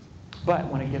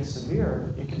 But when it gets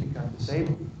severe, it can become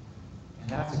disabling. And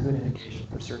that's a good indication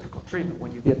for surgical treatment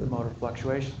when you get the motor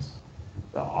fluctuations.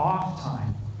 The off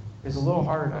time is a little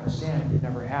harder to understand if you've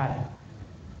never had it.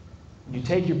 When you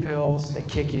take your pills, they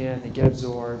kick in, they get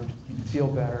absorbed, you feel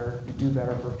better, you do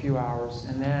better for a few hours,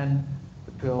 and then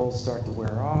the pills start to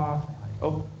wear off. Like,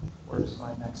 oh, where's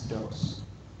my next dose?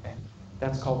 Okay.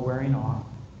 That's called wearing off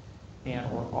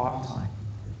or off time.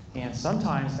 And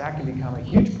sometimes that can become a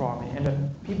huge problem.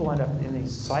 People end up in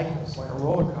these cycles, like a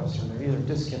roller coaster. They're either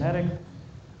dyskinetic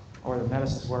or the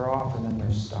medicines wear off and then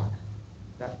they're stuck.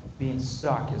 That being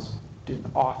stuck is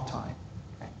off time.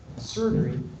 Okay?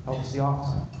 Surgery helps the off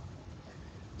time.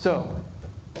 So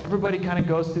everybody kind of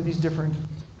goes through these different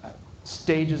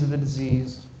stages of the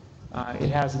disease. It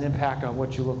has an impact on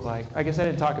what you look like. I guess I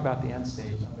didn't talk about the end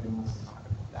stage. Nobody wants to talk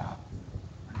about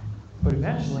that. But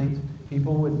eventually,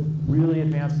 people with really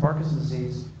advanced Parkinson's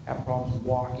disease have problems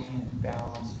walking and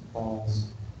balance and falls.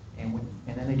 And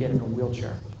then they get in a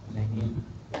wheelchair and they need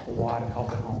a lot of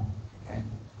help at home. Okay?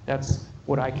 That's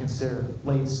what I consider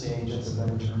late stage. That's a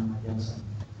better term, I guess.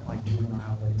 Like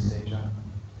juvenile late stage, I don't know.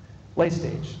 Late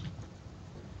stage.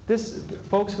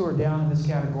 Folks who are down in this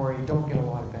category don't get a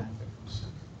lot of benefit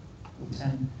from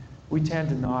surgery. We tend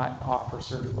to not offer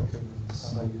surgical treatment to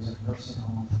somebody who's in a nursing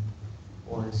home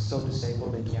or is so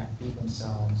disabled they can't feed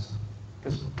themselves.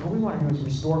 Because what we want to do is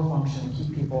restore function and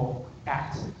keep people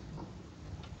active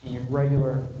in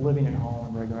regular living at home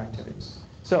and regular activities.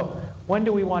 So when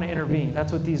do we want to intervene?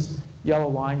 That's what these yellow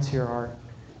lines here are.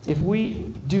 If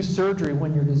we do surgery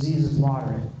when your disease is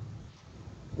moderate,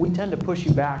 we tend to push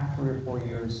you back 3 or 4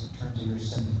 years in terms of your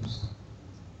symptoms.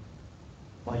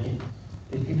 Like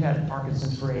if you've had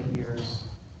Parkinson's for 8 years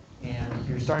and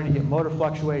you're starting to get motor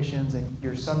fluctuations and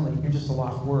you're just a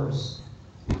lot worse,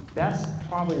 that's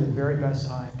probably the very best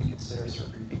time to consider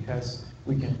surgery because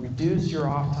we can reduce your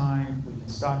off time, we can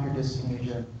stop your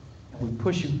dyskinesia, and we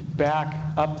push you back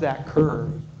up that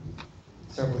curve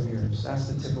several years. That's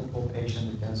the typical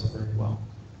patient that does it very well.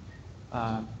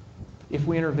 If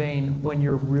we intervene when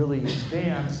you're really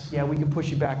advanced, yeah, we can push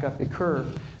you back up the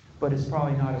curve, but it's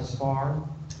probably not as far,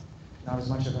 not as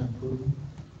much of an improvement.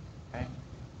 Okay?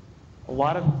 A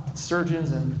lot of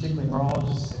surgeons and particularly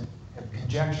neurologists have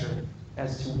conjectured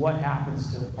as to what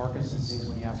happens to the Parkinson's disease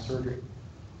when you have surgery.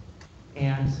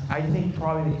 And I think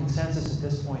probably the consensus at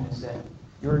this point is that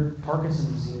your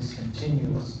Parkinson's disease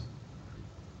continues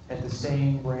at the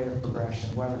same rate of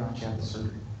progression, whether or not you have the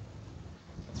surgery.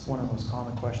 It's one of the most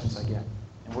common questions I get.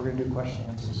 And we're going to do question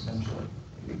and answers eventually.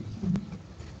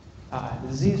 The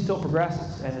disease still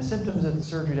progresses, and the symptoms that the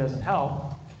surgery doesn't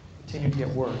help continue to get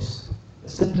worse. The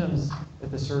symptoms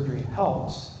that the surgery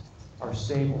helps are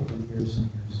stable for years and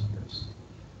years and years.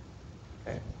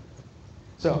 Okay.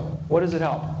 So, what does it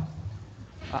help?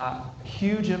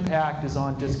 Huge impact is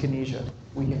on dyskinesia.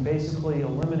 We can basically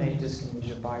eliminate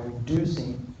dyskinesia by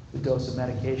reducing the dose of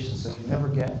medication, so you never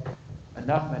get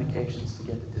enough medications to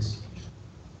get the dyskinesia.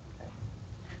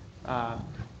 Okay.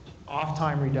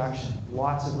 Off-time reduction.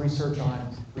 Lots of research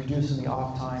on reducing the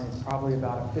off-time. It's probably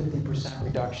about a 50%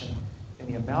 reduction in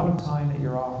the amount of time that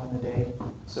you're off in the day.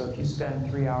 So if you spend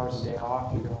 3 hours a day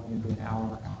off, you're only going to be an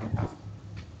hour and a half.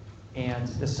 And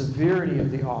the severity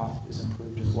of the off is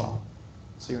improved as well.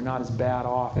 So you're not as bad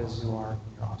off as you are in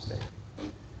your off state.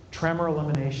 Tremor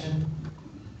elimination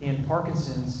in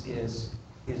Parkinson's is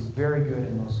very good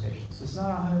in most patients. It's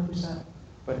not 100%,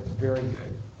 but it's very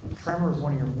good. Tremor is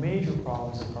one of your major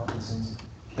problems in Parkinson's,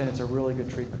 then it's a really good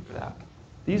treatment for that.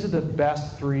 These are the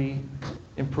best 3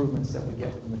 improvements that we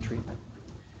get from the treatment.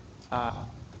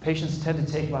 Patients tend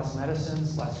to take less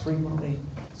medicines, less frequently.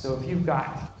 So if you've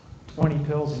got 20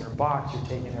 pills in your box you're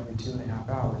taking every 2.5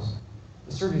 hours,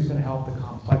 the surgery is going to help the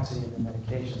complexity of the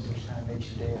medications, which kind of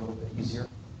makes your day a little bit easier.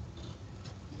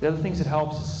 The other things it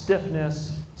helps is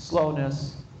stiffness,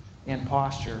 slowness, and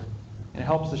posture. And it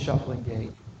helps the shuffling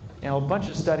gait. And a bunch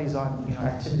of studies on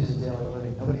activities of daily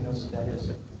living. Nobody knows what that is.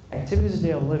 But activities of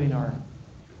daily living are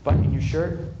buttoning your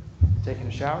shirt, taking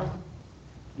a shower,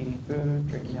 eating food,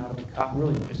 drinking out of a cup,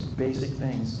 really just basic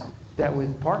things that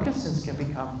with Parkinson's can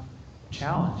become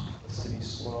challenged. It's to be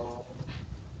slow.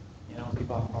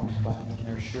 People have problems buttoning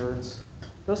their shirts.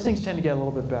 Those things tend to get a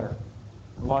little bit better.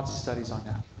 Lots of studies on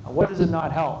that. Now, what does it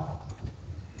not help?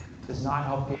 It does not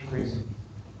help gait freezing.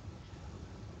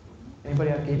 Anybody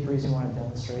have gait freezing want to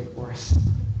demonstrate for us?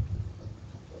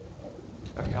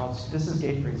 Okay, this is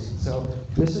gait freezing. So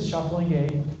this is shuffling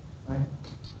gait, right?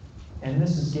 And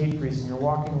this is gait freezing. You're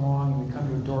walking along and you come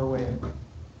to a doorway and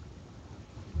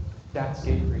that's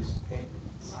gait freezing, okay?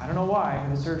 I don't know why,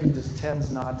 but the surgery just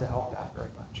tends not to help that very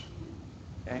much,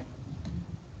 okay?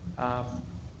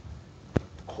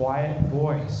 Quiet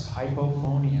voice,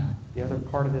 hypophonia. The other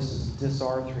part of this is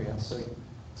dysarthria. So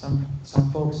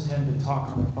some folks tend to talk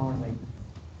on the phone and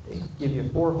they give you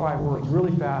 4 or 5 words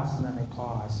really fast and then they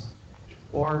pause.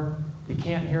 Or you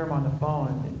can't hear them on the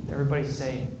phone and everybody's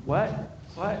saying, what?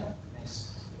 What?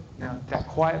 That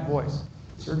quiet voice.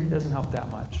 Surgery doesn't help that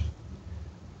much.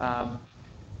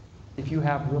 If you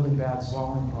have really bad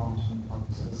swallowing problems from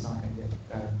Parkinson's, it's not going to get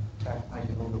better. In fact, it might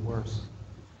get a little bit worse.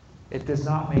 It does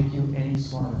not make you any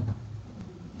smarter.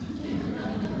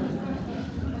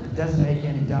 It doesn't make you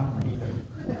any dumber either.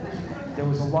 There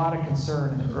was a lot of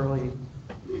concern in the early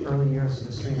years of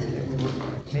this treatment that we were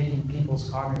making people's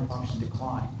cognitive function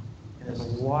decline. And there's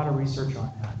a lot of research on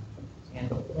that. And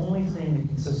the only thing that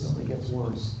consistently gets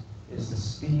worse is the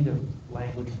speed of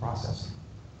language processing.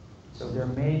 So there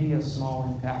may be a small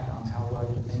impact on how well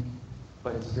you think,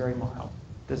 but it's very mild.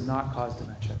 It does not cause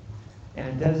dementia. And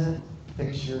it doesn't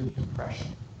fix your depression.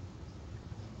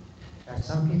 In fact,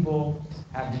 some people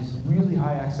have these really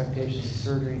high expectations of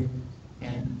surgery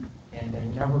and they're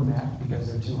never met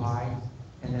because they're too high,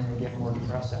 and then they get more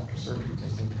depressed after surgery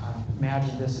because they kind of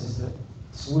imagine this is the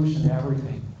solution to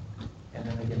everything, and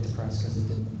then they get depressed because it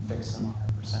didn't fix them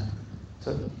 100%.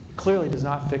 So it clearly does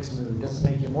not fix mood. It doesn't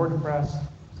make you more depressed.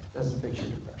 It doesn't fix your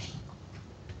depression.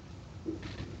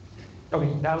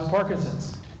 Okay, that was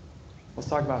Parkinson's. Let's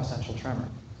talk about essential tremor.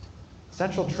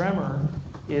 Essential tremor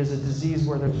is a disease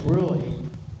where there's really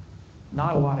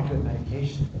not a lot of good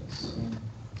medication for this.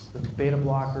 The beta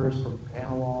blockers,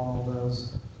 propranolol, all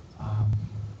those,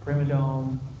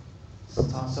 primidone,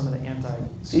 sometimes some of the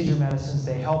anti-seizure medicines,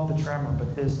 they help the tremor,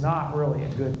 but there's not really a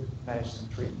good medicine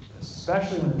to treat this,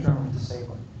 especially when the tremor is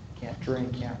disabling. Can't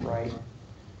drink, can't write.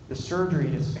 The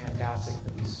surgery is fantastic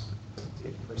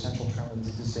for essential tremor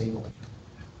that's disabled.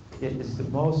 It is the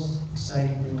most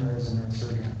exciting thing there is in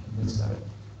neurosurgery, I'm convinced of it,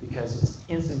 because it's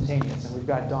instantaneous. And we've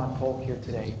got Don Polk here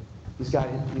today. He's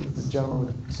the gentleman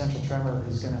with essential tremor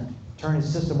who's going to turn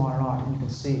his system on and off, and you can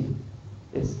see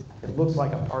it looks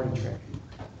like a party trick.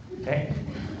 Okay?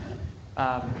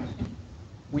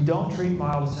 We don't treat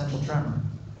mild essential tremor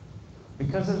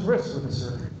because there's risk with the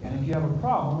surgery. And if you have a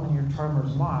problem and your tremor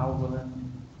is mild, well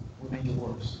then we'll make it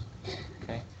worse.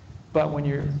 Okay? But when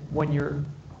your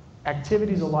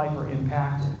activities of life are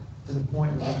impacted to the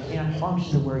point where you can't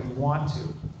function to where you want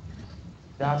to,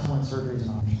 that's when surgery is an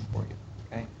option for you.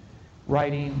 Okay?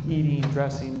 Writing, eating,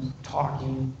 dressing,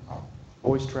 talking,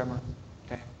 voice tremor.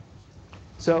 Okay?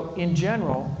 So in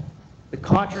general, the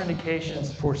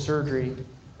contraindications for surgery,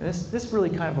 and this really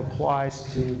kind of applies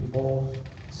to both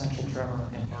essential tremor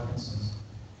and Parkinson's,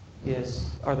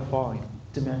 are the following.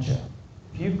 Dementia.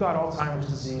 If you've got Alzheimer's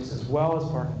disease as well as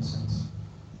Parkinson's,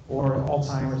 or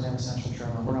Alzheimer's and essential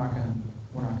tremor, we're not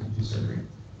going to do surgery.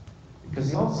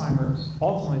 Because the Alzheimer's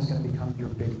ultimately is going to become your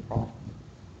big problem.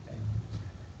 Okay?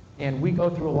 And we go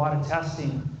through a lot of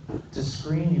testing to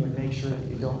screen you and make sure that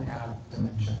you don't have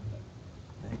dementia.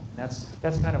 Okay? And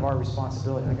that's kind of our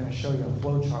responsibility. I'm going to show you a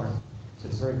flow chart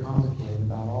that's very complicated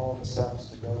about all the steps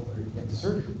to go through to get to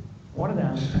surgery. One of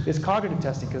them is cognitive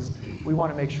testing, because we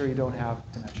want to make sure you don't have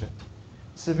dementia.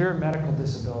 Severe medical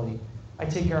disability. I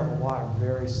take care of a lot of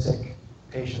very sick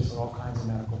patients with all kinds of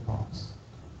medical problems.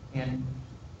 And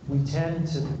we tend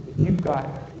to, if you've got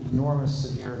enormous,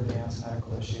 severe, advanced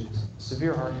medical issues,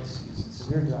 severe heart disease,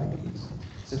 severe diabetes,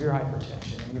 severe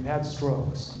hypertension, and you've had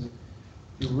strokes, and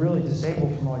you're really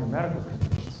disabled from all your medical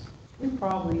conditions, we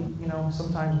probably,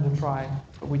 sometimes we'll try,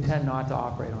 but we tend not to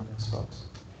operate on those folks.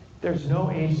 There's no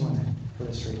age limit for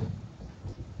this treatment.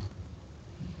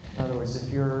 In other words, if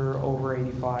you're over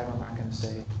 85, I'm not going to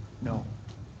say no.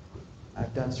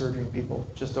 I've done surgery on people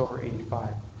just over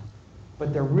 85.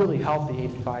 But they're really healthy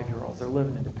 85-year-olds. They're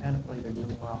living independently. They're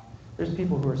doing well. There's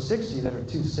people who are 60 that are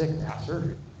too sick to have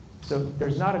surgery. So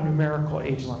there's not a numerical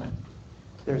age limit.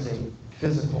 There's a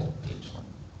physical age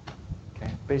limit.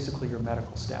 Okay, basically your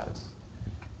medical status.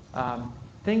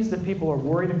 Things that people are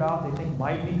worried about, they think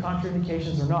might be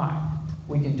contraindications or not.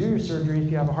 We can do your surgery if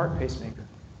you have a heart pacemaker.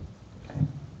 Okay?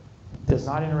 It does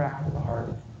not interact with the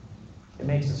heart. It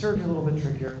makes the surgery a little bit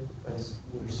trickier, but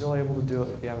we're still able to do it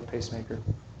if you have a pacemaker.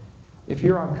 If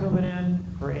you're on Coumadin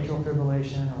for atrial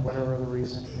fibrillation or whatever other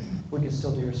reason, we can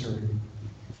still do your surgery.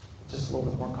 It's just a little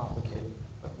bit more complicated,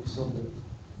 but we still do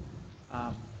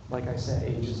it. Like I said,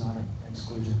 age is not an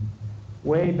exclusion.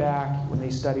 Way back when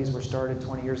these studies were started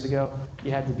 20 years ago,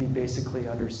 you had to be basically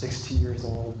under 60 years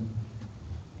old.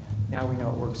 Now we know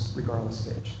it works regardless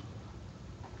of age.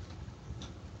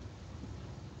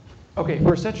 Okay,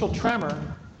 for essential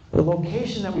tremor, the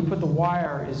location that we put the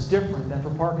wire is different than for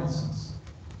Parkinson's.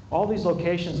 All these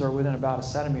locations are within about a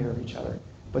centimeter of each other,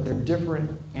 but they're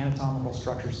different anatomical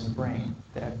structures in the brain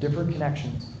that have different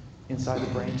connections inside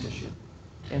the brain tissue.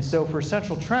 And so for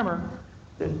essential tremor,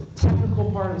 the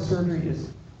technical part of the surgery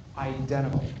is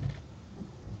identical.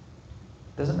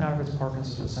 Doesn't matter if it's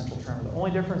Parkinson's or essential tremor. The only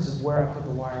difference is where I put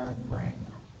the wire in the brain.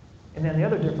 And then the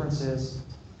other difference is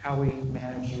how we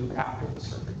manage you after the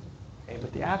surgery. Okay,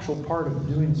 but the actual part of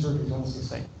doing the surgery is almost the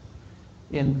same.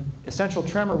 In essential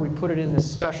tremor, we put it in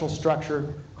this special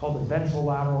structure called the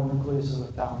ventrolateral nucleus of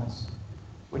the thalamus,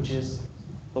 which is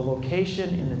the location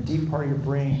in the deep part of your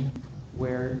brain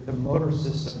where the motor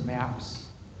system maps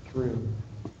through.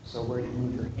 So where you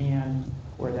move your hand,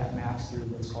 where that maps through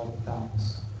what's called the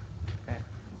thalamus. Okay.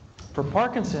 For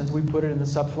Parkinson's, we put it in the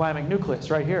subthalamic nucleus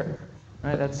right here.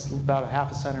 Right? That's about a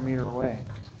half a centimeter away.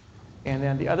 And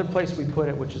then the other place we put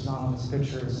it, which is not on this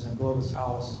picture, is in the globus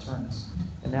pallidus internus.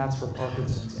 And that's for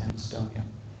Parkinson's and dystonia.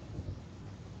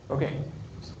 Okay.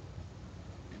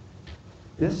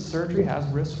 This surgery has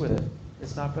risks with it.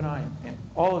 It's not benign. And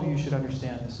all of you should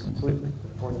understand this completely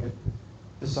before you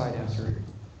decide to have surgery.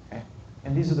 Okay?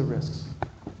 And these are the risks.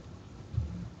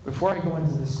 Before I go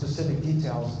into the specific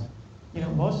details,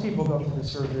 most people go through the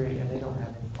surgery and they don't have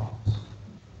any problems.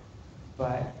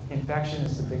 But infection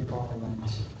is the big problem.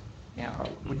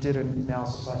 We did an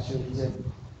analysis last year. We did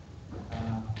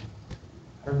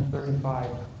 135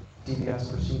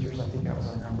 DBS procedures. I think that was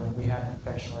our number. And we had an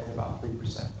infection rate of about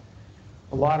 3%.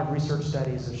 A lot of research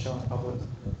studies have shown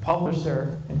published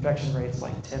their infection rates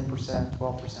like 10%,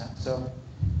 12%. So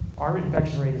our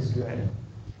infection rate is good,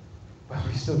 but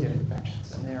we still get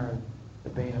infections, and they're the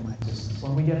bane of my existence.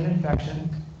 When we get an infection,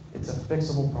 it's a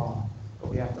fixable problem, but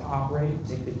we have to operate,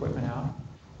 take the equipment out,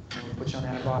 and we put you on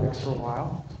antibiotics for a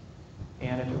while.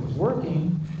 And if it was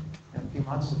working, in a few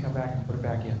months we come back and put it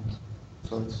back in.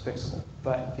 So it's fixable.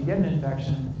 But if you get an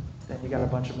infection, then you got a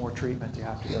bunch of more treatment you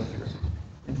have to go through.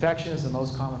 Infection is the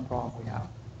most common problem we have.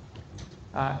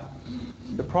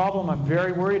 The problem I'm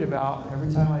very worried about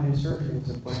every time I do surgery is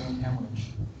a brain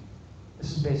hemorrhage.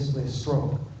 This is basically a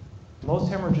stroke. Most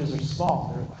hemorrhages are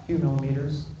small. They're a few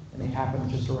millimeters, and they happen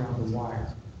just around the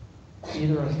wire,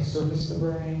 either at the surface of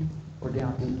the brain or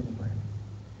down deep in the brain.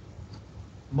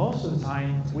 Most of the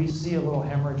time, we see a little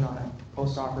hemorrhage on a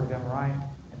post-operative MRI,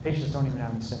 and patients don't even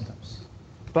have any symptoms.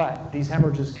 But these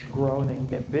hemorrhages can grow and they can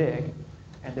get big,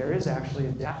 and there is actually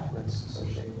a death risk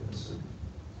associated with this surgery.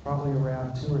 Probably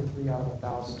around 2 or 3 out of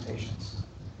 1,000 patients.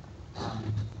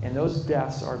 And those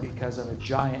deaths are because of a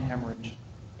giant hemorrhage,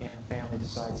 and the family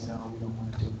decides, no, we don't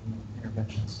want to do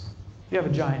interventions. If you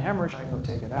have a giant hemorrhage, I can go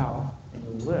take it out, and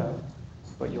you'll live,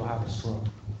 but you'll have a stroke.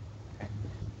 Okay?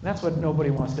 And that's what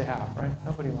nobody wants to have, right?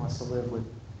 Nobody wants to live with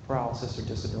paralysis or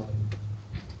disability.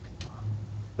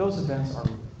 Those events are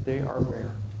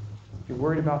rare. If you're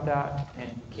worried about that and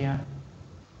you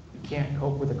can't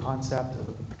cope with the concept of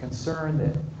the concern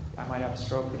that I might have a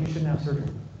stroke, then you shouldn't have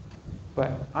surgery.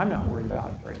 But I'm not worried about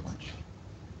it very much.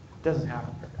 It doesn't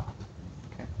happen very often.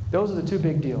 Okay? Those are the two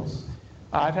big deals.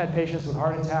 I've had patients with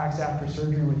heart attacks after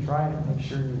surgery. We try to make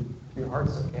sure your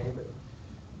heart's okay, but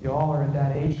you all are at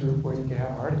that age group where you can have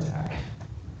a heart attack.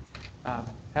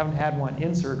 Haven't had one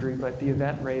in surgery, but the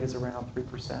event rate is around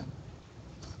 3%.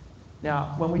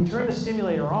 Now, when we turn the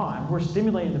stimulator on, we're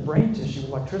stimulating the brain tissue with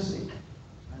electricity.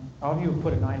 All of you have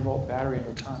put a 9-volt battery in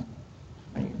your tongue.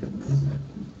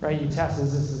 Right? You test,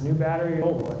 is this a new battery or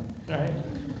old one? Right?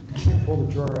 You pull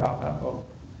the drawer out. Uh-oh.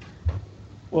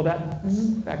 Well,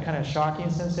 that kind of shocking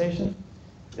sensation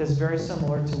is very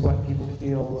similar to what people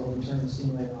feel when we turn the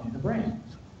stimulator on in the brain.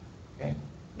 Okay?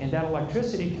 And that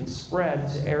electricity can spread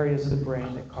to areas of the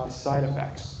brain that cause side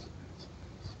effects.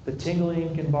 The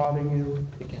tingling can bother you.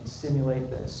 It can stimulate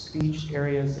the speech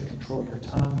areas that control your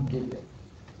tongue and give you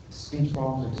speech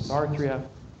problems or dysarthria.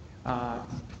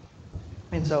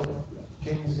 And so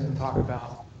Jamie's going to talk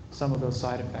about some of those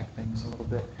side effect things a little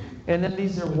bit. And then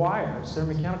these are wires. They're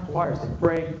mechanical wires. They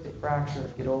break, they fracture,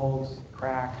 they get old, they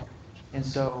crack. And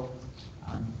so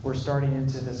we're starting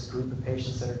into this group of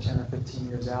patients that are 10 or 15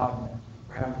 years out, and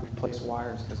we're having to replace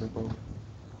wires because they're broken.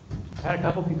 I had a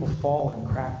couple people fall and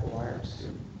crack the wires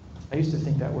too. I used to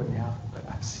think that wouldn't happen, but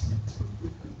I've seen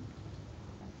it.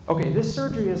 Okay, this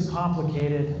surgery is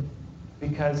complicated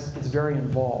because it's very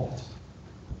involved.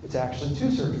 It's actually 2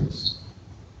 surgeries.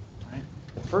 Right?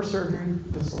 The first surgery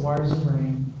puts the wires in the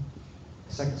brain.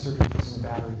 The second surgery puts in the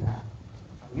battery pack.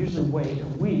 We usually wait a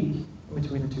week in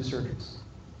between the 2 surgeries.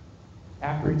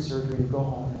 After each surgery, you go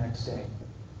home the next day,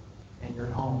 and you're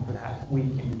at home for that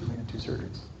week in between the 2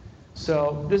 surgeries.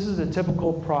 So this is a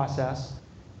typical process,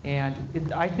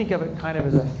 and I think of it kind of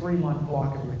as a 3-month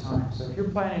block of your time. So if you're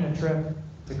planning a trip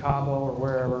to Cabo or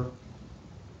wherever,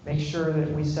 make sure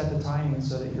that we set the timing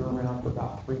so that you're around for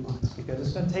about 3 months, because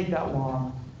it's going to take that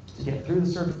long to get through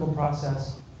the surgical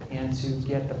process and to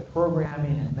get the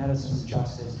programming and medicines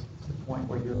adjusted to the point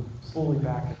where you're fully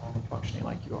back at home and functioning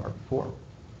like you are before.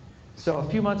 So a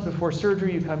few months before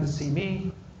surgery, you come to see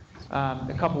me.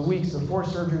 A couple weeks before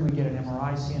surgery, we get an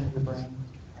MRI scan of your brain.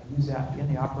 I use that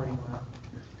in the operating room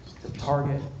to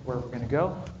target where we're going to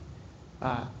go.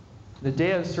 The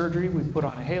day of the surgery, we put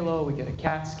on a halo, we get a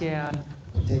CAT scan,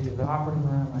 we take you to the operating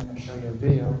room. I'm going to show you a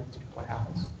video of what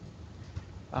happens.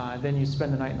 Then you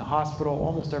spend the night in the hospital.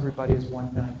 Almost everybody is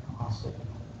 1 night in the hospital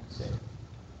the next day.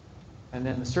 And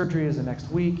then the surgery is the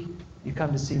next week. You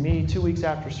come to see me 2 weeks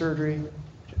after surgery.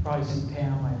 You'll probably see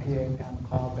Pam, my PA, Pam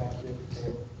McLeod, back here at the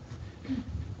table.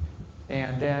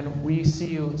 And then we see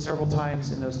you several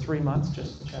times in those 3 months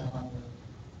just to check on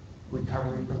your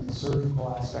recovery from the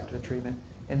surgical aspect of the treatment.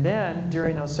 And then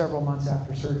during those several months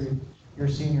after surgery, you're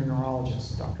seeing your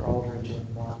neurologist, Dr. Aldred, Jamie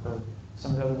Marker,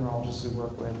 some of the other neurologists we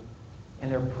work with,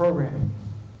 and they're programming.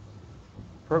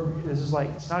 This is like,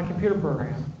 it's not a computer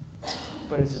program,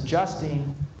 but it's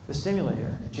adjusting the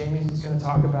stimulator. Jamie's going to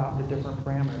talk about the different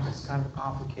parameters. It's kind of a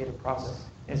complicated process.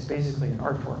 It's basically an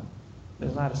art form.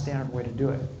 There's not a standard way to do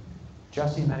it.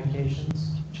 Adjusting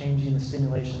medications, changing the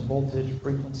stimulation voltage,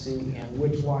 frequency, and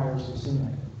which wires are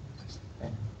stimulated.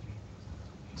 Okay.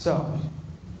 So,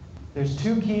 there's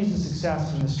 2 keys to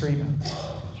success in this treatment.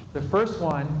 The first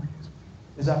one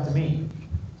is up to me,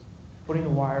 putting the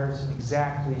wires in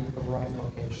exactly the right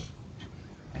location.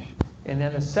 And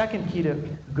then the second key to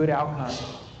good outcome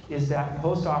is that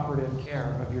post-operative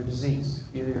care of your disease,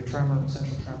 either your tremor,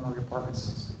 central tremor, or your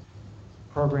Parkinson's.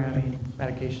 Programming,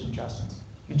 medication adjustments.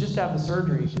 You just have the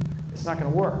surgery, it's not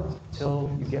going to work until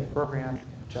you get programmed and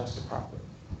adjusted properly.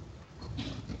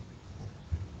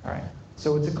 All right,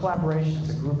 so it's a collaboration, it's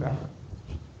a group effort.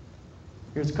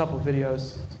 Here's a couple of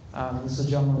videos. This is a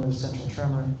gentleman with central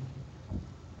tremor.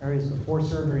 Areas before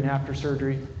surgery and after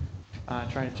surgery,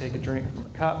 trying to take a drink from a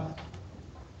cup.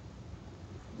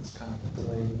 It's kind of a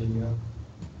delayed video.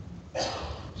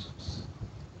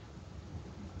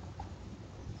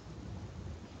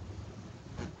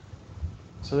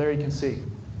 So there you can see.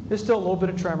 There's still a little bit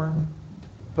of tremor,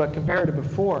 but compared to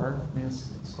before, I mean, it's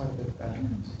quite a bit better.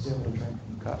 It's able to drink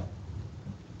from the cup.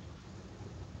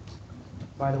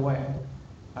 By the way,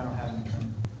 I don't have any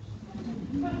tremor.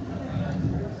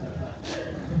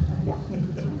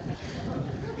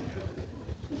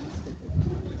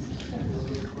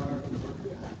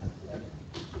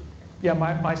 Yeah,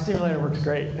 my stimulator works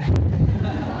great.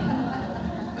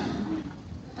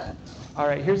 All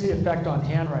right, here's the effect on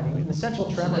handwriting. In the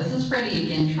central tremor. So this is Freddie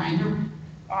again, trying to.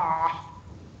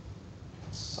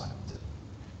 Silent.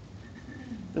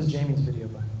 This is Jamie's video,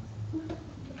 by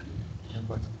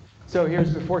the way. So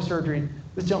here's before surgery.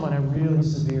 This gentleman had really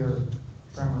severe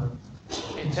tremor,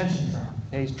 intention tremor.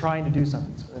 And he's trying to do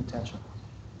something with intention.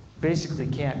 Basically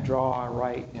can't draw or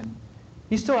write, and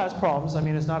he still has problems. I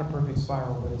mean, it's not a perfect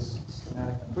spiral, but it's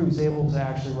dramatic. He was able to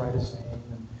actually write his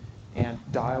name and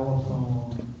dial a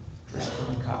phone, drink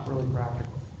from a cup, really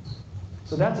practical things.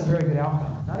 So that's a very good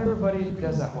outcome. Not everybody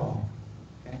does that well.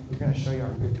 Okay? We're going to show you our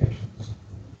good patients.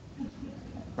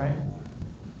 Right?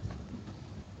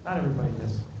 Not everybody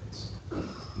does this.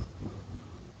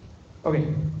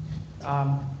 Okay.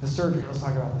 The surgery, let's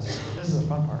talk about this. This is the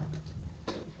fun part.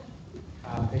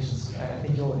 Patients, I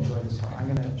think you'll enjoy this part.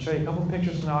 I'm going to show you a couple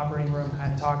pictures from the operating room,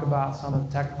 kind of talk about some of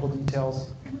the technical details,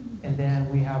 and then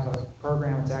we have a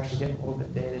program that's actually getting a little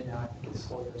bit dated now. I think it's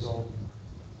 4 years old,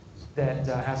 that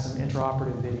has some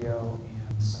intraoperative video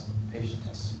and some patient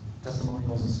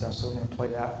testimonials and stuff, so we're going to play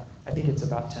that. I think it's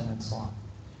about 10 minutes long.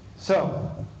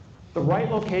 So, the right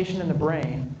location in the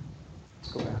brain,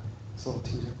 let's go back, it's a little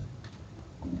teaser.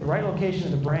 The right location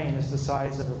in the brain is the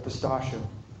size of a pistachio,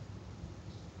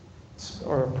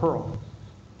 or a pearl.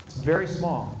 It's very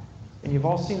small. And you've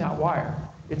all seen that wire.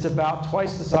 It's about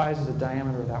twice the size of the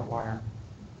diameter of that wire.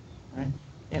 Right?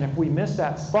 And if we miss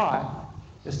that spot,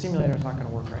 the stimulator is not going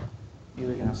to work right. You're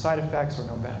either going to have side effects or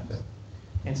no benefit.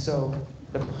 And so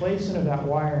the placement of that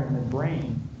wire in the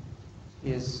brain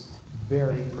is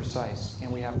very precise.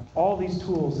 And we have all these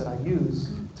tools that I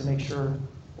use to make sure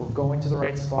we're going to the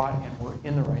right spot and we're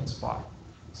in the right spot.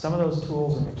 Some of those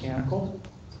tools are mechanical.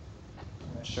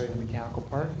 I'm going to show you the mechanical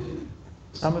part.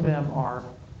 Some of them are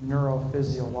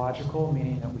neurophysiological,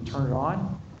 meaning that we turn it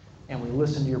on and we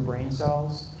listen to your brain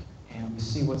cells and we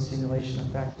see what stimulation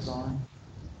effect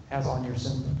has on your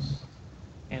symptoms.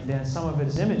 And then some of it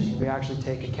is imaging. We actually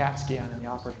take a CAT scan in the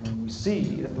operating room. We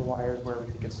see that the wire is where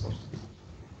we think it's supposed to be.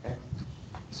 Okay?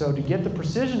 So to get the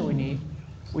precision we need,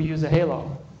 we use a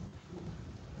halo.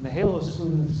 And the halo is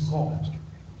glued into the skull.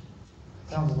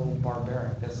 Sounds a little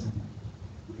barbaric, doesn't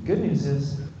it? The good news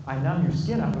is I numb your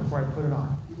skin up before I put it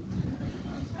on.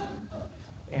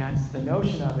 And the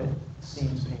notion of it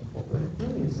seems painful, but it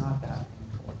really is not that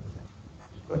painful.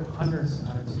 Put hundreds and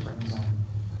hundreds of frames on it.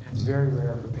 And it's very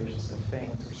rare for patients to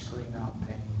faint or scream out in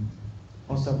pain.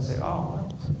 Most of them say, oh,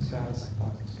 well, it's as bad as I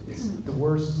thought. It's the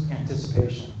worst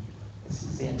anticipation.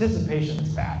 It's the anticipation that's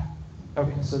bad.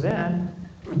 Okay, so then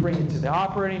we bring it to the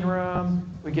operating room.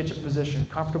 We get your physician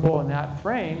comfortable, and that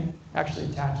frame actually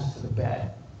attaches to the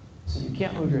bed. So you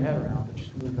can't move your head around, but you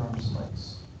can move your arms and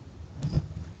legs.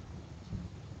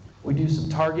 We do some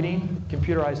targeting,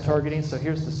 computerized targeting. So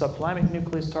here's the subthalamic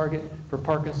nucleus target for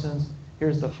Parkinson's.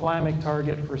 Here's the thalamic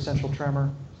target for essential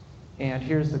tremor. And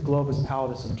here's the globus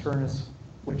pallidus internus.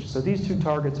 So these two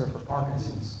targets are for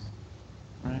Parkinson's.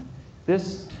 Right?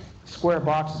 This square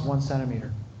box is 1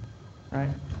 centimeter. Right?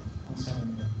 1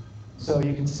 centimeter. So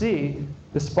you can see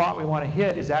the spot we want to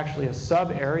hit is actually a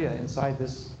sub-area inside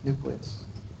this nucleus.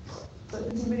 It's a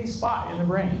itty bitty spot in the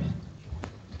brain.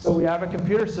 So we have a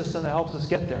computer system that helps us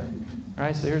get there. All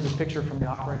right, so here's a picture from the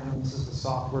operating room. This is the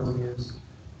software we use.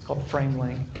 It's called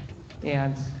FrameLink.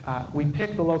 And we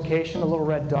pick the location. The little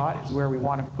red dot is where we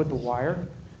want to put the wire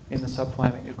in the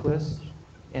subthalamic nucleus.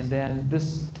 And then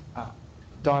this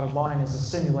dotted line is a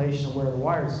simulation of where the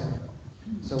wire is going to go.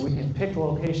 So we can pick the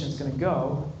location it's going to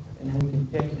go, and then we can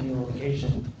pick any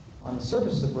location on the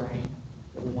surface of the brain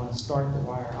that we want to start the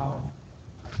wire out.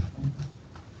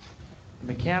 The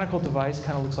mechanical device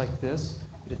kind of looks like this.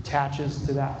 It attaches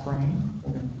to that frame.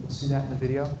 We'll see that in the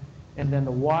video. And then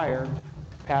the wire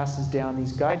passes down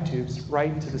these guide tubes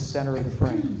right to the center of the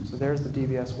frame. So there's the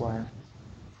DBS wire.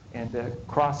 And the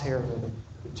crosshairs are the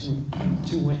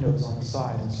two windows on the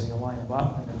side. And so you line them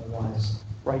up, and then the wires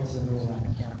right to the middle of that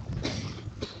mechanical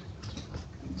frame.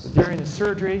 So during the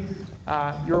surgery,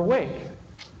 you're awake.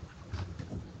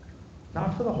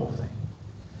 Not for the whole thing.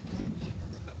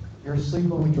 You're asleep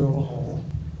when we drill a hole.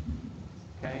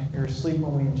 Okay? You're asleep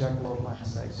when we inject local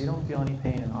anesthetic, so you don't feel any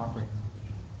pain in operating.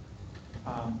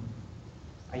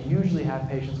 I usually have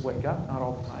patients wake up, not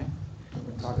all the time. We're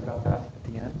going to talk about that at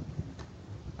the end.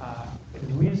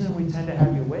 The reason we tend to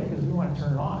have you awake is we want to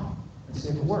turn it on and see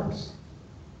if it works.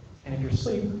 And if you're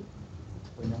asleep,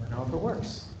 we never know if it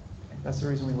works. Okay? That's the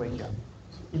reason we wake you up.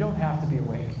 You don't have to be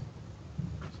awake,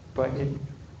 but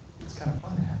it's kind of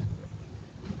fun to have.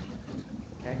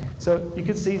 Okay, so you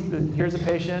can see, here's a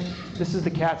patient. This is the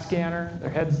CAT scanner.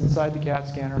 Their head's inside the CAT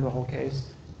scanner, the whole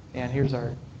case. And here's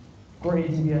our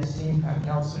great DBS team, Pat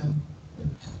Carlson,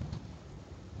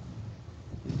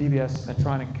 the DBS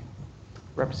Medtronic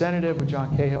representative with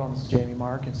John Cahill, and this is Jamie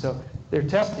Mark. And so they're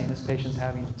testing. This patient's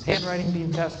having his handwriting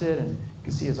being tested, and you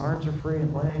can see his arms are free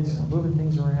and legs and moving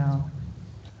things around.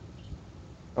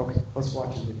 Okay, let's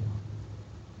watch the video.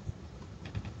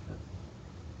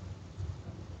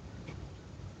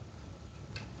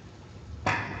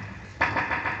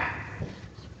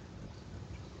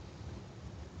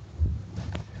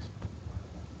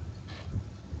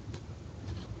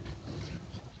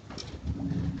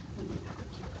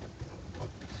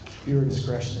 Viewer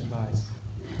discretion advised.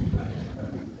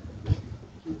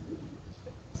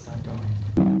 It's not going.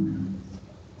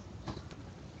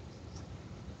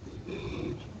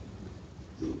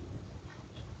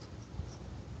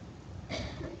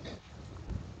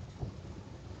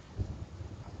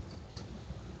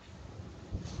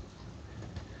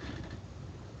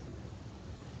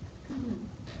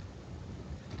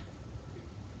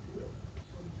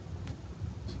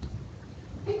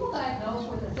 People diagnosed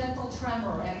with essential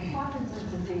tremor and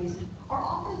Parkinson's disease are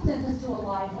often sentenced to a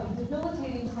life of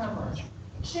debilitating tremors,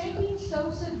 shaking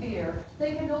so severe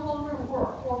they can no longer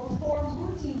work or perform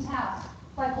routine tasks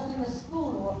like holding a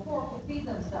spoon or a fork to feed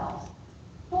themselves.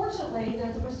 Fortunately,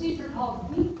 there's a procedure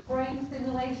called deep brain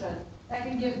stimulation that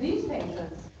can give these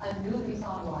patients a new lease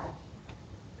on life.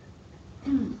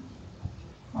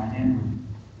 My hand,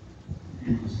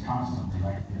 it was constantly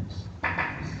like this.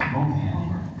 Both hands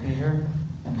were. Can you hear?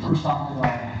 And the first doctor that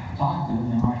I talked to,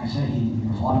 and like I said, there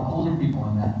was a lot of older people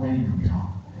in that waiting room, you know.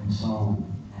 And so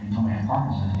when he told me I had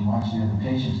Parkinson's, and he watched the other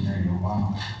patients, and there you go,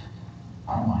 wow,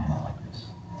 I don't mind that like this.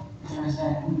 I was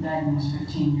diagnosed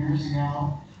 15 years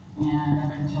ago, and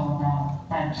up until about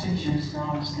 5 or 6 years ago,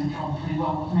 I was controlled pretty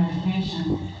well with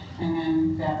medication, and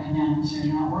then that began to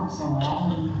not work so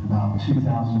well. About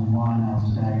 2001, I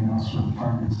was diagnosed with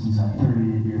Parkinson's at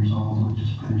 38 years old, which is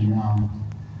pretty young,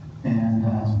 and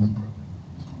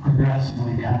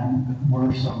progressively gotten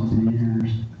worse over the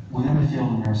years. Within the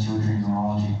field of neurosurgery and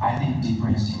neurology, I think deep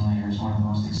brain stimulator is one of the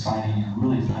most exciting and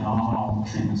really phenomenal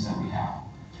treatments that we have.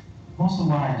 Most of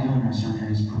what I do in neurosurgery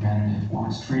is preventative, or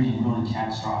it's treating really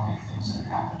catastrophic things that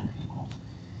have happened to people.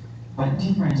 But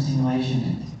deep brain stimulation,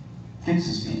 it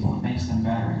fixes people, it makes them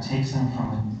better, it takes them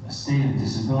from a state of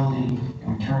disability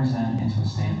and returns them into a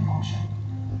state of function.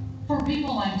 For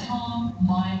people like Tom,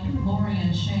 Mike, Lori,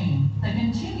 and Shane, the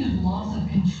continued loss of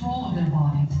control of their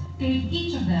bodies gave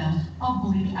each of them a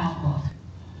bleak outlook.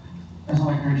 As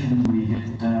electricians, we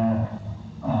get to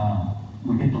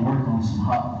work on some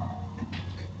hot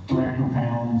electrical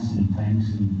panels and things,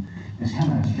 and it's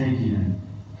kind of shaky to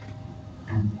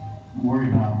worry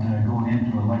about going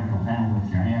into an electrical panel with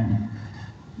your hand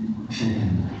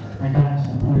shaking. I got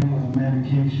to the point with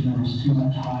medication that was too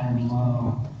much high and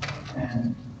low,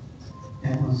 and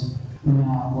it was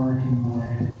not working the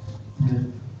way that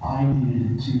I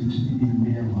needed it to even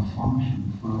be able to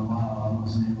function. For a while, I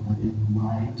wasn't able to even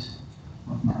write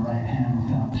with my right hand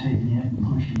without taking it and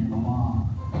pushing it along.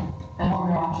 And what were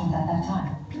your options at that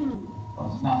time?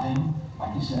 Well, it's nothing,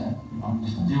 like you said, you know,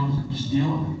 just deal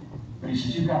with it. But he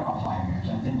says, you've got about 5 years.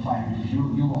 I think 5 years,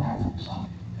 you will have to do something.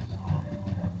 Because you're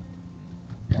going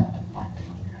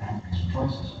to have to make some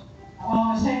choices.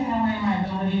 Well, it was taking away my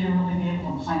ability to really be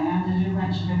able to plan to do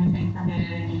much of anything from day to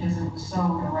day because it was so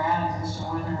erratic as to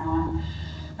whether or not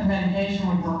the medication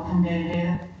would work from day to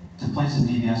day. To place a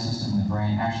DBS system in the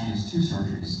brain actually is 2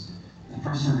 surgeries. The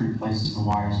first surgery places the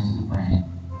wires into the brain.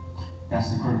 That's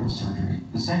the critical surgery.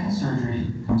 The second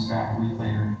surgery comes back a week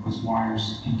later, puts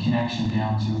wires in connection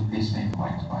down to a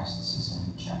pacemaker-like device that sits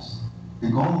in the chest. The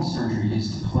goal of the surgery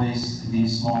is to place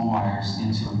these small wires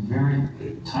into a very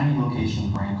tiny location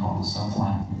of the brain called the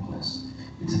subthalamic nucleus.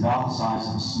 It's about the size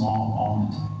of a small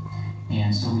almond.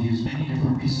 And so we use many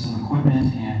different pieces of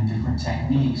equipment and different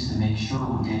techniques to make sure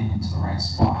we're getting into the right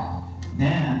spot.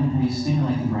 Then we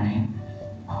stimulate the brain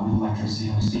with electricity,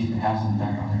 and we see if it has an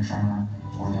effect on their tremor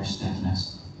or their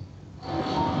stiffness.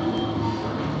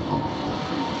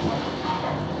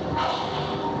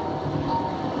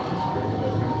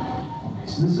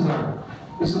 So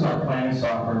this is our planning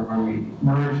software where we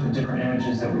merge the different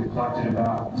images that we've collected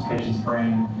about this patient's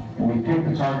brain, and we pick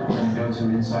the target we're going to go to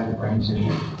inside the brain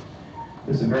tissue.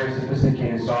 This is a very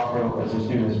sophisticated software that lets us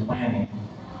do this planning.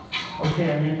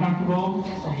 Okay, are you comfortable?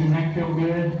 Does your neck feel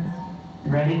good?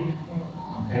 You ready?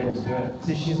 Okay, let's do it.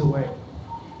 See, she's awake.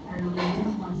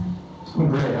 It's going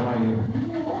great. How about you?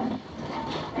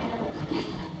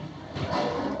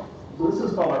 So this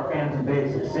is called our phantom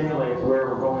base. It simulates where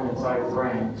we're going inside the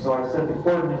brain. So I set the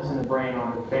coordinates in the brain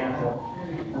on the phantom,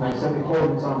 and I set the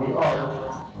coordinates on the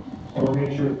arc, and we'll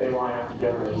make sure that they line up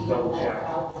together as double check.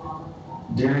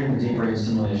 During the deep brain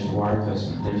stimulation wire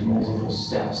placement, there's multiple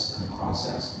steps in the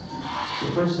process.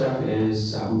 The first step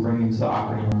is we bring you to the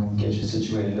operating room and get you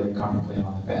situated very comfortably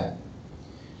on the bed.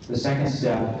 The second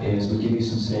step is we give you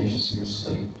some sedation so you're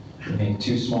asleep. We make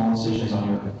 2 small incisions on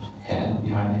your head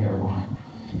behind the hairline.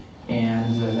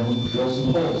 And then we drill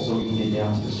some holes so we can get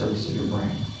down to the surface of your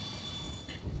brain.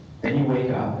 Then you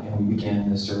wake up and we begin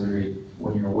the surgery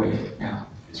when you're awake. Now,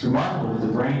 it's remarkable that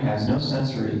the brain has no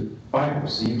sensory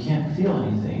fibers, so you can't feel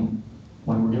anything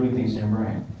when we're doing things in your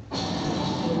brain.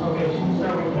 Okay, you can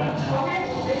start with that now. Okay,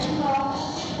 this is all.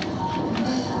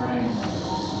 All right.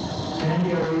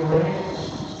 Sandy, are you awake?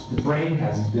 The brain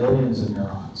has billions of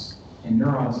neurons, and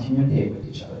neurons communicate with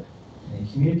each other. And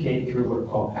they communicate through what are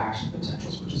called action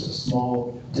potentials, which is a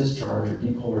small discharge or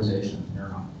depolarization of the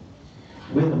neuron.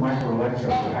 With the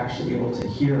microelectrode, we're actually able to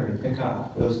hear and pick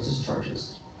up those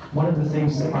discharges. One of the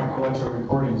things that microelectrode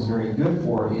recording is very good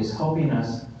for is helping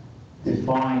us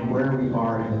define where we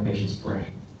are in the patient's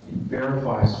brain. It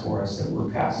verifies for us that we're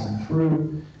passing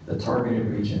through the targeted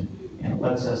region, and it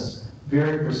lets us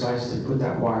very precisely put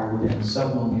that wire within a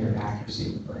sub-millimeter accuracy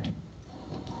of the brain.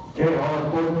 Okay, all our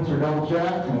coordinates are double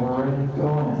checked, and we're ready to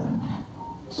go in.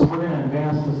 So we're going to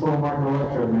advance this little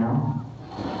microelectrode now.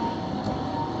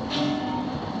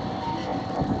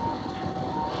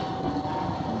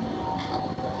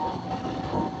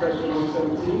 Okay,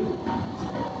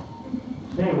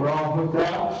 we're all hooked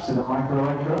up to the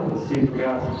microelectrode. Let's see if we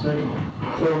got some signal.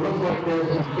 So it looks like there's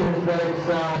some kinesthetic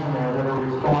cells in there that are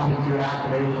responding to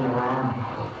activation of our arm.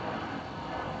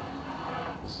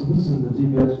 So this is the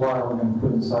GPS wire we're going to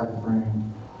put inside the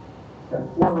brain.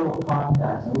 Got 4 little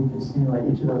contacts, and we can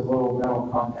stimulate each of those little metal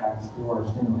contacts through our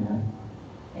stimulator.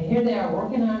 And here they are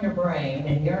working on your brain,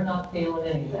 and you're not feeling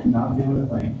anything. Not doing a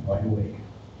thing, wide awake.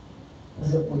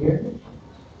 Is it weird?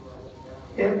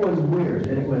 It was weird.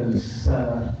 It was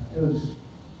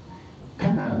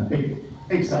kind of big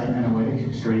excitement in a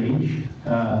way, strange,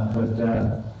 but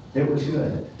it was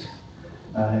good.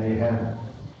 I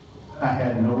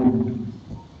had no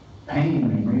pain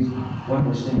memories. When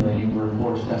we're stimulating, we're of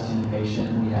course testing the patient,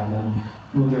 and we have them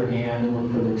move their hand and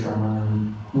look for their tremor,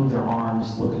 and move their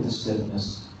arms, look at the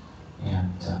stiffness,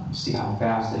 and see how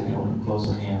fast they can open and close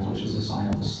their hands, which is a sign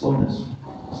of the slowness.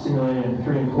 Stimulated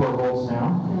 3 and 4 volts now.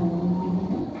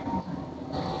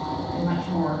 Much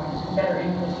more better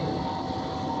amplitude.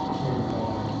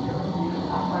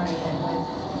 How far is that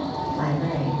my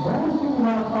brain? Well, it's moving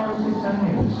about 5 or 6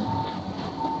 centimeters.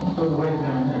 Let's go the way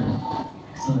down there.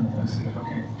 Let's see,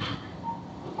 okay.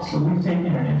 So we've taken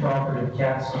an intraoperative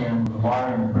CAT scan with a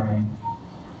wire in the brain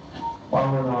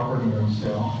while we're in the operating room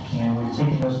still. And we've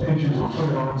taken those pictures and put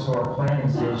it onto our planning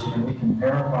station, and we can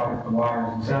verify that the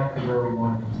wire is exactly where we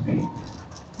want it to be.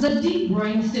 The deep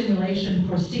brain stimulation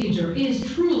procedure is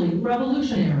truly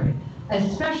revolutionary,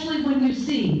 especially when you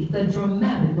see the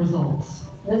dramatic results.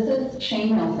 This is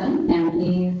Shane Wilson, and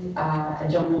he's a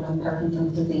gentleman with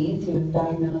Parkinson's disease. He was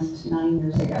diagnosed 9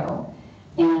 years ago.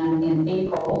 And in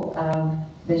April of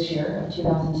this year, of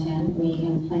 2010, we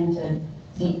implanted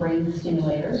deep brain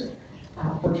stimulators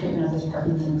for treatment of his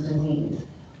Parkinson's disease.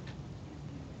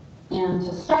 And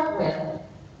to start with,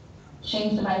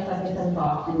 Shane's device, like I said, is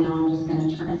off, and now I'm just going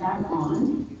to turn it back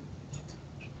on.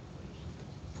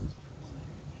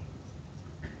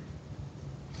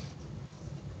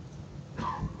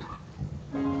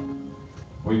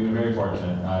 We've been very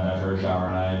fortunate. Dr. Hirschauer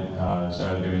and I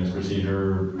started doing this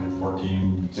procedure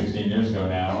 14, 16 years ago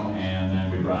now, and then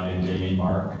we brought in Jamie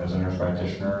Mark as a nurse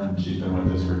practitioner, and she's been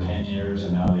with us for 10 years,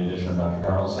 and now the addition of Dr.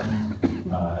 Carlson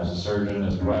as a surgeon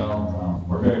as well.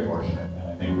 We're very fortunate,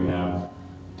 and I think we have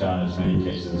done as many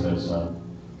cases as a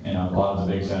lot of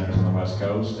the big centers on the West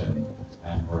Coast, and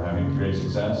we're having great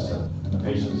success, and the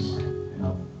patients,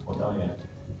 will tell you.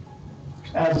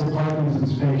 As a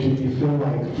Parkinson's patient, you feel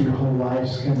like your whole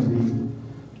life's going to be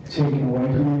taken away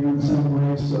from you in some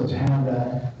way, so to have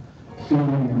that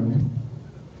feeling of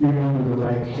you're under the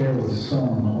right care was so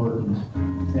important.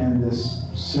 And this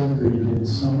surgery did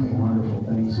so many wonderful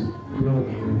things. It really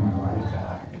gave me my life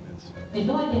back. Do you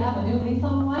feel like you have a new lease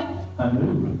on life? A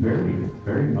new, very,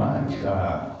 very much.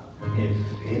 If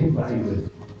anybody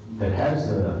that has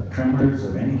the tremors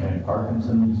of any kind,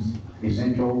 Parkinson's,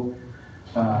 essential,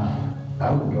 I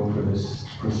would go for this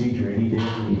procedure any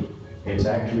day. It's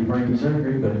actually brain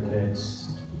surgery, but it's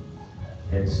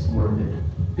worth it.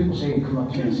 People say, you come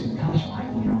up to me and say, gosh,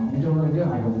 you're doing really good.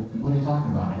 I go, what are you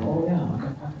talking about? I go, oh yeah, I've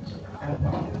got Parkinson's.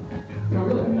 No,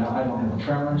 really, I don't have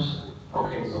tremors.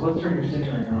 Okay, so let's turn your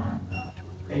stimulator on.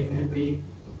 8 minute beat.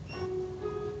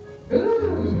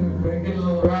 Ooh, we're getting a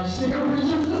little rush. There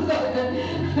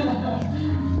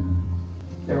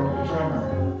was a tremor.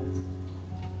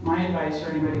 My advice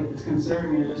for anybody that's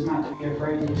considering it is not to be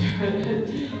afraid to do it.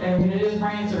 I mean, it is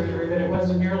brain surgery, but it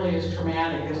wasn't nearly as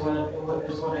traumatic as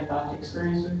what I thought the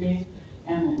experience would be.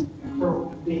 And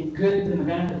for the good and the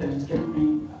benefit that it's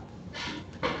given me,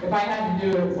 if I had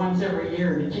to do it once every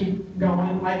year to keep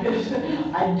going like this,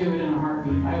 I'd do it in a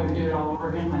heartbeat. I would do it all over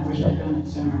again. I wish I'd done it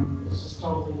sooner. It's just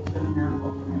totally been a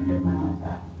miracle for me to get my life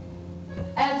back.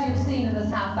 As you've seen in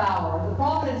this half hour, the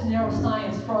Providence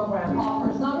Neuroscience Program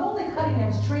offers not only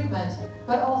cutting-edge treatment,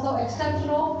 but also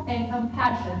exceptional and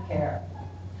compassionate care.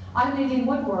 I'm Nadine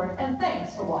Woodward, and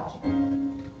thanks for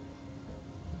watching.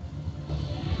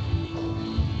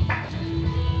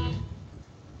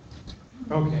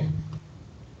 Okay.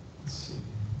 Let's see.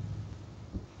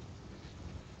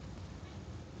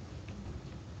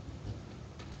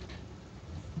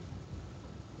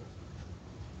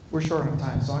 We're short on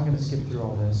time, so I'm going to skip through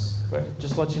all this. But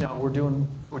just to let you know, we're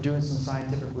doing some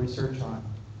scientific research on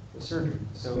the surgery.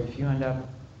 So if you end up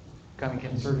coming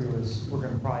in surgery with us, we're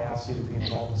going to probably ask you to be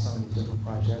involved in some of these different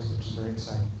projects, which is very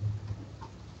exciting.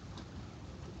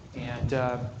 And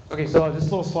okay, so this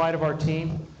little slide of our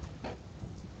team.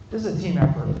 This is a team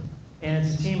effort, and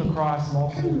it's a team across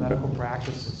multiple medical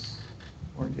practices.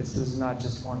 This is not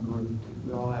just one group.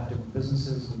 We all have different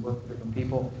businesses, we work with different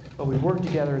people, but we work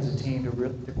together as a team to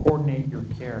coordinate your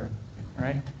care, all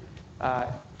right?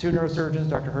 2 neurosurgeons,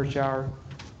 Dr. Hirschauer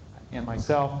and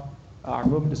myself, our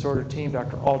movement disorder team,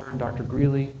 Dr. Aldred and Dr.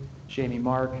 Greeley, Jamie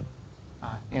Mark,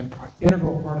 and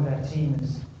integral part of that team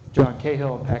is John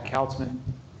Cahill and Pat Kautzman.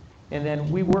 And then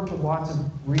we work with lots of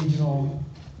regional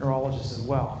neurologists as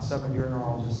well. Some of your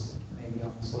neurologists may be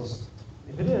on this list.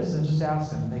 If it is, then just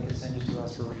ask them. They can send you to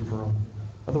us for referral.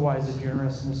 Otherwise, if you're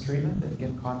interested in this treatment, then get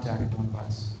in contact with one of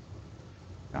us.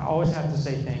 I always have to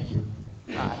say thank you.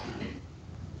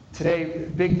 Today,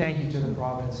 big thank you to the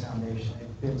Providence Foundation.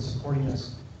 They've been supporting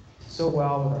us so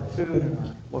well with our food and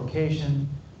our location,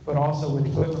 but also with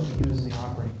equipment we use in the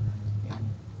operating room.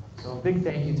 So a big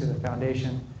thank you to the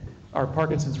foundation, our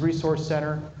Parkinson's Resource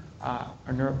Center, our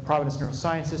Providence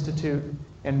Neuroscience Institute,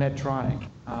 and Medtronic.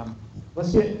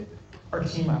 Let's get our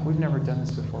team up. We've never done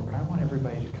this before, but I want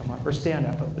everybody to come up, or stand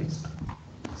up at least.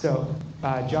 So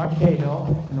John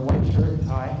Cahill in the white shirt and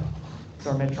tie. It's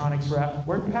our Medtronic's rep.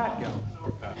 Where'd Pat go?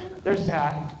 There's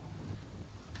Pat.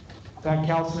 Pat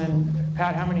Kautzman.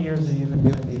 Pat, how many years have you been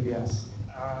doing DBS?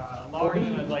 Longer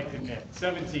than I'd like to admit.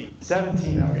 17.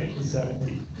 17, okay, she's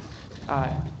 17.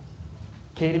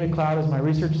 Katie McLeod is my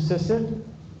research assistant.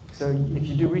 So if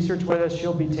you do research with us,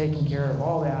 she'll be taking care of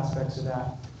all the aspects of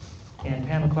that. And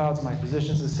Pam McLeod's my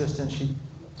physician's assistant. She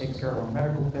takes care of our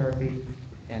medical therapy.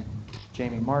 And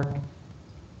Jamie Mark,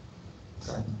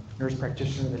 sorry, nurse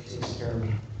practitioner that takes care of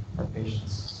our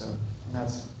patients. So, and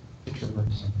that's a picture of her.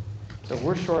 So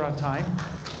we're short on time.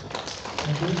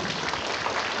 Thank you.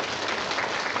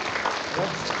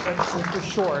 Since we're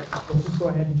short, let's just go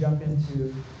ahead and jump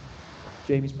into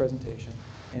Jamie's presentation.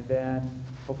 And then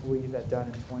hopefully we get that done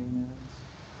in 20 minutes.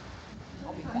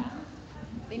 I'll be fast.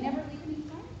 They never leave any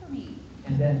time for me.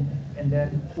 And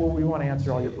then well, we want to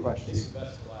answer all your questions.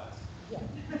 Best class. Yeah.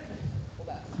 Well,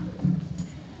 that's.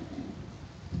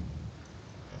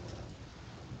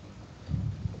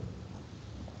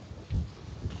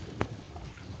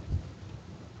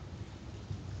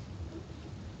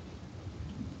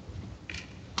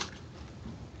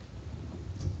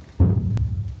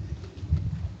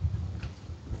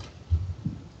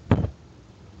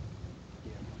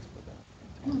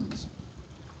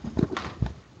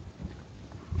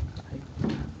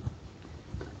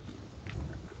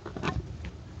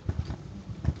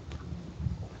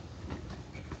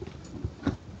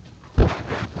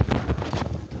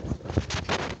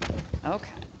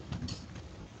 Okay.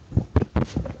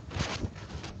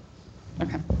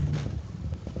 Okay.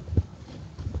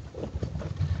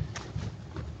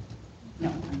 No,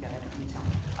 I'm good. I don't need to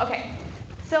tell. Okay.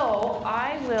 So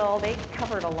they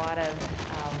covered a lot of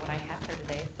what I have here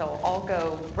today. So I'll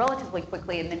go relatively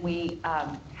quickly, and then we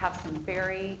have some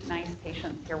very nice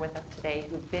patients here with us today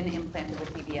who've been implanted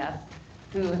with DBS,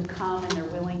 who have come and they're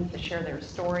willing to share their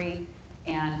story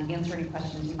and answer any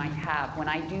questions you might have. When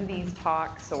I do these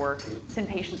talks or send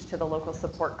patients to the local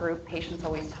support group, patients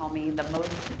always tell me the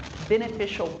most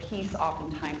beneficial piece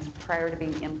oftentimes prior to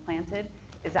being implanted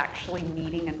is actually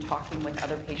meeting and talking with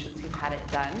other patients who've had it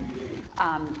done.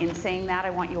 In saying that, I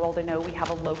want you all to know we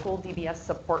have a local DBS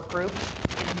support group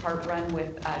in part run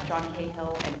with John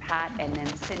Cahill and Pat, and then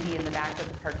Cindy in the back of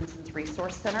the Parkinson's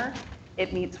Resource Center.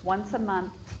 It meets once a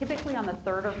month, typically on the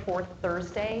 3rd or 4th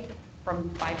Thursday,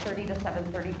 from 5:30 to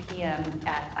 7:30 p.m.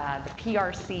 at the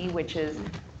PRC, which is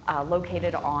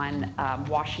located on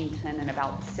Washington and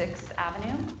about 6th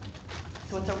Avenue.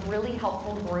 So it's a really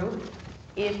helpful group.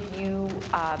 If you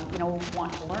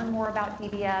want to learn more about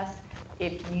DBS,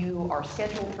 if you are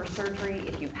scheduled for surgery,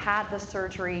 if you've had the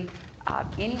surgery,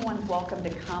 anyone's welcome to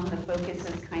come. The focus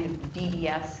is kind of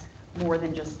DBS more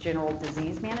than just general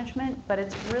disease management, but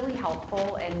it's really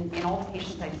helpful. And in all the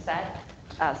patients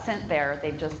I've sent there,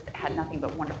 they've just had nothing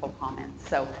but wonderful comments.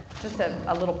 So just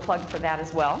a little plug for that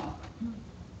as well.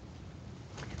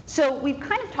 So we've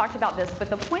kind of talked about this, but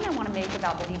the point I want to make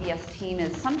about the DBS team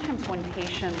is sometimes when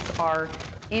patients are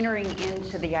entering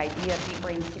into the idea of deep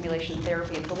brain stimulation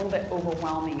therapy, it's a little bit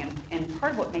overwhelming. And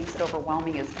part of what makes it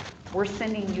overwhelming is we're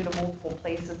sending you to multiple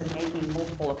places and making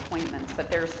multiple appointments, but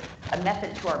there's a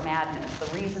method to our madness.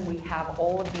 The reason we have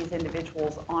all of these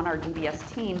individuals on our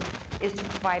DBS team is to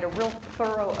provide a real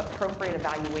thorough, appropriate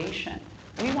evaluation.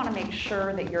 We want to make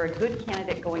sure that you're a good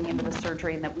candidate going into the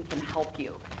surgery and that we can help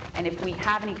you. And if we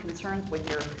have any concerns with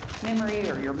your memory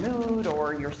or your mood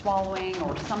or your swallowing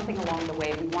or something along the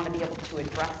way, we want to be able to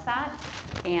address that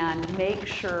and make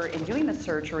sure in doing the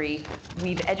surgery,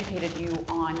 we've educated you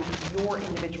on your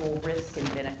individual risk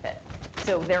and benefit.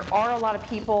 So there are a lot of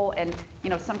people, and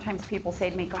sometimes people say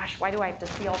to me, gosh, why do I have to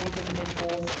see all these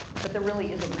individuals? But there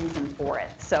really is a reason for it.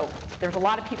 So there's a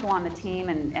lot of people on the team,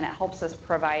 and it helps us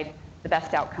provide the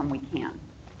best outcome we can.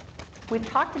 We've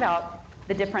talked about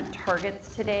the different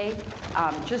targets today.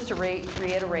 Just to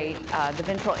reiterate, the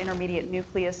ventral intermediate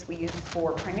nucleus we use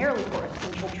primarily for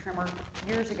essential tremor.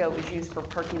 Years ago, it was used for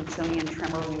Parkinsonian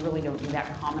tremor. We really don't do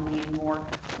that commonly anymore.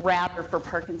 Rather, for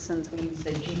Parkinson's, we use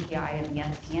the GPI and the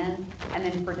STN. And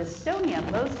then for dystonia,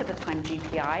 most of the time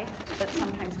GPI, but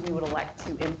sometimes we would elect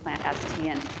to implant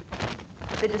STN.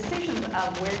 The decision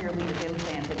of where your lead is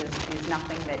implanted is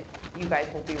nothing that you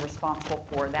guys will be responsible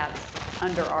for. That's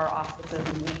under our auspices,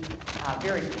 and we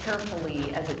very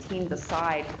carefully as a team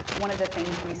decide. One of the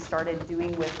things we started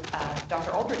doing with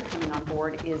Dr. Aldred coming on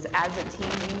board is, as a team,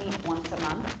 we meet once a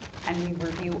month and we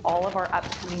review all of our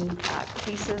upcoming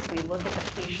cases. We look at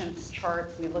the patient's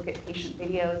charts, we look at patient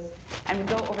videos, and we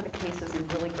go over the cases in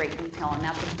really great detail. And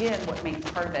that's, again, what makes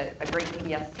part of it a great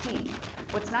DBS team.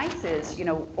 What's nice is, you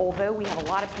know, although we have a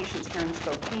lot of patients here in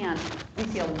Spokane, we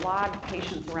see a lot of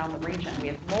patients around the region. We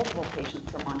have multiple patients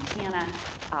from Montana,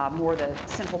 more the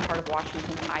central part of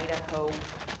Washington, Idaho,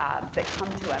 that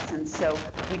come to us. And so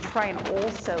we try and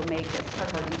also make, as part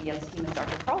of our DBS team, as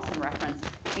Dr. Carlson referenced,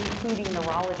 including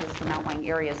neurologists from outlying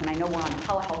areas. And I know we're on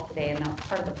telehealth today, and that's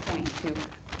part of the point, to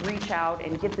reach out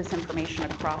and get this information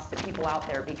across to people out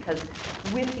there, because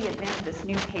with the advent of this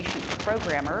new patient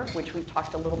programmer, which we've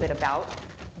talked a little bit about,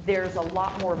 there's a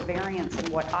lot more variance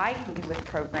in what I can do with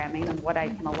programming and what I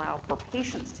can allow for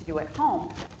patients to do at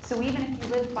home. So even if you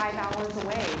live 5 hours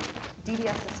away,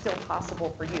 DBS is still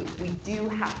possible for you. We do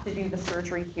have to do the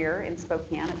surgery here in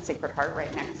Spokane at Sacred Heart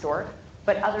right next door,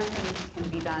 but other things can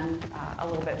be done a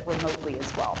little bit remotely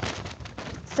as well.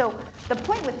 So the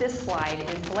point with this slide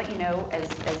is to let you know, as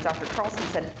Dr. Carlson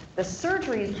said, the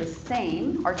surgery is the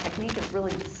same. Our technique is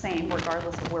really the same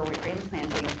regardless of where we're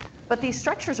implanting, but these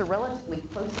structures are relatively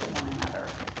close to one another.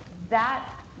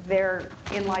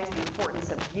 Therein lies the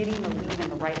importance of getting the lead in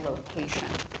the right location.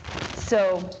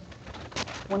 So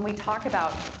when we talk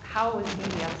about how is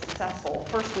DBS successful,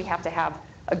 first we have to have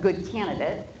a good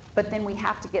candidate, but then we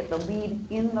have to get the lead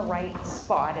in the right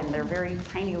spot, and they're very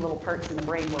tiny little parts in the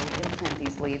brain where we implant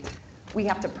these leads. We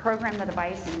have to program the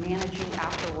device and manage you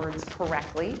afterwards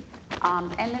correctly.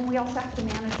 And then we also have to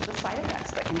manage the side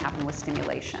effects that can happen with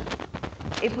stimulation.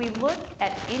 If we look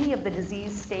at any of the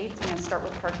disease states, I'm going to start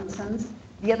with Parkinson's.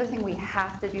 The other thing we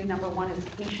have to do, number one, is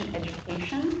patient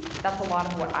education. That's a lot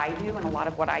of what I do and a lot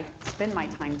of what I spend my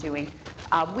time doing.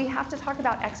 We have to talk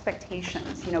about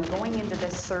expectations. You know, going into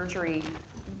this surgery,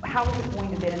 how is it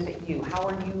going to benefit you? How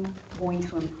are you going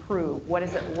to improve? What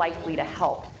is it likely to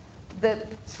help? The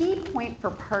key point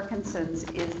for Parkinson's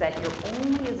is that you're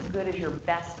only as good as your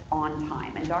best on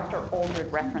time. And Dr.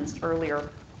 Aldred referenced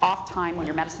earlier, off time when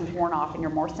your medicine's worn off and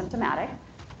you're more symptomatic,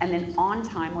 and then on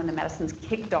time when the medicine's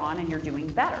kicked on and you're doing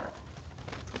better.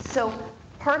 So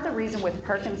part of the reason with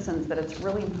Parkinson's that it's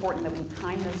really important that we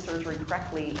time this surgery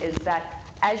correctly is that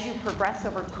as you progress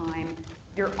over time,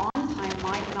 your on time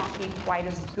might not be quite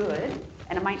as good,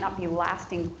 and it might not be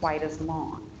lasting quite as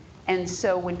long. And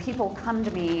so when people come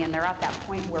to me and they're at that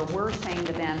point where we're saying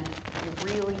to them, you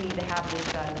really need to have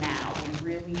this done now, you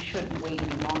really shouldn't wait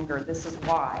any longer, this is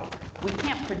why. We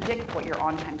can't predict what your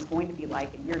on time is going to be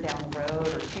like a year down the road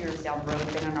or 2 years down the road,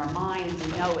 but in our minds,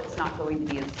 we know it's not going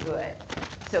to be as good.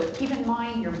 So keep in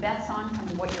mind your best on time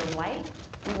and what you're like.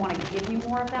 We want to give you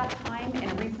more of that time.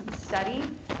 In a recent study,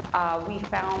 we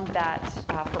found that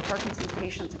for Parkinson's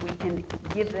patients, we can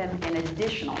give them an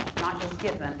additional, not just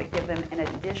give them, but give them an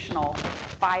additional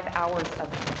 5 hours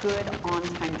of good on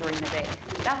time during the day.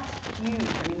 That's huge.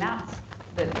 I mean, that's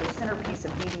the centerpiece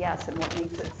of DBS and what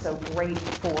makes it so great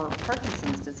for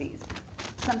Parkinson's disease.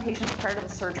 Some patients prior to the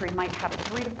surgery might have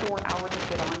 3 to 4 hours of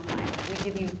good on time. We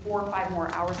give you 4 or 5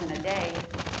 more hours in a day.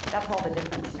 That's all the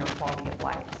difference in your quality of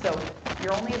life. So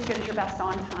you're only as good as your best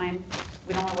on time.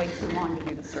 We don't want to wait too long to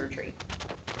do the surgery.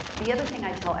 The other thing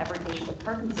I tell every patient with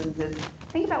Parkinson's is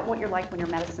think about what you're like when your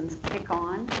medicines kick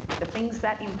on. The things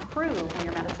that improve when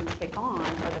your medicines kick on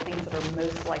are the things that are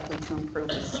most likely to improve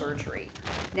with surgery.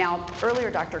 Now,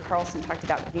 earlier Dr. Carlson talked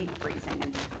about gait freezing,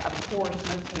 and of course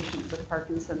most patients with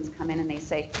Parkinson's come in and they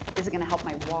say, is it going to help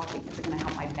my walking? Is it going to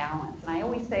help my balance? And I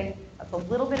always say that's a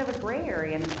little bit of a gray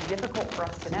area and it's difficult for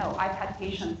us to know. I've had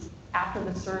patients after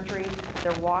the surgery,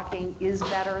 their walking is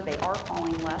better, they are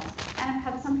falling less, and I've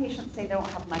had some patients say they don't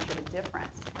have much of a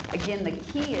difference. Again, the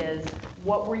key is,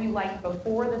 what were you like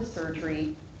before the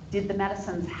surgery? Did the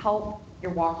medicines help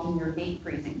your walking, your gait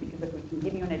freezing? Because if we can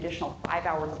give you an additional 5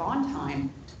 hours of on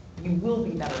time, you will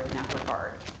be better in that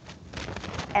regard.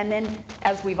 And then,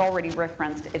 as we've already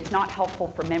referenced, it's not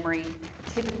helpful for memory,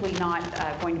 typically not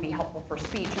going to be helpful for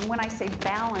speech. And when I say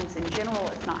balance, in general,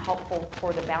 it's not helpful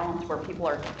for the balance where people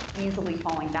are easily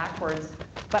falling backwards.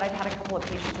 But I've had a couple of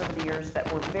patients over the years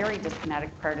that were very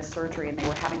dyskinetic prior to surgery, and they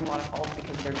were having a lot of falls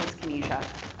because of their dyskinesia.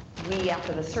 We,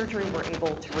 after the surgery, were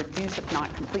able to reduce, if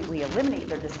not completely eliminate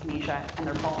their dyskinesia, and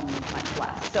their falling was much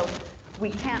less. So we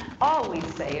can't always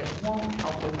say it won't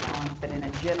help with balance, but in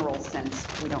a general sense,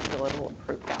 we don't feel it will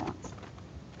improve balance.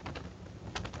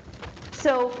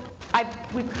 So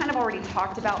we've kind of already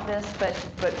talked about this,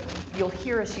 but you'll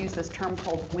hear us use this term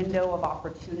called window of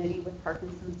opportunity with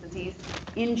Parkinson's disease.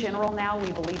 In general now,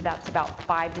 we believe that's about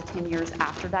 5 to 10 years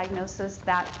after diagnosis.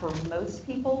 That, for most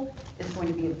people, is going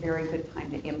to be a very good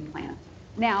time to implant.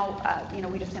 Now,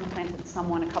 we just implanted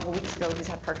someone a couple weeks ago who's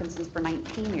had Parkinson's for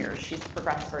 19 years. She's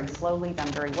progressed very slowly,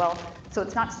 done very well. So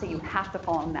it's not to say you have to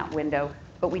fall in that window,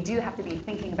 but we do have to be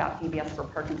thinking about DBS for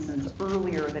Parkinson's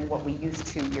earlier than what we used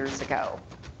to years ago.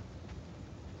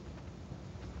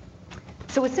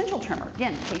 So essential tremor,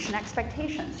 again, patient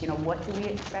expectations. What do we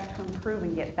expect to improve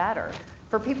and get better?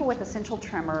 For people with essential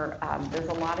tremor, there's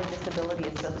a lot of disability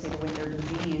associated with their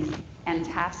disease, and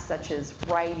tasks such as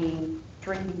writing,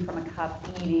 drinking from a cup,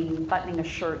 eating, buttoning a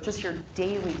shirt, just your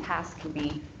daily tasks can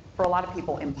be, for a lot of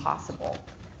people, impossible.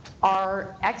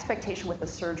 Our expectation with the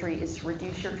surgery is to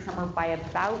reduce your tremor by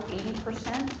about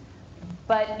 80%,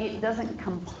 but it doesn't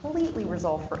completely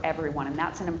resolve for everyone, and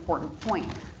that's an important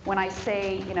point. When I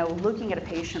say, looking at a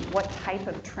patient, what type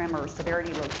of tremor,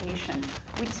 severity, location,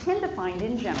 we tend to find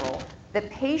in general that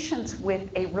patients with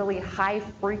a really high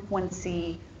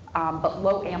frequency but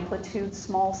low amplitude,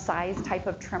 small size type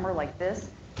of tremor like this,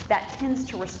 that tends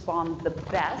to respond the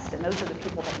best, and those are the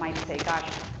people that might say,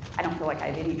 gosh, I don't feel like I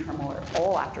have any tremor at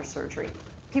all after surgery.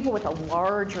 People with a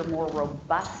larger, more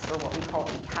robust, or what we call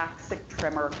ataxic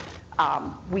tremor,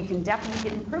 we can definitely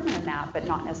get improvement in that, but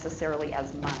not necessarily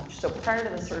as much. So prior to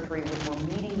the surgery, when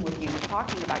we're meeting with you,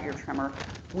 talking about your tremor,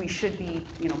 we should be,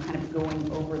 kind of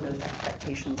going over those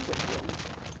expectations with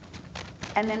you.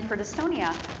 And then for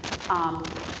dystonia,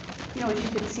 as you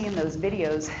can see in those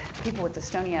videos, people with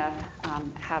dystonia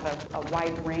have a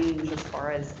wide range as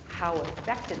far as how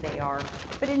affected they are.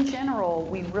 But in general,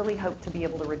 we really hope to be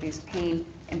able to reduce pain,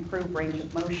 improve range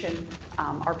of motion.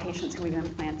 Our patients who we've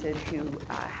implanted who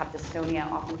have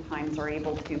dystonia oftentimes are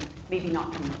able to, maybe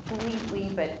not completely,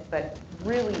 but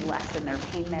really lessen their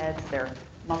pain meds, their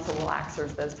muscle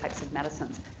relaxers, those types of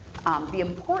medicines. The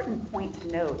important point to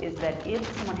note is that if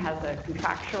someone has a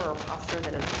contracture or posture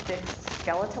that is fixed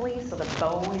skeletally, so the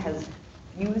bone has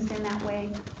fused in that way,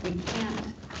 we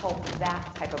can't help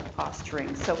that type of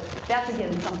posturing. So that's,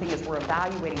 again, something as we're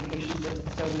evaluating patients with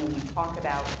dystonia, we talk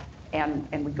about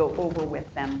and we go over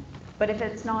with them. But if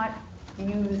it's not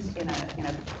fused in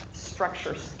a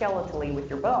structure skeletally with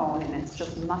your bone and it's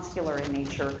just muscular in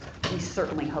nature, we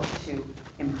certainly hope to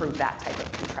improve that type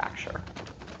of contracture.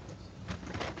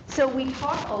 So we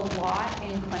talk a lot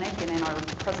in clinic and in our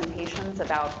presentations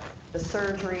about the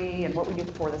surgery and what we do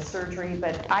before the surgery,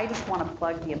 but I just want to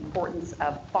plug the importance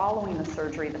of following the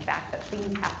surgery, the fact that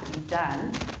things have to be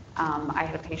done. I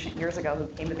had a patient years ago who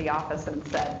came to the office and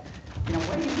said,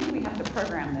 what do you mean we have to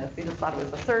program this? We just thought it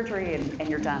was the surgery and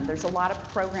you're done. There's a lot of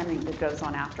programming that goes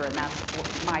on after, and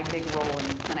that's my big role in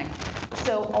the clinic.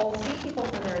 So I'll see people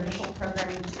for their initial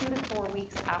programming 2 to 4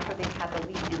 weeks after they've had the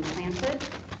lead implanted,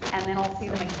 and then I'll see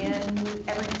them again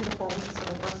every 2 to 4 weeks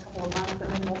for the first couple of months,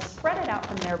 and then we'll spread it out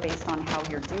from there based on how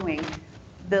you're doing.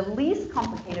 The least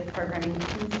complicated programming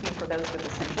tends to be for those with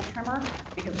essential tremor,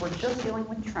 because we're just dealing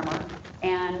with tremor,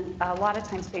 and a lot of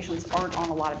times patients aren't on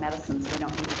a lot of medicines, so we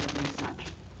don't need to reduce much.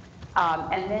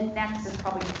 And then next is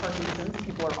probably Parkinson's.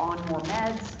 People are on more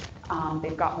meds.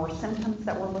 They've got more symptoms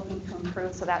that we're looking to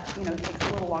improve, so that takes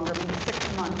a little longer, maybe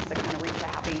 6 months to kind of reach a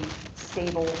happy,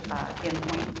 stable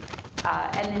endpoint.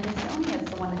 And then dystonia is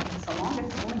the one that takes the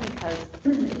longest, only because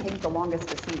it takes the longest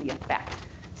to see the effect.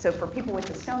 So for people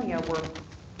with dystonia, we're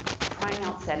trying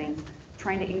out settings,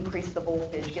 trying to increase the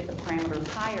voltage, get the parameters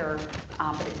higher,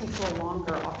 but it takes a little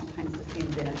longer oftentimes to see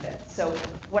the benefits. So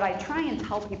what I try and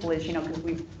tell people is, because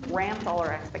we've ramped all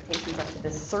our expectations up to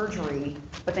this surgery,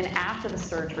 but then after the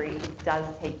surgery, it does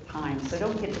take time. So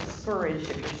don't get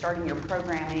discouraged if you're starting your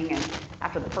programming and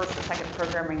after the first or second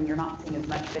programming, you're not seeing as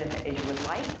much benefit as you would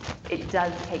like. It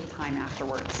does take time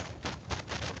afterwards.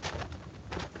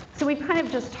 So we've kind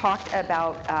of just talked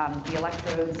about the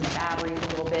electrodes and the batteries a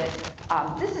little bit.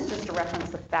 This is just to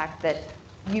reference the fact that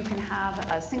you can have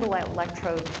a single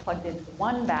electrode plugged into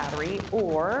one battery,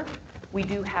 or we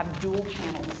do have dual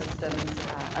channel systems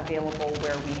available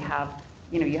where we have,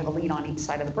 you have a lead on each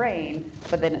side of the brain,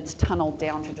 but then it's tunneled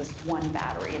down to just one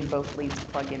battery and both leads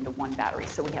plug into one battery.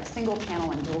 So we have single channel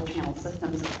and dual channel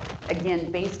systems,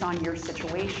 again, based on your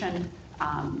situation.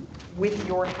 With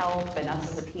your help, and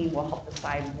us as a team will help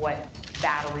decide what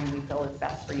battery we feel is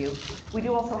best for you. We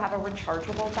do also have a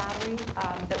rechargeable battery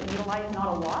that we utilize, not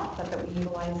a lot, but that we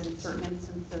utilize in certain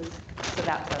instances, so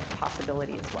that's a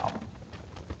possibility as well.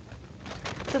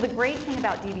 So the great thing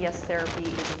about DBS therapy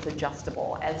is it's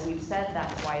adjustable. As we've said,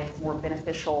 that's why it's more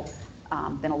beneficial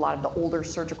than a lot of the older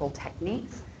surgical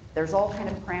techniques. There's all kind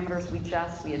of parameters we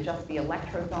adjust. We adjust the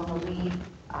electrodes on the lead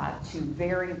to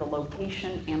vary the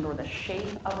location and or the shape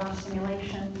of our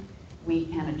stimulation. We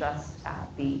can adjust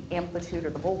the amplitude or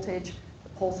the voltage, the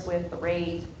pulse width, the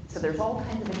rate. So there's all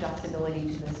kinds of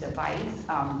adjustability to this device.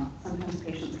 Sometimes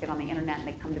patients get on the internet and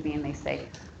they come to me and they say,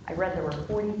 I read there were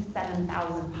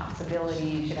 47,000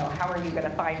 possibilities, you know, how are you going to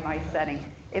find my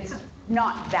setting? It's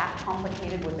not that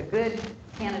complicated with a good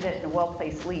candidate and a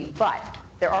well-placed lead, but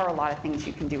there are a lot of things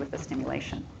you can do with the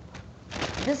stimulation.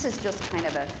 This is just kind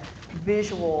of a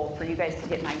visual for you guys to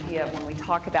get an idea of when we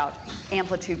talk about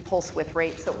amplitude, pulse width,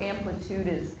 rate. So amplitude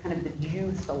is kind of the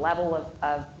juice, the level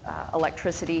of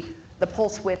electricity. The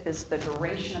pulse width is the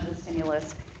duration of the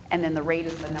stimulus. And then the rate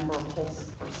is the number of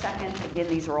pulses per second. Again,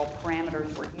 these are all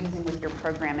parameters we're using with your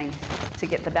programming to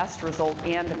get the best result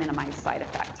and to minimize side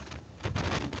effect.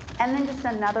 And then just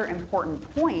another important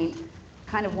point,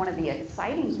 kind of one of the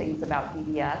exciting things about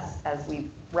DBS, as we've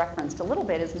referenced a little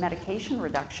bit, is medication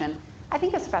reduction. I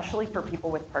think especially for people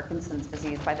with Parkinson's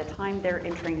disease, by the time they're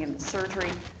entering into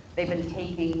surgery, they've been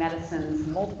taking medicines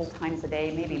multiple times a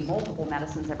day, maybe multiple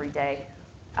medicines every day.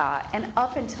 And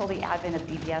up until the advent of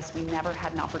DBS, we never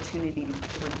had an opportunity to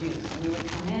reduce. We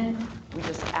would come in, we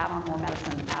just add on more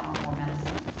medicine, add on more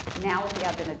medicine. Now with the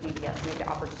advent of DBS, we have the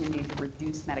opportunity to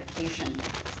reduce medication.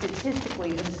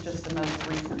 Statistically, this is just the most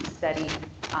recent study.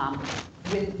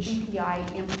 With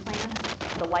GPI implants,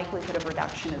 the likelihood of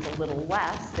reduction is a little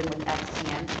less than with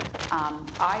STN.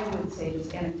 I would say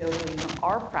just anecdotally from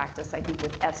our practice, I think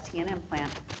with STN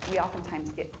implant, we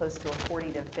oftentimes get close to a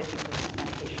 40 to 50%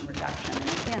 medication reduction. And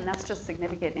again, that's just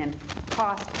significant in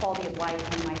cost, quality of life,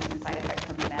 minimizing side effects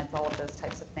from the meds, all of those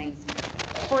types of things.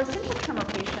 For essential tremor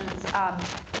patients,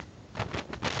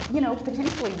 you know,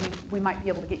 potentially we might be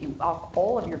able to get you off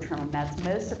all of your tremor meds.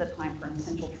 Most of the time for an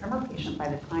essential tremor patient, by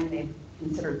the time they've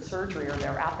considered surgery or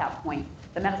they're at that point,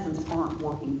 the medicines aren't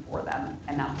working for them,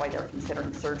 and that's why they're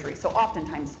considering surgery. So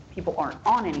oftentimes people aren't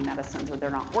on any medicines or they're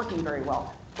not working very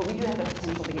well, but we do have the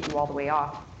potential to get you all the way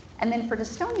off. And then for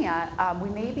dystonia, we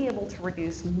may be able to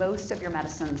reduce most of your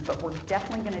medicines, but we're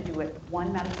definitely going to do it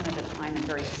one medicine at a time and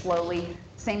very slowly.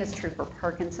 Same is true for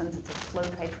Parkinson's. It's a slow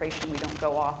titration. We don't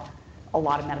go off a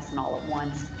lot of medicine all at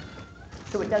once.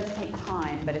 So it does take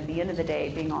time, but at the end of the day,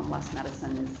 being on less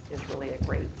medicine is really a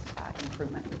great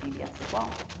improvement with DBS as well.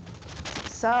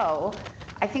 So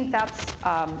I think that's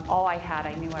all I had.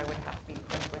 I knew I would have to be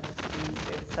quick with these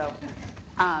two. So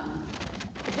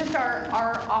just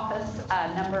our office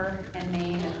number and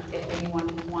name, if anyone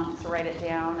wants to write it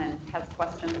down and has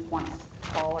questions, wants to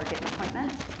call or get an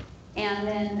appointment. And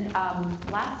then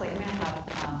lastly, I'm going to have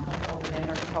Aldred and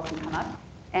Dr. Carlson come up.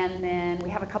 And then we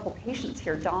have a couple patients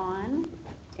here, Dawn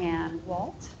and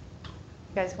Walt.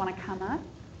 You guys want to come up?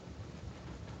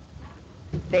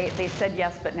 They said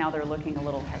yes, but now they're looking a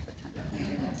little hesitant.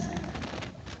 Here,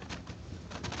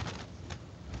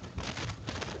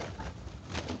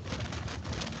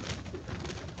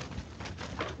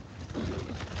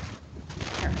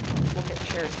 we'll get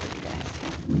chairs for you guys.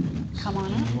 Come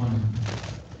on up.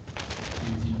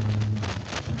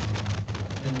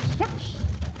 Yeah.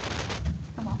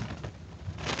 Come on.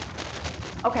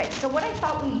 Okay, so what I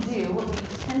thought we'd do, what we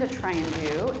tend to try and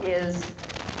do, is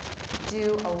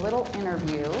do a little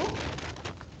interview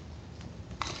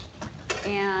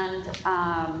and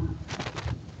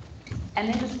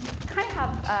then just kind of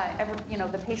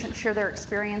have the patient share their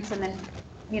experience, and then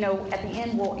at the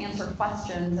end we'll answer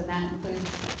questions, and that includes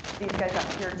these guys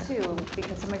up here too,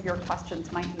 because some of your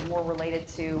questions might be more related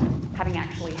to having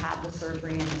actually had the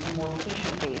surgery and more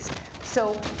patient-based.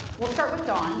 So we'll start with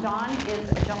Dawn. Dawn is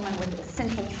a gentleman with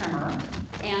essential tremor.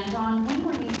 And Dawn, when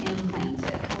were you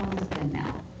implanted? How long has it been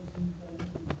now?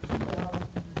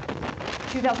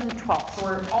 2012, so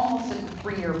we're almost at the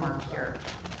 3-year mark here.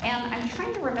 And I'm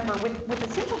trying to remember, with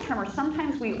essential tremor,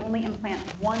 sometimes we only implant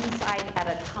one side at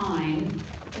a time.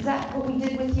 Is that what we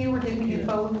did with you, or did we do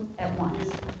both at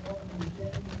once?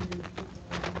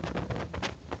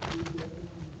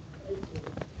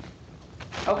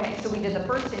 Okay, so we did the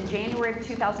first in January of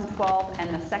 2012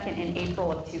 and the second in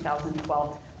April of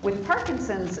 2012. With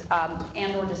Parkinson's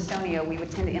and or dystonia, we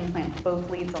would tend to implant both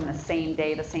leads on the same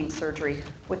day, the same surgery.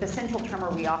 With essential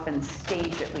tremor, we often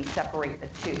stage it, we separate the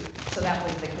two. So that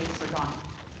was the case for Dawn.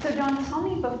 So Dawn, tell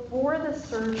me, before the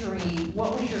surgery,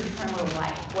 what was your tremor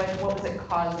like? What was it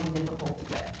causing difficulty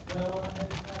with? Well, I had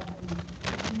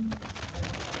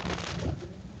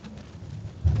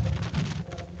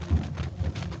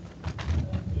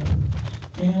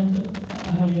And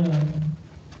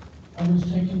I was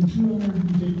taking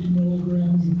 250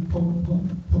 milligrams of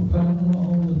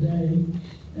propanol a day,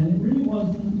 and it really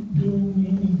wasn't doing me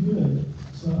any good.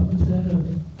 So I was at a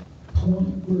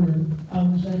point where I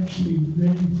was actually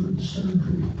ready for the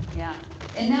surgery. Yeah,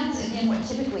 and that's again what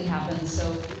typically happens.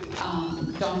 So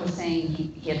Don was saying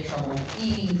he had trouble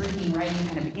eating, drinking, writing,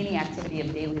 kind of any activity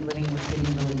of daily living was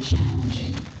getting really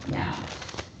challenging. Yeah.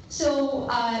 So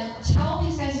tell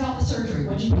these guys about the surgery.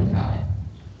 What did you think about it?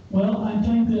 Well, I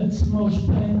think that's the most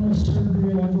painless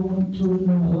surgery I ever went through in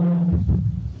my life.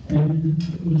 And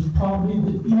it was probably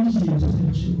the easiest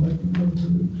situation I could go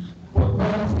through. What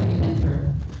else have you been through?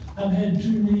 I've had 2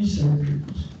 knee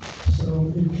surgeries.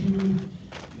 So if you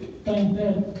think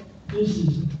that this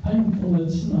is painful,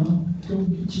 it's not. Go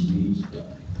get your knees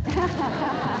done.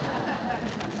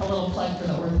 A little plug for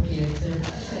the orthopedics there.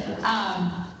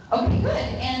 Okay, good.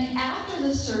 And after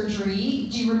the surgery,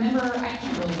 do you remember, I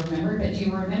can't really remember, but do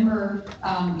you remember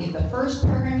if the first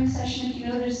programming session, if you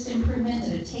noticed improvement,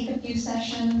 did it take a few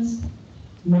sessions?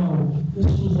 No,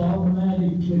 this was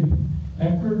automatically.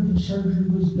 After the surgery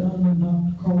was done and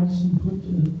Dr. Carlson put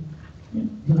the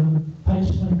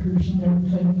pacemakers and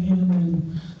everything in,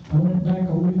 and I went back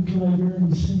a week later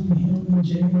and seen him and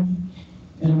Jamie,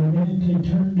 and the minute they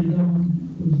turned it on,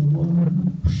 it was a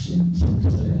 100%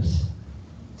 success.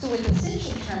 So with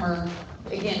essential tremor,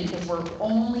 again, because we're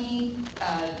only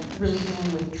really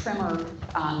dealing with tremor,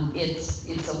 it's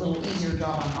a little easier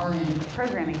job on our end of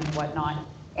programming and whatnot.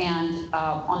 And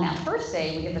on that first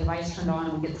day, we get the device turned on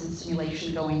and we get some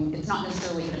stimulation going. It's not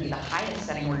necessarily going to be the highest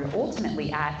setting where you're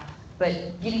ultimately at,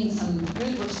 but getting some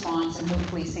good response and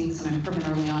hopefully seeing some improvement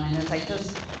early on. And as I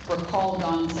just recall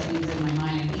Don's settings in my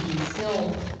mind, I think he's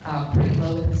still pretty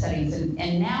low with the settings.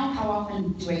 And now, how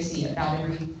often do I see it? About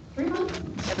every 3 months?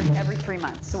 Every 3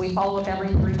 months. So we follow up every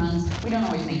 3 months. We don't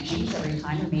always make changes every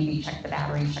time. We maybe check the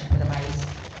battery, check the device,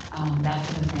 that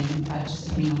sort of thing, just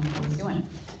depending on what he's doing.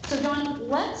 So Don,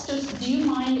 let's just, do you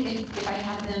mind if I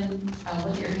have them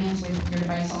lift your hands with your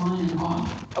device on and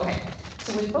off? Okay,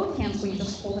 so with both hands, will you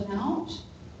just hold them out?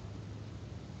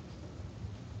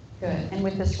 Good, and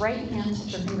with this right hand,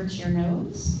 touch your finger to your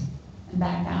nose and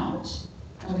back out.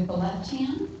 And with the left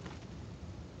hand,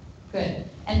 good.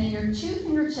 And then your 2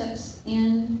 fingertips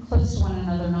in close to one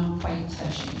another, not quite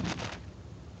touching.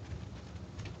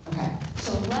 Okay,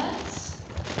 so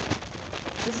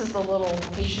this is the little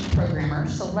patient programmer.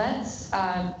 So let's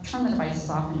turn the devices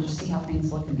off and just see how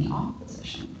things look in the off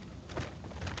position.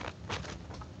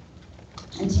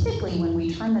 And typically when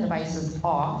we turn the devices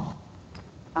off,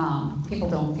 people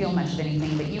don't feel much of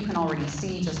anything, but you can already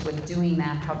see just with doing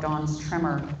that how Don's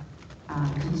tremor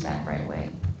comes back right away.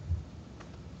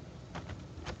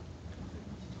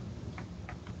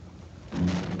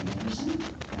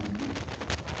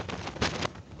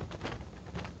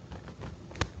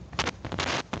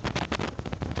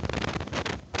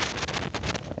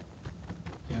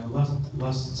 Yeah,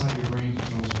 left side of your brain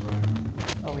controls the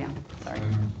right. Oh yeah, sorry.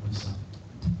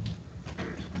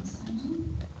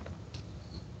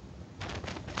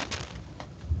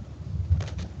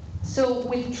 So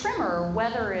with tremor,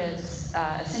 whether it's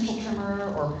essential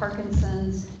tremor or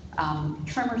Parkinson's,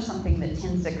 tremor is something that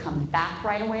tends to come back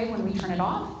right away when we turn it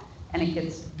off, and it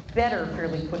gets better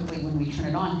fairly quickly when we turn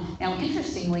it on. Now,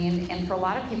 interestingly, and for a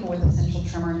lot of people with essential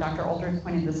tremor, and Dr. Aldred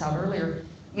pointed this out earlier,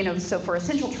 so for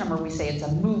essential tremor, we say it's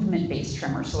a movement-based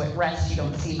tremor. So at rest, you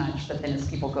don't see much, but then as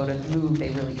people go to move, they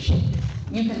really shake.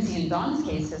 You can see in Don's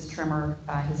case, his tremor,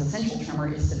 his essential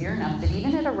tremor is severe enough that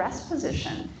even at a rest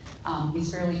position,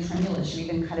 he's fairly tremulous. You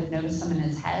even kind of notice some in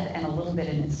his head and a little bit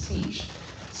in his speech.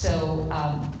 So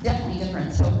definitely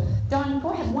different. So Don,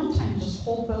 go ahead one time, just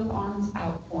hold both arms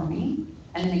out for me.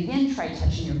 And then again, try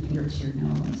touching your finger to your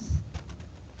nose.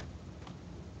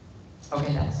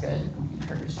 Okay, that's good. Don't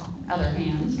hurt yourself. Other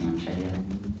hands, you want to try the other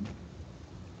hand?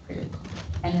 Good.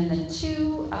 And then the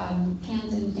 2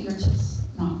 hands and fingertips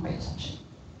not quite touching.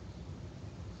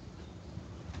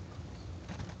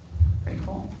 Pretty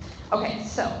cool. Okay,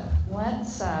 so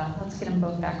let's get them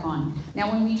both back on.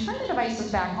 Now, when we turn the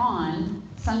devices back on,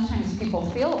 sometimes people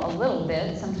feel a little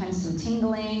bit, sometimes some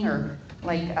tingling, or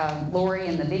like Lori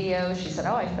in the video, she said,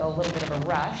 oh, I feel a little bit of a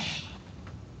rush.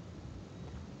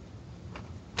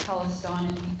 Tell us, Dawn,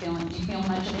 if you feel it. Do you feel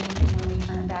much of anything when we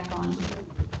turn it back on?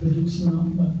 But it's not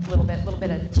much. A little bit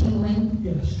of tingling?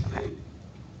 Yes. Okay.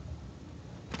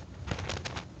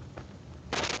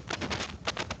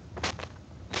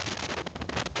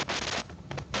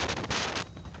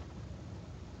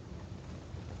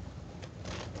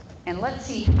 And let's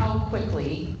see how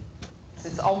quickly,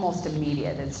 it's almost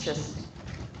immediate, it's just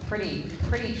pretty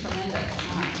tremendous.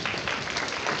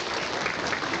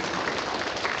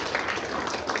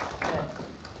 Good.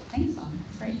 Thanks, Dawn.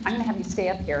 That's great. I'm going to have you stay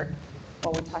up here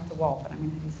while we talk to Walt, but I'm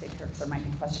going to have you stay here because there might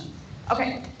be questions.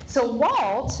 Okay, so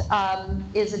Walt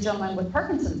is a gentleman with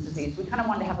Parkinson's disease. We kind of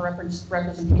wanted to have a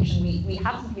representation. We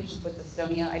have some patients with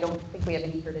dystonia. I don't think we have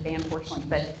any here today, unfortunately,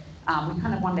 but we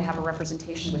kind of wanted to have a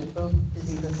representation with both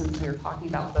diseases since we were talking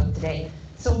about both today.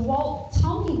 So Walt,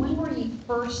 tell me, when were you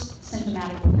first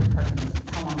symptomatic with your Parkinson's?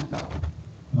 How long ago?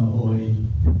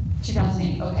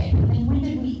 2008, okay. And when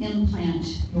did we implant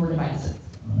your devices?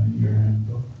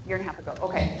 Year and a half ago,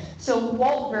 okay. So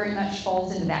Walt very much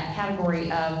falls into that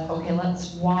category of, okay,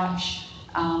 let's watch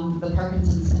the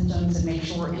Parkinson's symptoms and make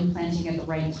sure we're implanting at the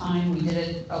right time. We did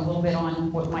it a little bit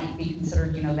on what might be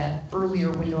considered, that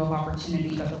earlier window of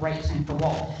opportunity, but the right time for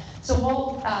Walt. So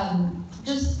Walt,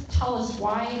 just tell us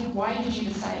why did you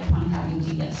decide upon having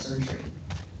DBS surgery?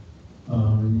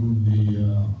 Remove the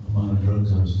amount of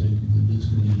drugs I was taking to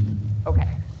dyskinesia.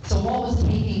 Okay. So Walt was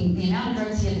taking, the amount of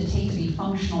drugs he had to take to be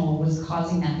functional was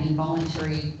causing that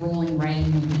involuntary rolling right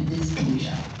movement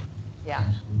dyskinesia.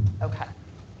 Yeah, okay.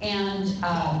 And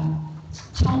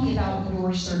tell me about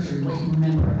your surgery, what you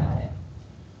remember about it.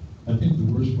 I think the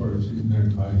worst part is getting there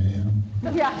at 5 a.m.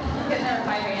 Yeah, getting there at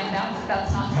 5 a.m.,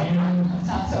 that's not so fun. That's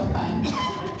not so fun.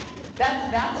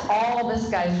 That's all this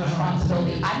guy's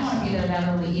responsibility. I don't want to be there that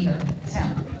early either.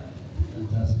 Sam.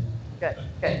 Fantastic.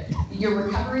 Good. Your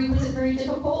recovery, was it very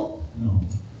difficult? No.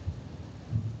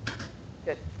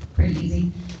 Good, pretty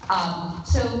easy.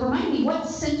 So remind me, what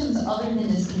symptoms other than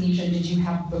dyskinesia did you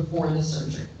have before the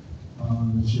surgery?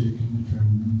 The shaking, the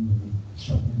trembling, the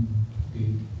shuffling,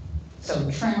 gait.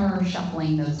 So tremor,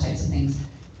 shuffling, those types of things.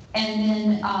 And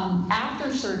then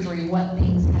after surgery, what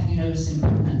things have you noticed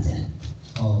improvements in?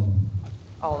 All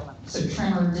of them. So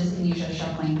tremor, dyskinesia,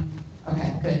 shuffling.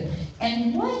 Okay, good.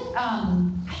 And what,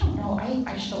 I don't know,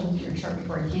 I should have looked at your chart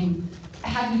before I came.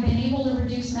 Have you been able to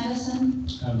reduce medicine?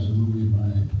 Absolutely,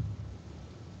 by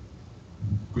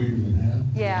greater than half.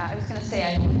 Yeah, I was going to say,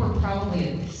 I think we're probably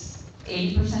at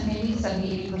 80% maybe,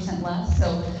 70, 80% less.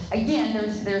 So again,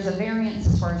 there's a variance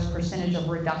as far as percentage of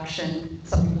reduction.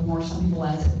 Some people more, some people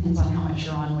less. It depends on how much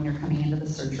you're on when you're coming into the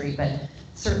surgery. But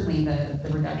certainly the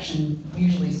reduction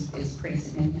usually is pretty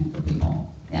significant for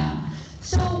people. Yeah.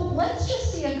 So let's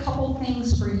just see a couple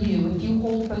things for you. If you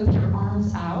hold both your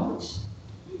arms out,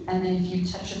 and then if you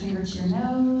touch your finger to your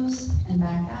nose and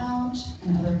back out,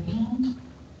 and other hand.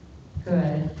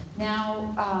 Good.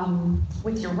 Now,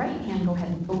 with your right hand, go ahead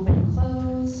and open and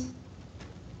close.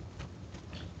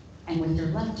 And with your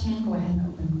left hand, go ahead and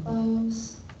open and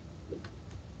close.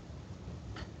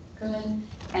 Good.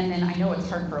 And then I know it's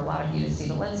hard for a lot of you to see,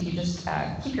 but let's see, you just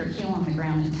keep your heel on the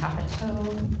ground and tap a toe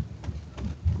on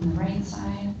the right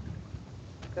side.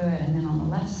 Good. And then on the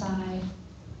left side.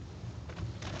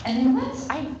 And then let's,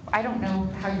 I don't know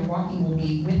how your walking will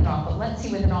be with it off, but let's see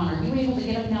with it on. Are you able to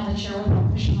get up and down the chair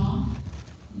without pushing off?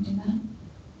 Can you do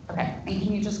that? Okay. And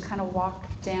can you just kind of walk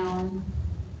down?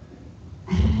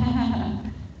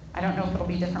 I don't know if it'll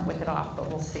be different with it off, but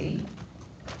we'll see.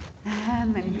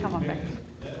 And then come on back.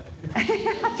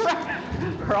 That's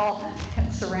right. We're all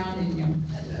surrounding you.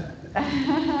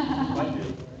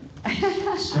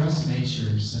 Stress makes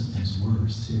your symptoms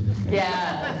worse too.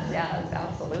 Yeah,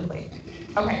 absolutely.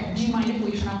 Okay, do you mind if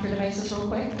we turn off your devices real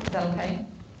quick? Is that okay?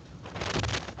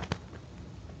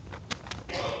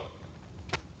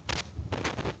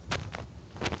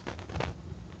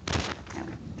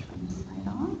 Turn this light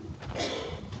on.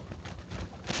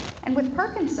 And with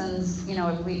Parkinson's,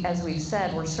 as we've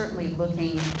said, we're certainly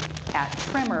looking at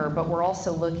tremor, but we're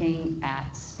also looking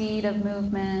at speed of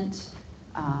movement,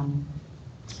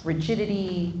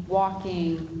 rigidity,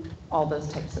 walking, all those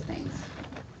types of things.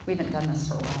 We haven't done this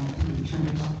for a while. We've turned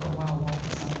it off for a while.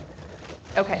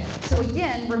 So. Okay, so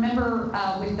again, remember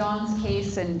with Don's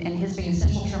case and his being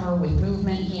essential tremor with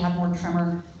movement, he had more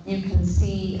tremor. You can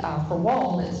see for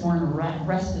Walt, it's more in a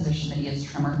rest position that he has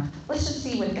tremor. Let's just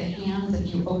see with the hands,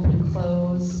 if you open and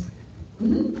close.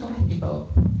 Go ahead, you both.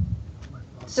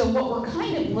 So what we're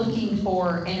kind of looking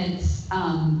for, and it's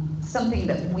something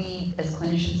that we as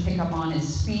clinicians pick up on,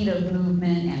 is speed of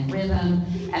movement and rhythm,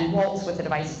 and Walt's with the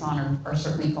devices on are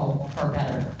certainly far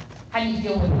better. How do you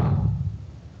feel with that?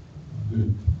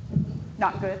 Good.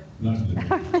 Not good? Not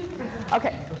good.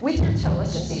 Okay, with your toe,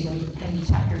 let's just see, can you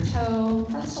tap your toe?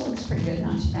 That still looks pretty good,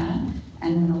 not too bad.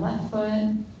 And then the left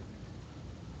foot.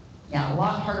 Yeah, a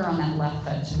lot harder on that left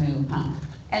foot to move, huh?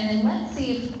 And then let's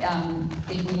see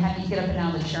if we have you get up and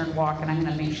out of the chair and walk, and I'm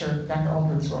going to make sure Dr.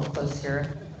 Aldred's real close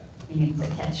here. He needs to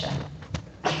catch you.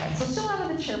 Okay, so still out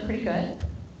of the chair pretty good.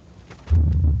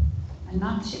 And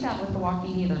not too bad with the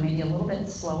walking either, maybe a little bit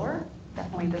slower.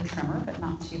 Definitely the tremor, but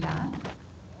not too bad.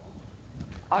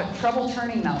 Trouble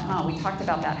turning though, huh? We talked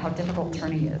about that, how difficult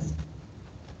turning is.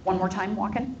 One more time,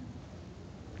 walking?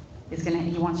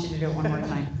 He wants you to do it one more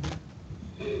time.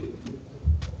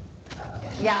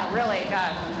 Yeah, really,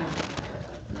 God.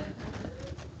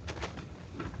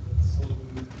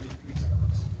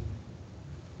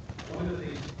 One of the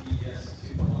things DBS is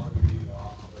to no longer be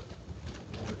off, but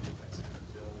one of the things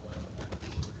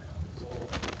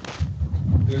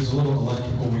there's a little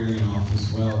electrical wearing off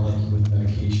as well, like with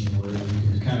medication, where you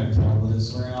can kind of tell that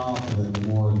it's wearing off, and then the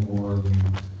more and more you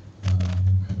kind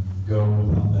of go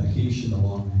without medication, the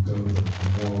longer you go,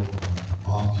 the more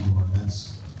off you are.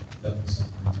 That's definitely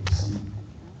something to see.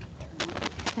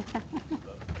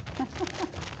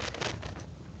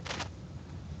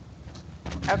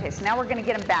 Okay, so now we're going to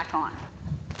get him back on.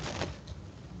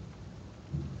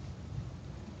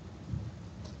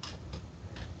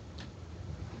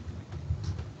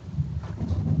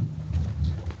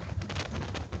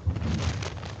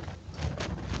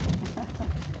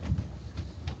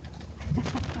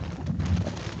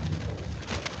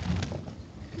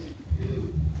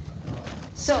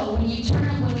 So when we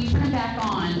turn it back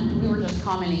on, we were just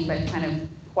commenting, but kind of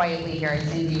quietly here, I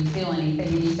said, do you feel anything?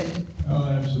 And you said, Oh,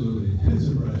 absolutely. It's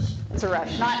a rush. it's a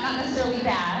rush. Not necessarily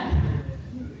bad.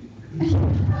 I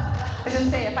was going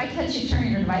to say, if I catch you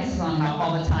turning your devices on and off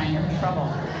all the time, you're in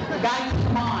trouble. You got to keep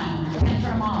them on. You can't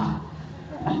turn them off.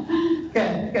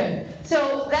 Good, good.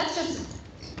 So that's just,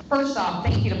 first off,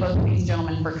 thank you to both of these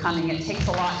gentlemen for coming. It takes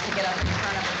a lot to get up in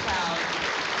front of a crowd.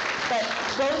 But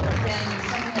both of them,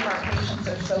 so many of our patients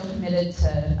are so committed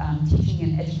to teaching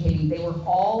and educating. They were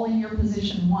all in your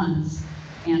position once,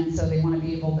 and so they want to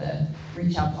be able to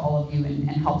reach out to all of you and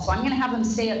help. So I'm going to have them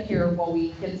stay up here while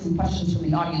we get some questions from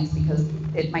the audience, because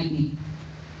it might be,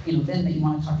 then that you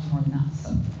want to talk to more than us.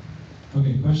 So.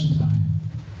 Okay, question time.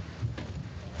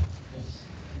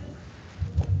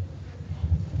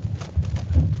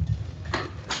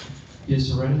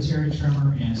 Is hereditary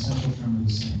tremor and essential tremor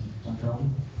the same? Dr. Aldred?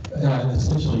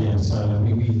 Essentially, yes.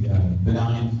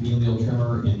 Benign familial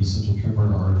tremor and essential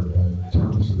tremor are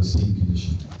terms for the same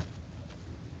condition.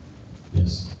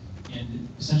 Yes. And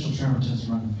essential tremor tends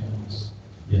to run in families.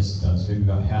 Yes, it does. Maybe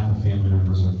about half the family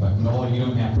members are affected. Although you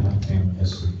don't have to have a family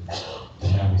history to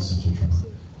have essential tremor.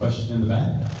 Question in the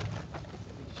back?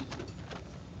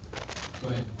 Go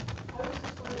ahead.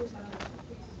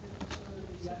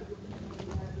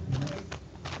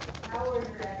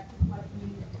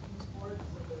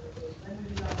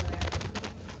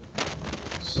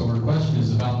 So our question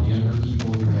is about the younger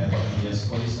people who have LPS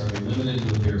placed. Are they limited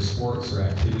with their sports or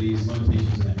activities,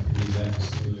 limitations in activities after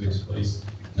stimulators placed?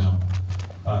 No.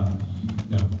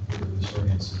 No, the short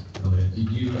answer really. Did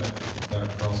you, Dr.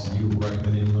 Carlson, do you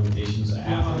recommend any limitations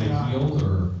after they healed,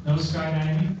 or? No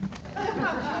skydiving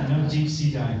and no deep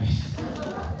sea diving.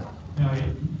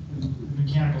 The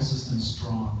mechanical system is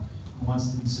strong.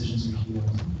 Once the incisions are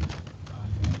healed,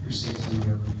 you're safe to do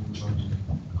whatever you enjoy doing.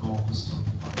 Golf is still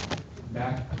fun.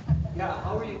 Back? Yeah,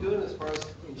 how are you doing as far as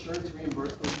insurance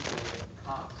reimbursement and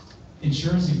costs?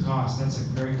 Insurance and costs, that's a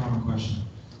very common question.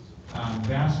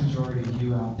 Vast majority of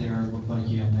you out there look like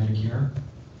you have Medicare,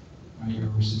 right? You're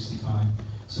over 65.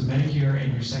 So Medicare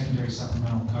and your secondary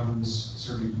supplemental covers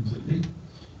surgery completely.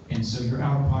 And so your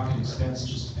out-of-pocket expense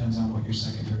just depends on what your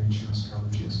secondary insurance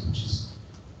coverage is, which is,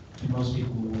 and most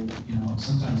people will,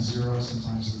 sometimes zero,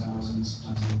 sometimes 1,000,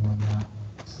 sometimes a little more than that.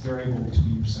 It's variable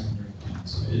between your secondary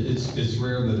plans. It's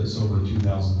rare that it's over $2,000.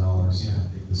 Yeah, I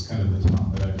think that's kind of the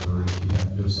top that I've heard if you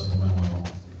have no supplemental at all.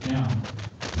 Now,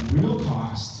 the real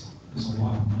cost is a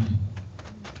lot of money.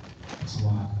 It's a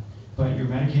lot. But your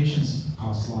medications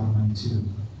cost a lot of money too.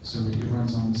 So it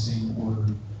runs on the same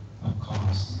order of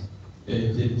cost.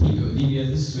 If DBS,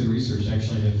 this has been research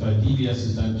actually, if DBS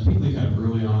is done particularly kind of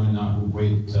early on and not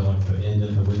wait till like the end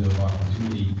of the window of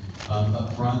opportunity,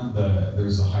 up front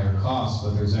there's a higher cost,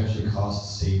 but there's actually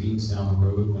cost savings down the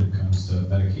road when it comes to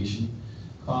medication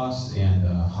costs and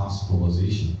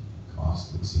hospitalization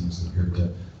costs, it seems, compared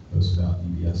to those without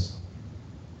DBS.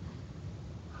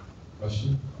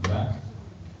 Question? Back?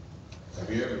 Have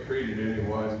you ever treated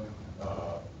anyone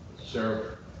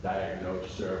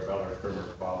diagnosed cerebellar tremor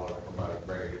following a traumatic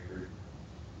brain injury?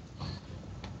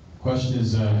 Question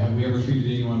is, have we ever treated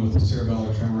anyone with a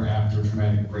cerebellar tremor after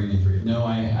traumatic brain injury? No,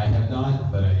 I have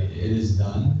not, but it is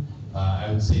done.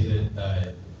 I would say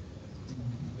that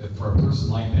for a person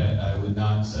like that, I would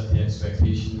not set the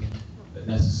expectation that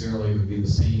necessarily it would be the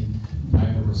same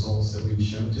type of results that we've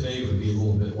shown today. It would be a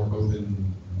little bit more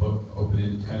open, book,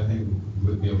 open-ended kind of thing, we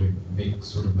would be able to make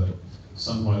sort of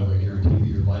somewhat of a guarantee that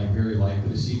you're very likely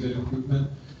to see good improvement.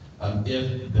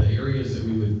 If the areas that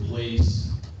we would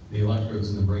place the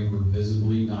electrodes in the brain were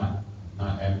visibly not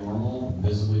abnormal,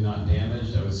 visibly not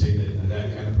damaged, I would say that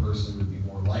that kind of person would be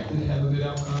more likely to have a good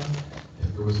outcome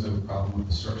if there was no problem with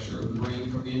the structure of the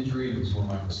brain from the injury and it was more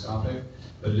microscopic.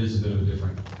 But it is a bit of a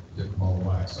different ball of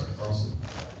wax. Sorry, Carlson.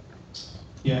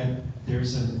 Yeah,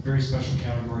 there's a very special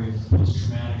category of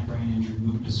post-traumatic brain injury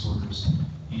movement disorders,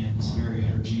 and it's a very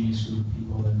heterogeneous group of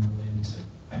people that are related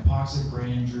to hypoxic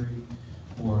brain injury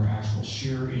or actual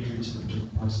shear injury to the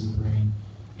different parts of the brain.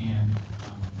 And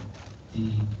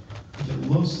if it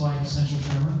looks like essential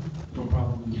tremor, it'll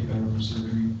probably get better from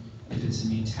surgery. If it's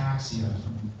an ataxia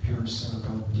from pure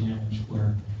cerebral damage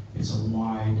where it's a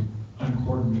wide,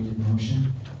 uncoordinated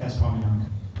motion, that's probably not going to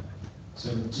be good. So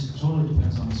it just totally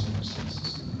depends on the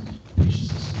circumstances.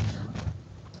 Patients with essential tremor.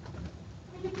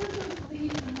 When you put those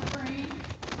leads in the brain,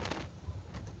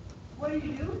 what do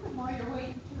you do with them while you're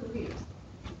waiting for the leads?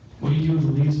 What do you do with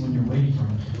the leads when you're waiting for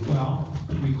them? Well,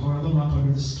 we coil them up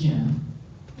under the skin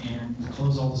and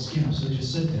close all the skin up so they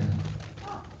just sit there.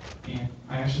 And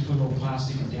I actually put a little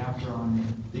plastic adapter on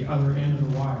the other end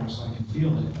of the wire so I can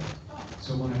feel it.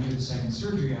 So when I do the second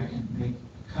surgery, I can make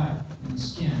a cut in the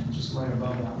skin just right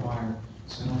above that wire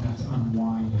so I don't have to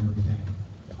unwind everything.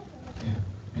 Yeah.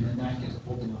 And then that gets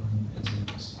pulled down and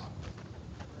it's a spot.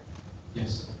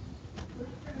 Yes?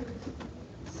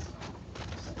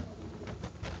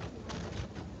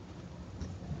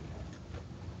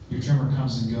 Your tremor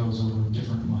comes and goes over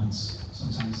different months.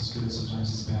 Sometimes it's good,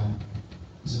 sometimes it's bad.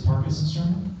 Is it Parkinson's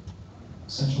tremor?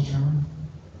 Essential tremor?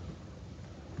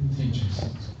 What do you think,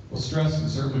 Jason? Well, stress can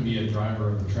certainly be a driver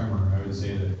of the tremor. I would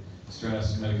say that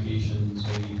stress, medications,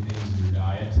 maybe things in your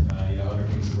diet, other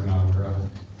things that we're not aware of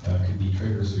could be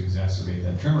triggers to exacerbate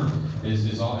that. Tremor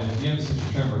is all, if you have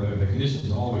essential tremor, the condition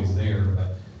is always there,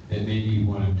 but it may be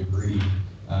one of degree.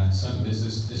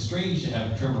 It's strange to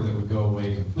have a tremor that would go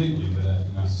away completely, but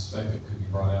I suspect it could be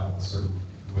brought out with certain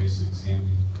ways of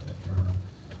examining that tremor.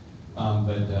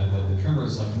 But the tremor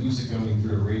is like music going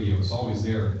through a radio. It's always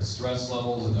there. The stress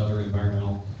levels and other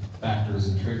environmental factors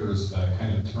and triggers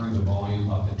kind of turn the volume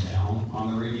up and down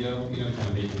on the radio, kind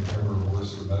of making the tremor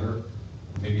worse or better.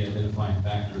 Maybe identifying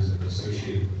factors that are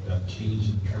associated with that change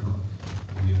in tremor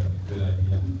would be a good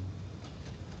idea.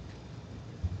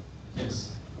 Yes?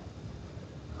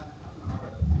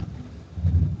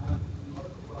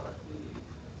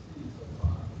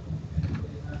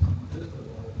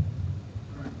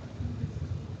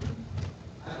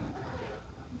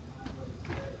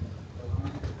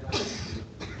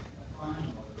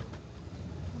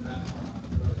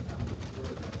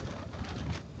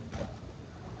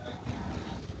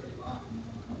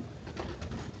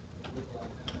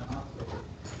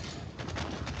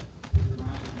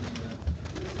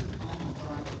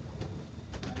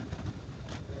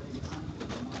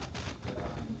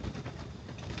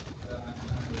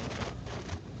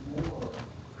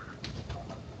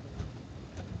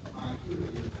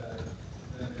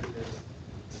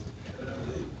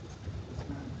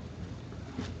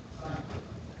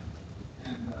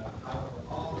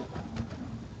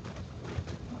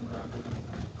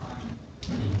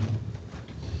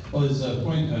 Well, there's a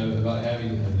point about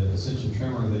having the essential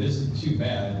tremor that isn't too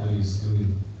bad when he's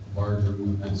doing larger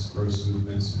movements, gross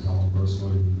movements, we call them gross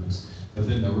motor movements. But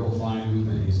then the real fine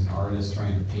movement, he's an artist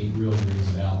trying to paint real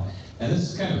things out. And this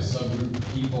is kind of a subgroup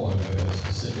of people, a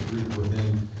specific group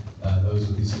within those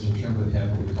with essential tremor that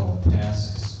have what we call a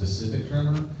task-specific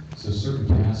tremor. So certain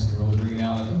tasks can really bring it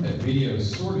out. I think that video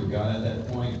sort of got at that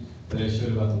point that I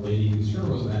showed about the lady who sure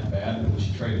wasn't that bad, but when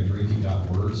she tried to drink, it got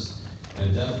worse. And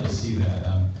I definitely see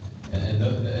that.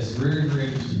 It's a very, very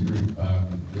interesting group.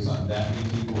 There's not that many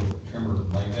people with tremor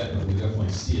like that, but we definitely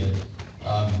see it.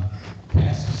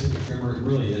 Task-specific tremor, it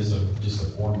really is just a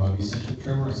form of essential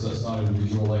tremor, so that's not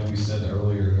unusual. Like we said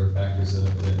earlier, there are factors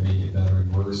that make it better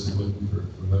and worse, and looking for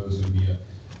those would be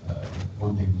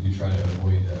one thing to do, try to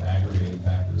avoid aggravating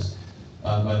factors.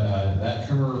 But that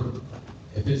tremor,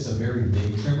 if it's a very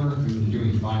big tremor, if you're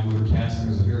doing fine motor tasks and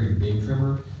there's a very big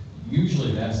tremor,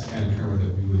 usually that's the kind of tremor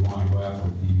that we would want to go after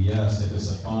with DBS. If it's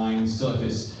a fine, still if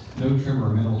it's no tremor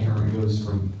or minimal tremor, it goes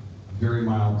from very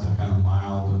mild to kind of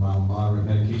mild to mild moderate.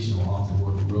 Medication will often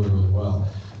work really, really well.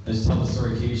 I just tell the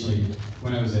story occasionally.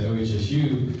 When I was at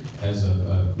OHSU as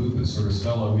a movement service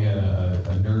fellow, we had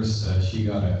a nurse. She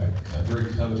got a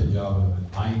very coveted job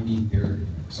of an IV therapy.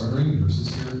 So are there any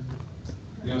nurses here?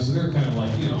 So they're kind of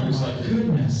like, there's like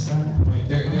goodness,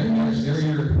 they're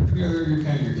your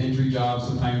kind of your entry job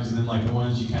sometimes, and then like the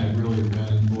ones you kind of really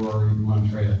gun for, you want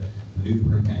to try to new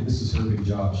brain. And this is her big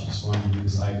job. She just wanted to do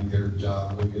this IV therapy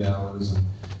job, really good hours, and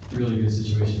really good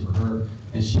situation for her.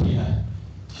 And she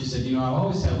said, you know, I've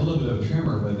always had a little bit of a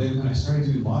tremor, but then when I started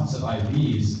doing lots of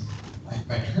IVs,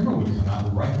 my tremor would come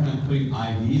out right when I'm putting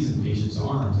IVs in patients'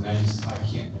 arms, and I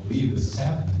can't believe this is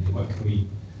happening. What can we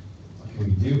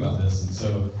do about this? And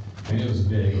so, I mean, it was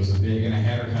big, and I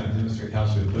had her kind of demonstrate how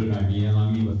she would put an IV in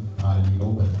on me with not a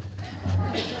needle, but,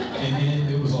 and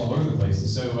it was all over the place. And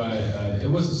so, it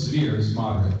wasn't severe, it was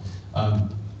moderate.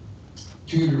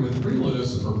 Treated her with a pretty low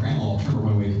dose of propranolol, tremor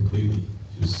went away completely.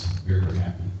 She was very, very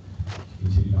happy.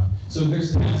 Continued on. So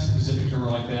there's a task-specific tremor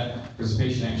like that. There's a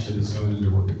patient actually that's going into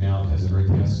work now that has a very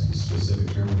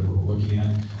task-specific tremor that we're looking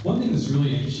at. One thing that's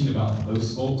really interesting about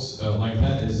those folks like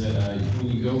that is that when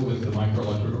you go with the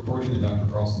microelectrode recording that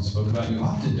Dr. Carlson spoke about, you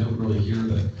often don't really hear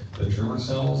the tremor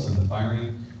cells and the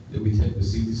firing that we typically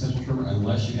see with the essential tremor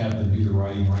unless you have them do the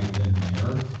writing right then and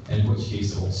there, and in which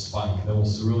case it will spike. It will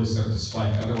really start to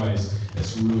spike. Otherwise,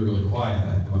 it's really, really quiet.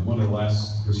 One of the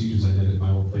last procedures I did at my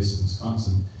old place in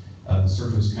Wisconsin, the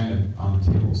surgeon was kind of on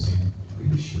the table saying, are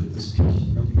you sure this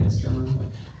patient really has tremor?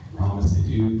 I promise they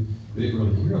do. They didn't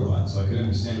really hear a lot, so I could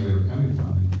understand where they were coming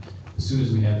from. And as soon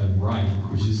as we had them write,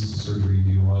 which is the surgery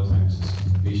you do a lot of times is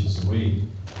keep the patients awake,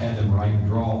 had them write and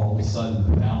draw, all of a sudden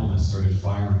the thalamus started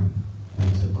firing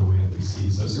in the typical way that we see.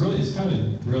 So it's kind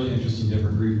of really interesting,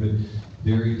 different group, but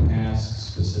very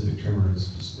task-specific tremor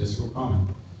is real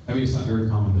common. I mean, it's not very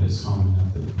common, but it's common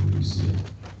enough that we see it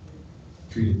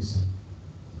treated. So.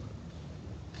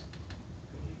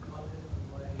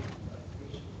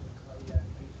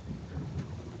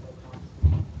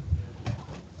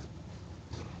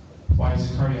 Why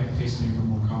is a cardiac pacemaker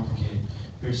more complicated?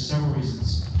 There's several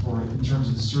reasons for it in terms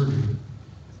of the surgery.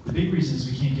 The big reason is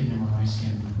we can't get an MRI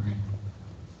scan of the brain.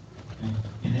 Okay?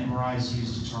 And the MRI is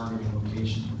used to target a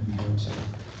location we're going to go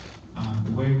to.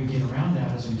 The way we get around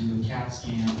that is we do a CAT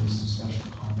scan with some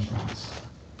special contrast.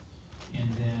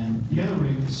 And then the other way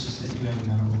is just that you have a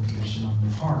medical condition on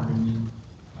your heart, and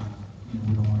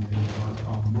we don't want to be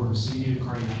on the word. So you need a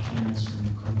cardiac clearance from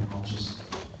the cardiologist.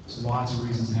 So lots of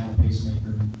reasons to have a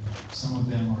pacemaker. Some of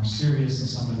them are serious and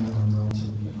some of them are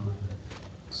relatively benign.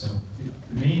 So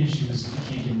the main issue is we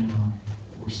can't get an MRI.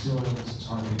 We're still able to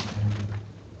target it,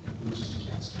 which is a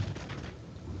CAT scan.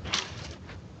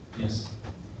 Yes?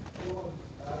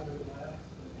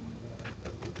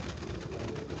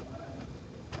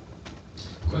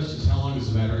 The question is, how long does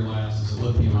the battery last? Is it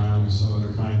lithium ion or some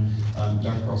other kind?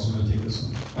 Dr. Carlson, I'm going to take this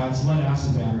one. It's a lead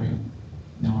acid battery.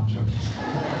 No, I'm joking.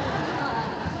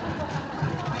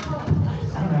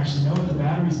 I don't actually know what the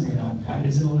battery's made of.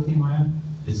 Is it a lithium ion?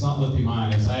 It's not lithium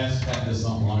ion. I asked Pat this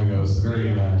not long ago. It's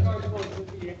very Chargeable is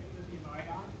lithium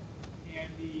ion, and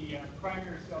the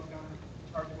primary cell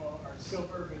chargeable are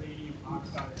silver, vanadium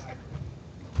oxide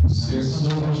hybrid.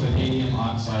 Silver, vanadium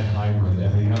oxide hybrid,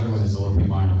 and the other one is a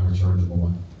lithium ion rechargeable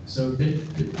one. So we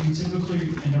typically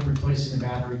end up replacing the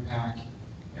battery pack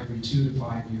every 2 to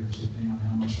 5 years, depending on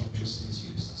how much electricity is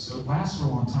used. So it lasts for a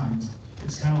long time.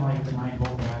 It's kind of like the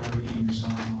 9-volt battery in your cell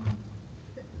phone.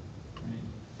 Right?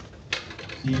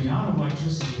 The amount of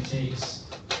electricity it takes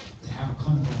to have a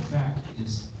clinical effect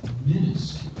is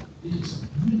minuscule. It is a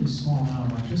really small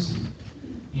amount of electricity,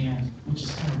 and which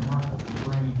is kind of remarkable. The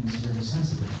brain is very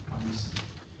sensitive, obviously.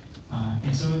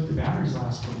 And so the batteries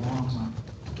last for a long time.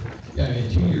 Yeah,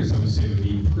 in 2 years, I would say would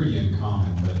be pretty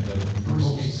uncommon, but for Worst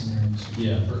folks, case scenarios.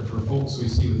 yeah, for folks we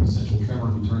see with essential tremor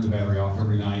who turn the battery off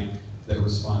every night that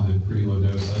respond to pretty low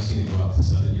dose, I've seen it go out to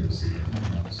 7 years.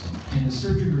 And the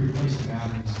surgery to replace the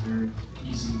battery is very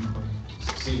easy and quick.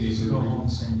 Same day You surgery. go home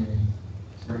same day.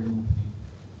 It's very little pain.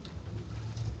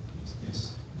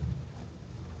 Yes.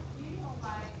 Do you know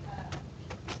why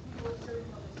people with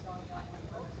surgical dystonia and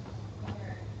folks when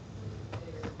they're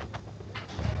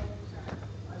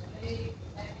are they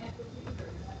at amplitude or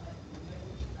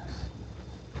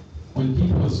When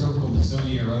people with cervical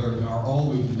dystonia or other are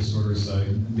all movement disorders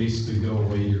basically go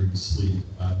away during sleep.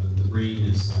 The brain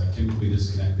is chemically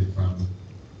disconnected from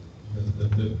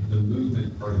the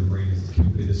movement part of the brain is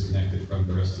chemically disconnected from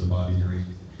the rest of the body during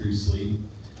true sleep.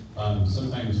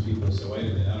 Sometimes people say, wait a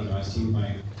minute, I don't know, I see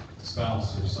my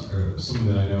spouse or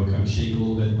someone that I know kind of shake a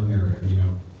little bit when they're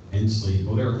in sleep.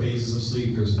 Well, there are phases of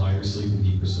sleep. There's lighter sleep and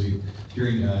deeper sleep.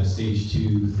 During stage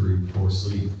 2 through 4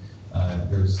 sleep,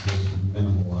 there's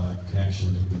minimal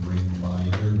connection between the brain and the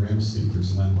body. During REM sleep,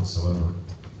 there's none whatsoever.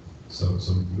 So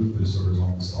movement disorders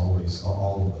almost always,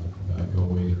 all of them go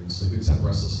away during sleep, except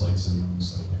restless leg syndrome and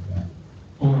stuff like that.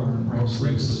 Or REM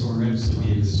sleep disorder. REM sleep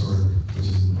behavior disorder, which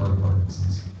is part of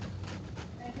Parkinson's.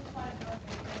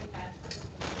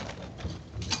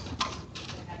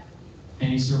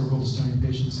 Any cervical dystonia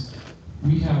patients?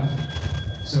 we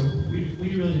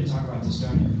really didn't talk about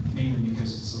dystonia mainly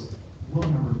because it's a low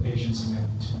number of patients and we have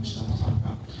too much stuff to talk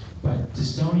about. But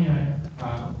dystonia,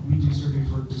 we do surgery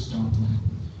for dystonia.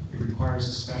 It requires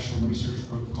a special research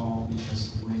protocol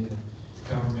because of the way the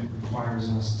government requires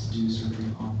us to do surgery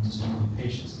on dystonia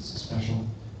patients. It's a special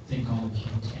thing called a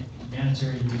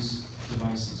humanitarian use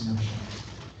device exemption.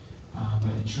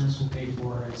 But insurance will pay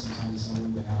for it. Sometimes it's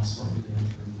only the house for it.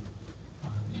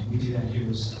 And we do that here.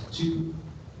 There's two.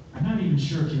 I'm not even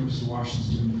sure if University of Washington's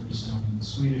doing it for dystonia. The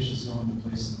Swedish is the only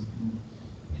place in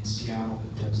Seattle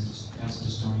that has a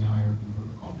dystonia IRB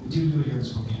protocol. We do it here in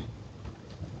Spokane.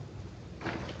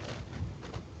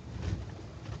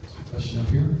 Question up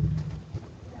here.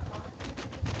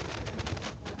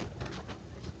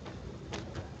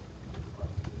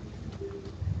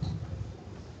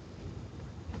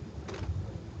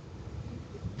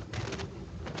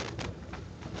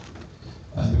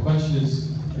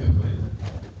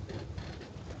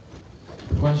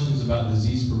 The question is about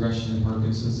disease progression in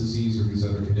Parkinson's disease or these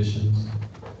other conditions,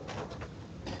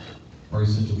 or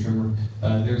essential tremor.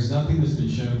 There's nothing that's been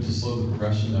shown to slow the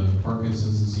progression of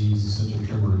Parkinson's disease, essential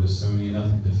tremor, or dystonia,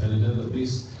 nothing definitive at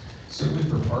least. Certainly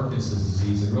for Parkinson's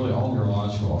disease, and really all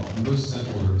neurological, most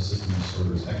central nervous system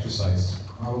disorders, exercise is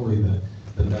probably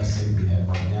the best thing we have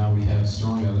right now. We have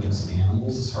strong evidence in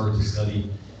animals. It's hard to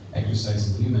study exercise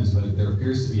in humans, but there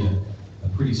appears to be a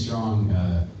pretty strong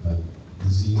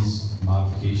disease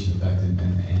modification effect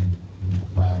in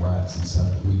lab rats and stuff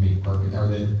that we make or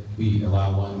that we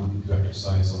allow one to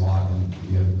exercise a lot and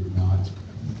the other group not,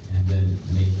 and then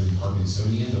make them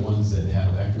Parkinsonian. The ones that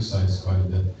have exercised quite a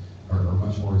bit are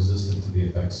much more resistant to the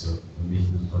effects of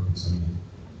making them Parkinsonian.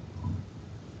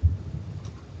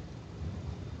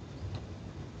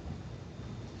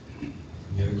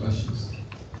 Any other questions?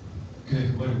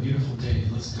 Good, what a beautiful day.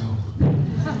 Let's go. One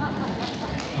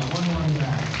more on the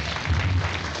back.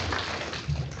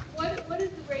 What is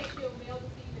the ratio of male to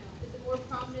female? Is it more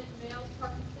prominent in males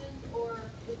Parkinson's, or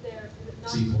is it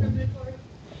non-discriminatory?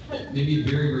 Maybe a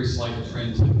very, very slight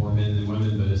trend to more men than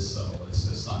women, but it's subtle.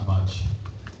 It's not much.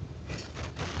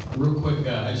 Real quick,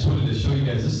 I just wanted to show you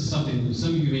guys, this is something,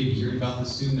 some of you may be hearing about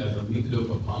this soon, the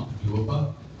levodopa pump,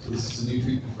 UOPA. So this is a new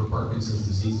treatment for Parkinson's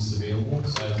disease that's available.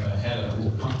 So I had a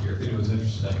little pump here. If anyone's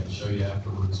interested, I can show you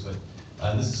afterwards. But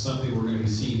this is something we're going to be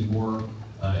seeing more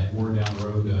down the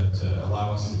road to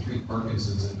allow us to treat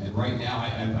Parkinson's. And right now,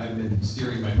 I've been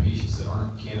steering my patients that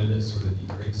aren't candidates for the deep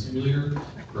brain stimulator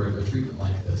for a treatment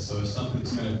like this. So it's something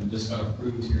that's kind of just got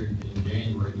approved here in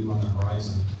January, new on the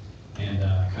horizon. And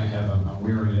I'm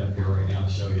wearing it up here right now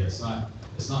to show you. It's not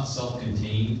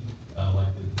self-contained.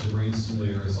 Like the brain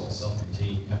stimulator is all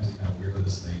self-contained. You have to kind of wear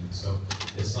this thing. So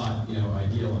it's not,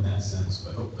 ideal in that sense,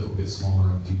 but hopefully it will get smaller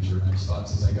in the future. And I just thought,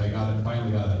 since I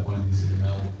finally got one of these in the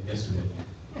mail yesterday,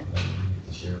 that I need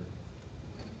to share.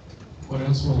 What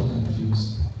else will it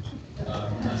infuse?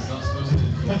 That's not supposed to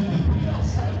infuse anything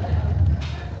else.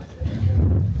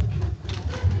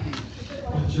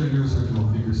 I'm sure your surgeon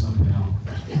will figure something out.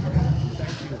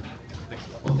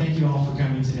 Well, thank you all for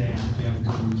coming today. I hope you have a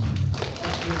good weekend.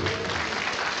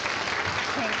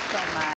 Thanks so much.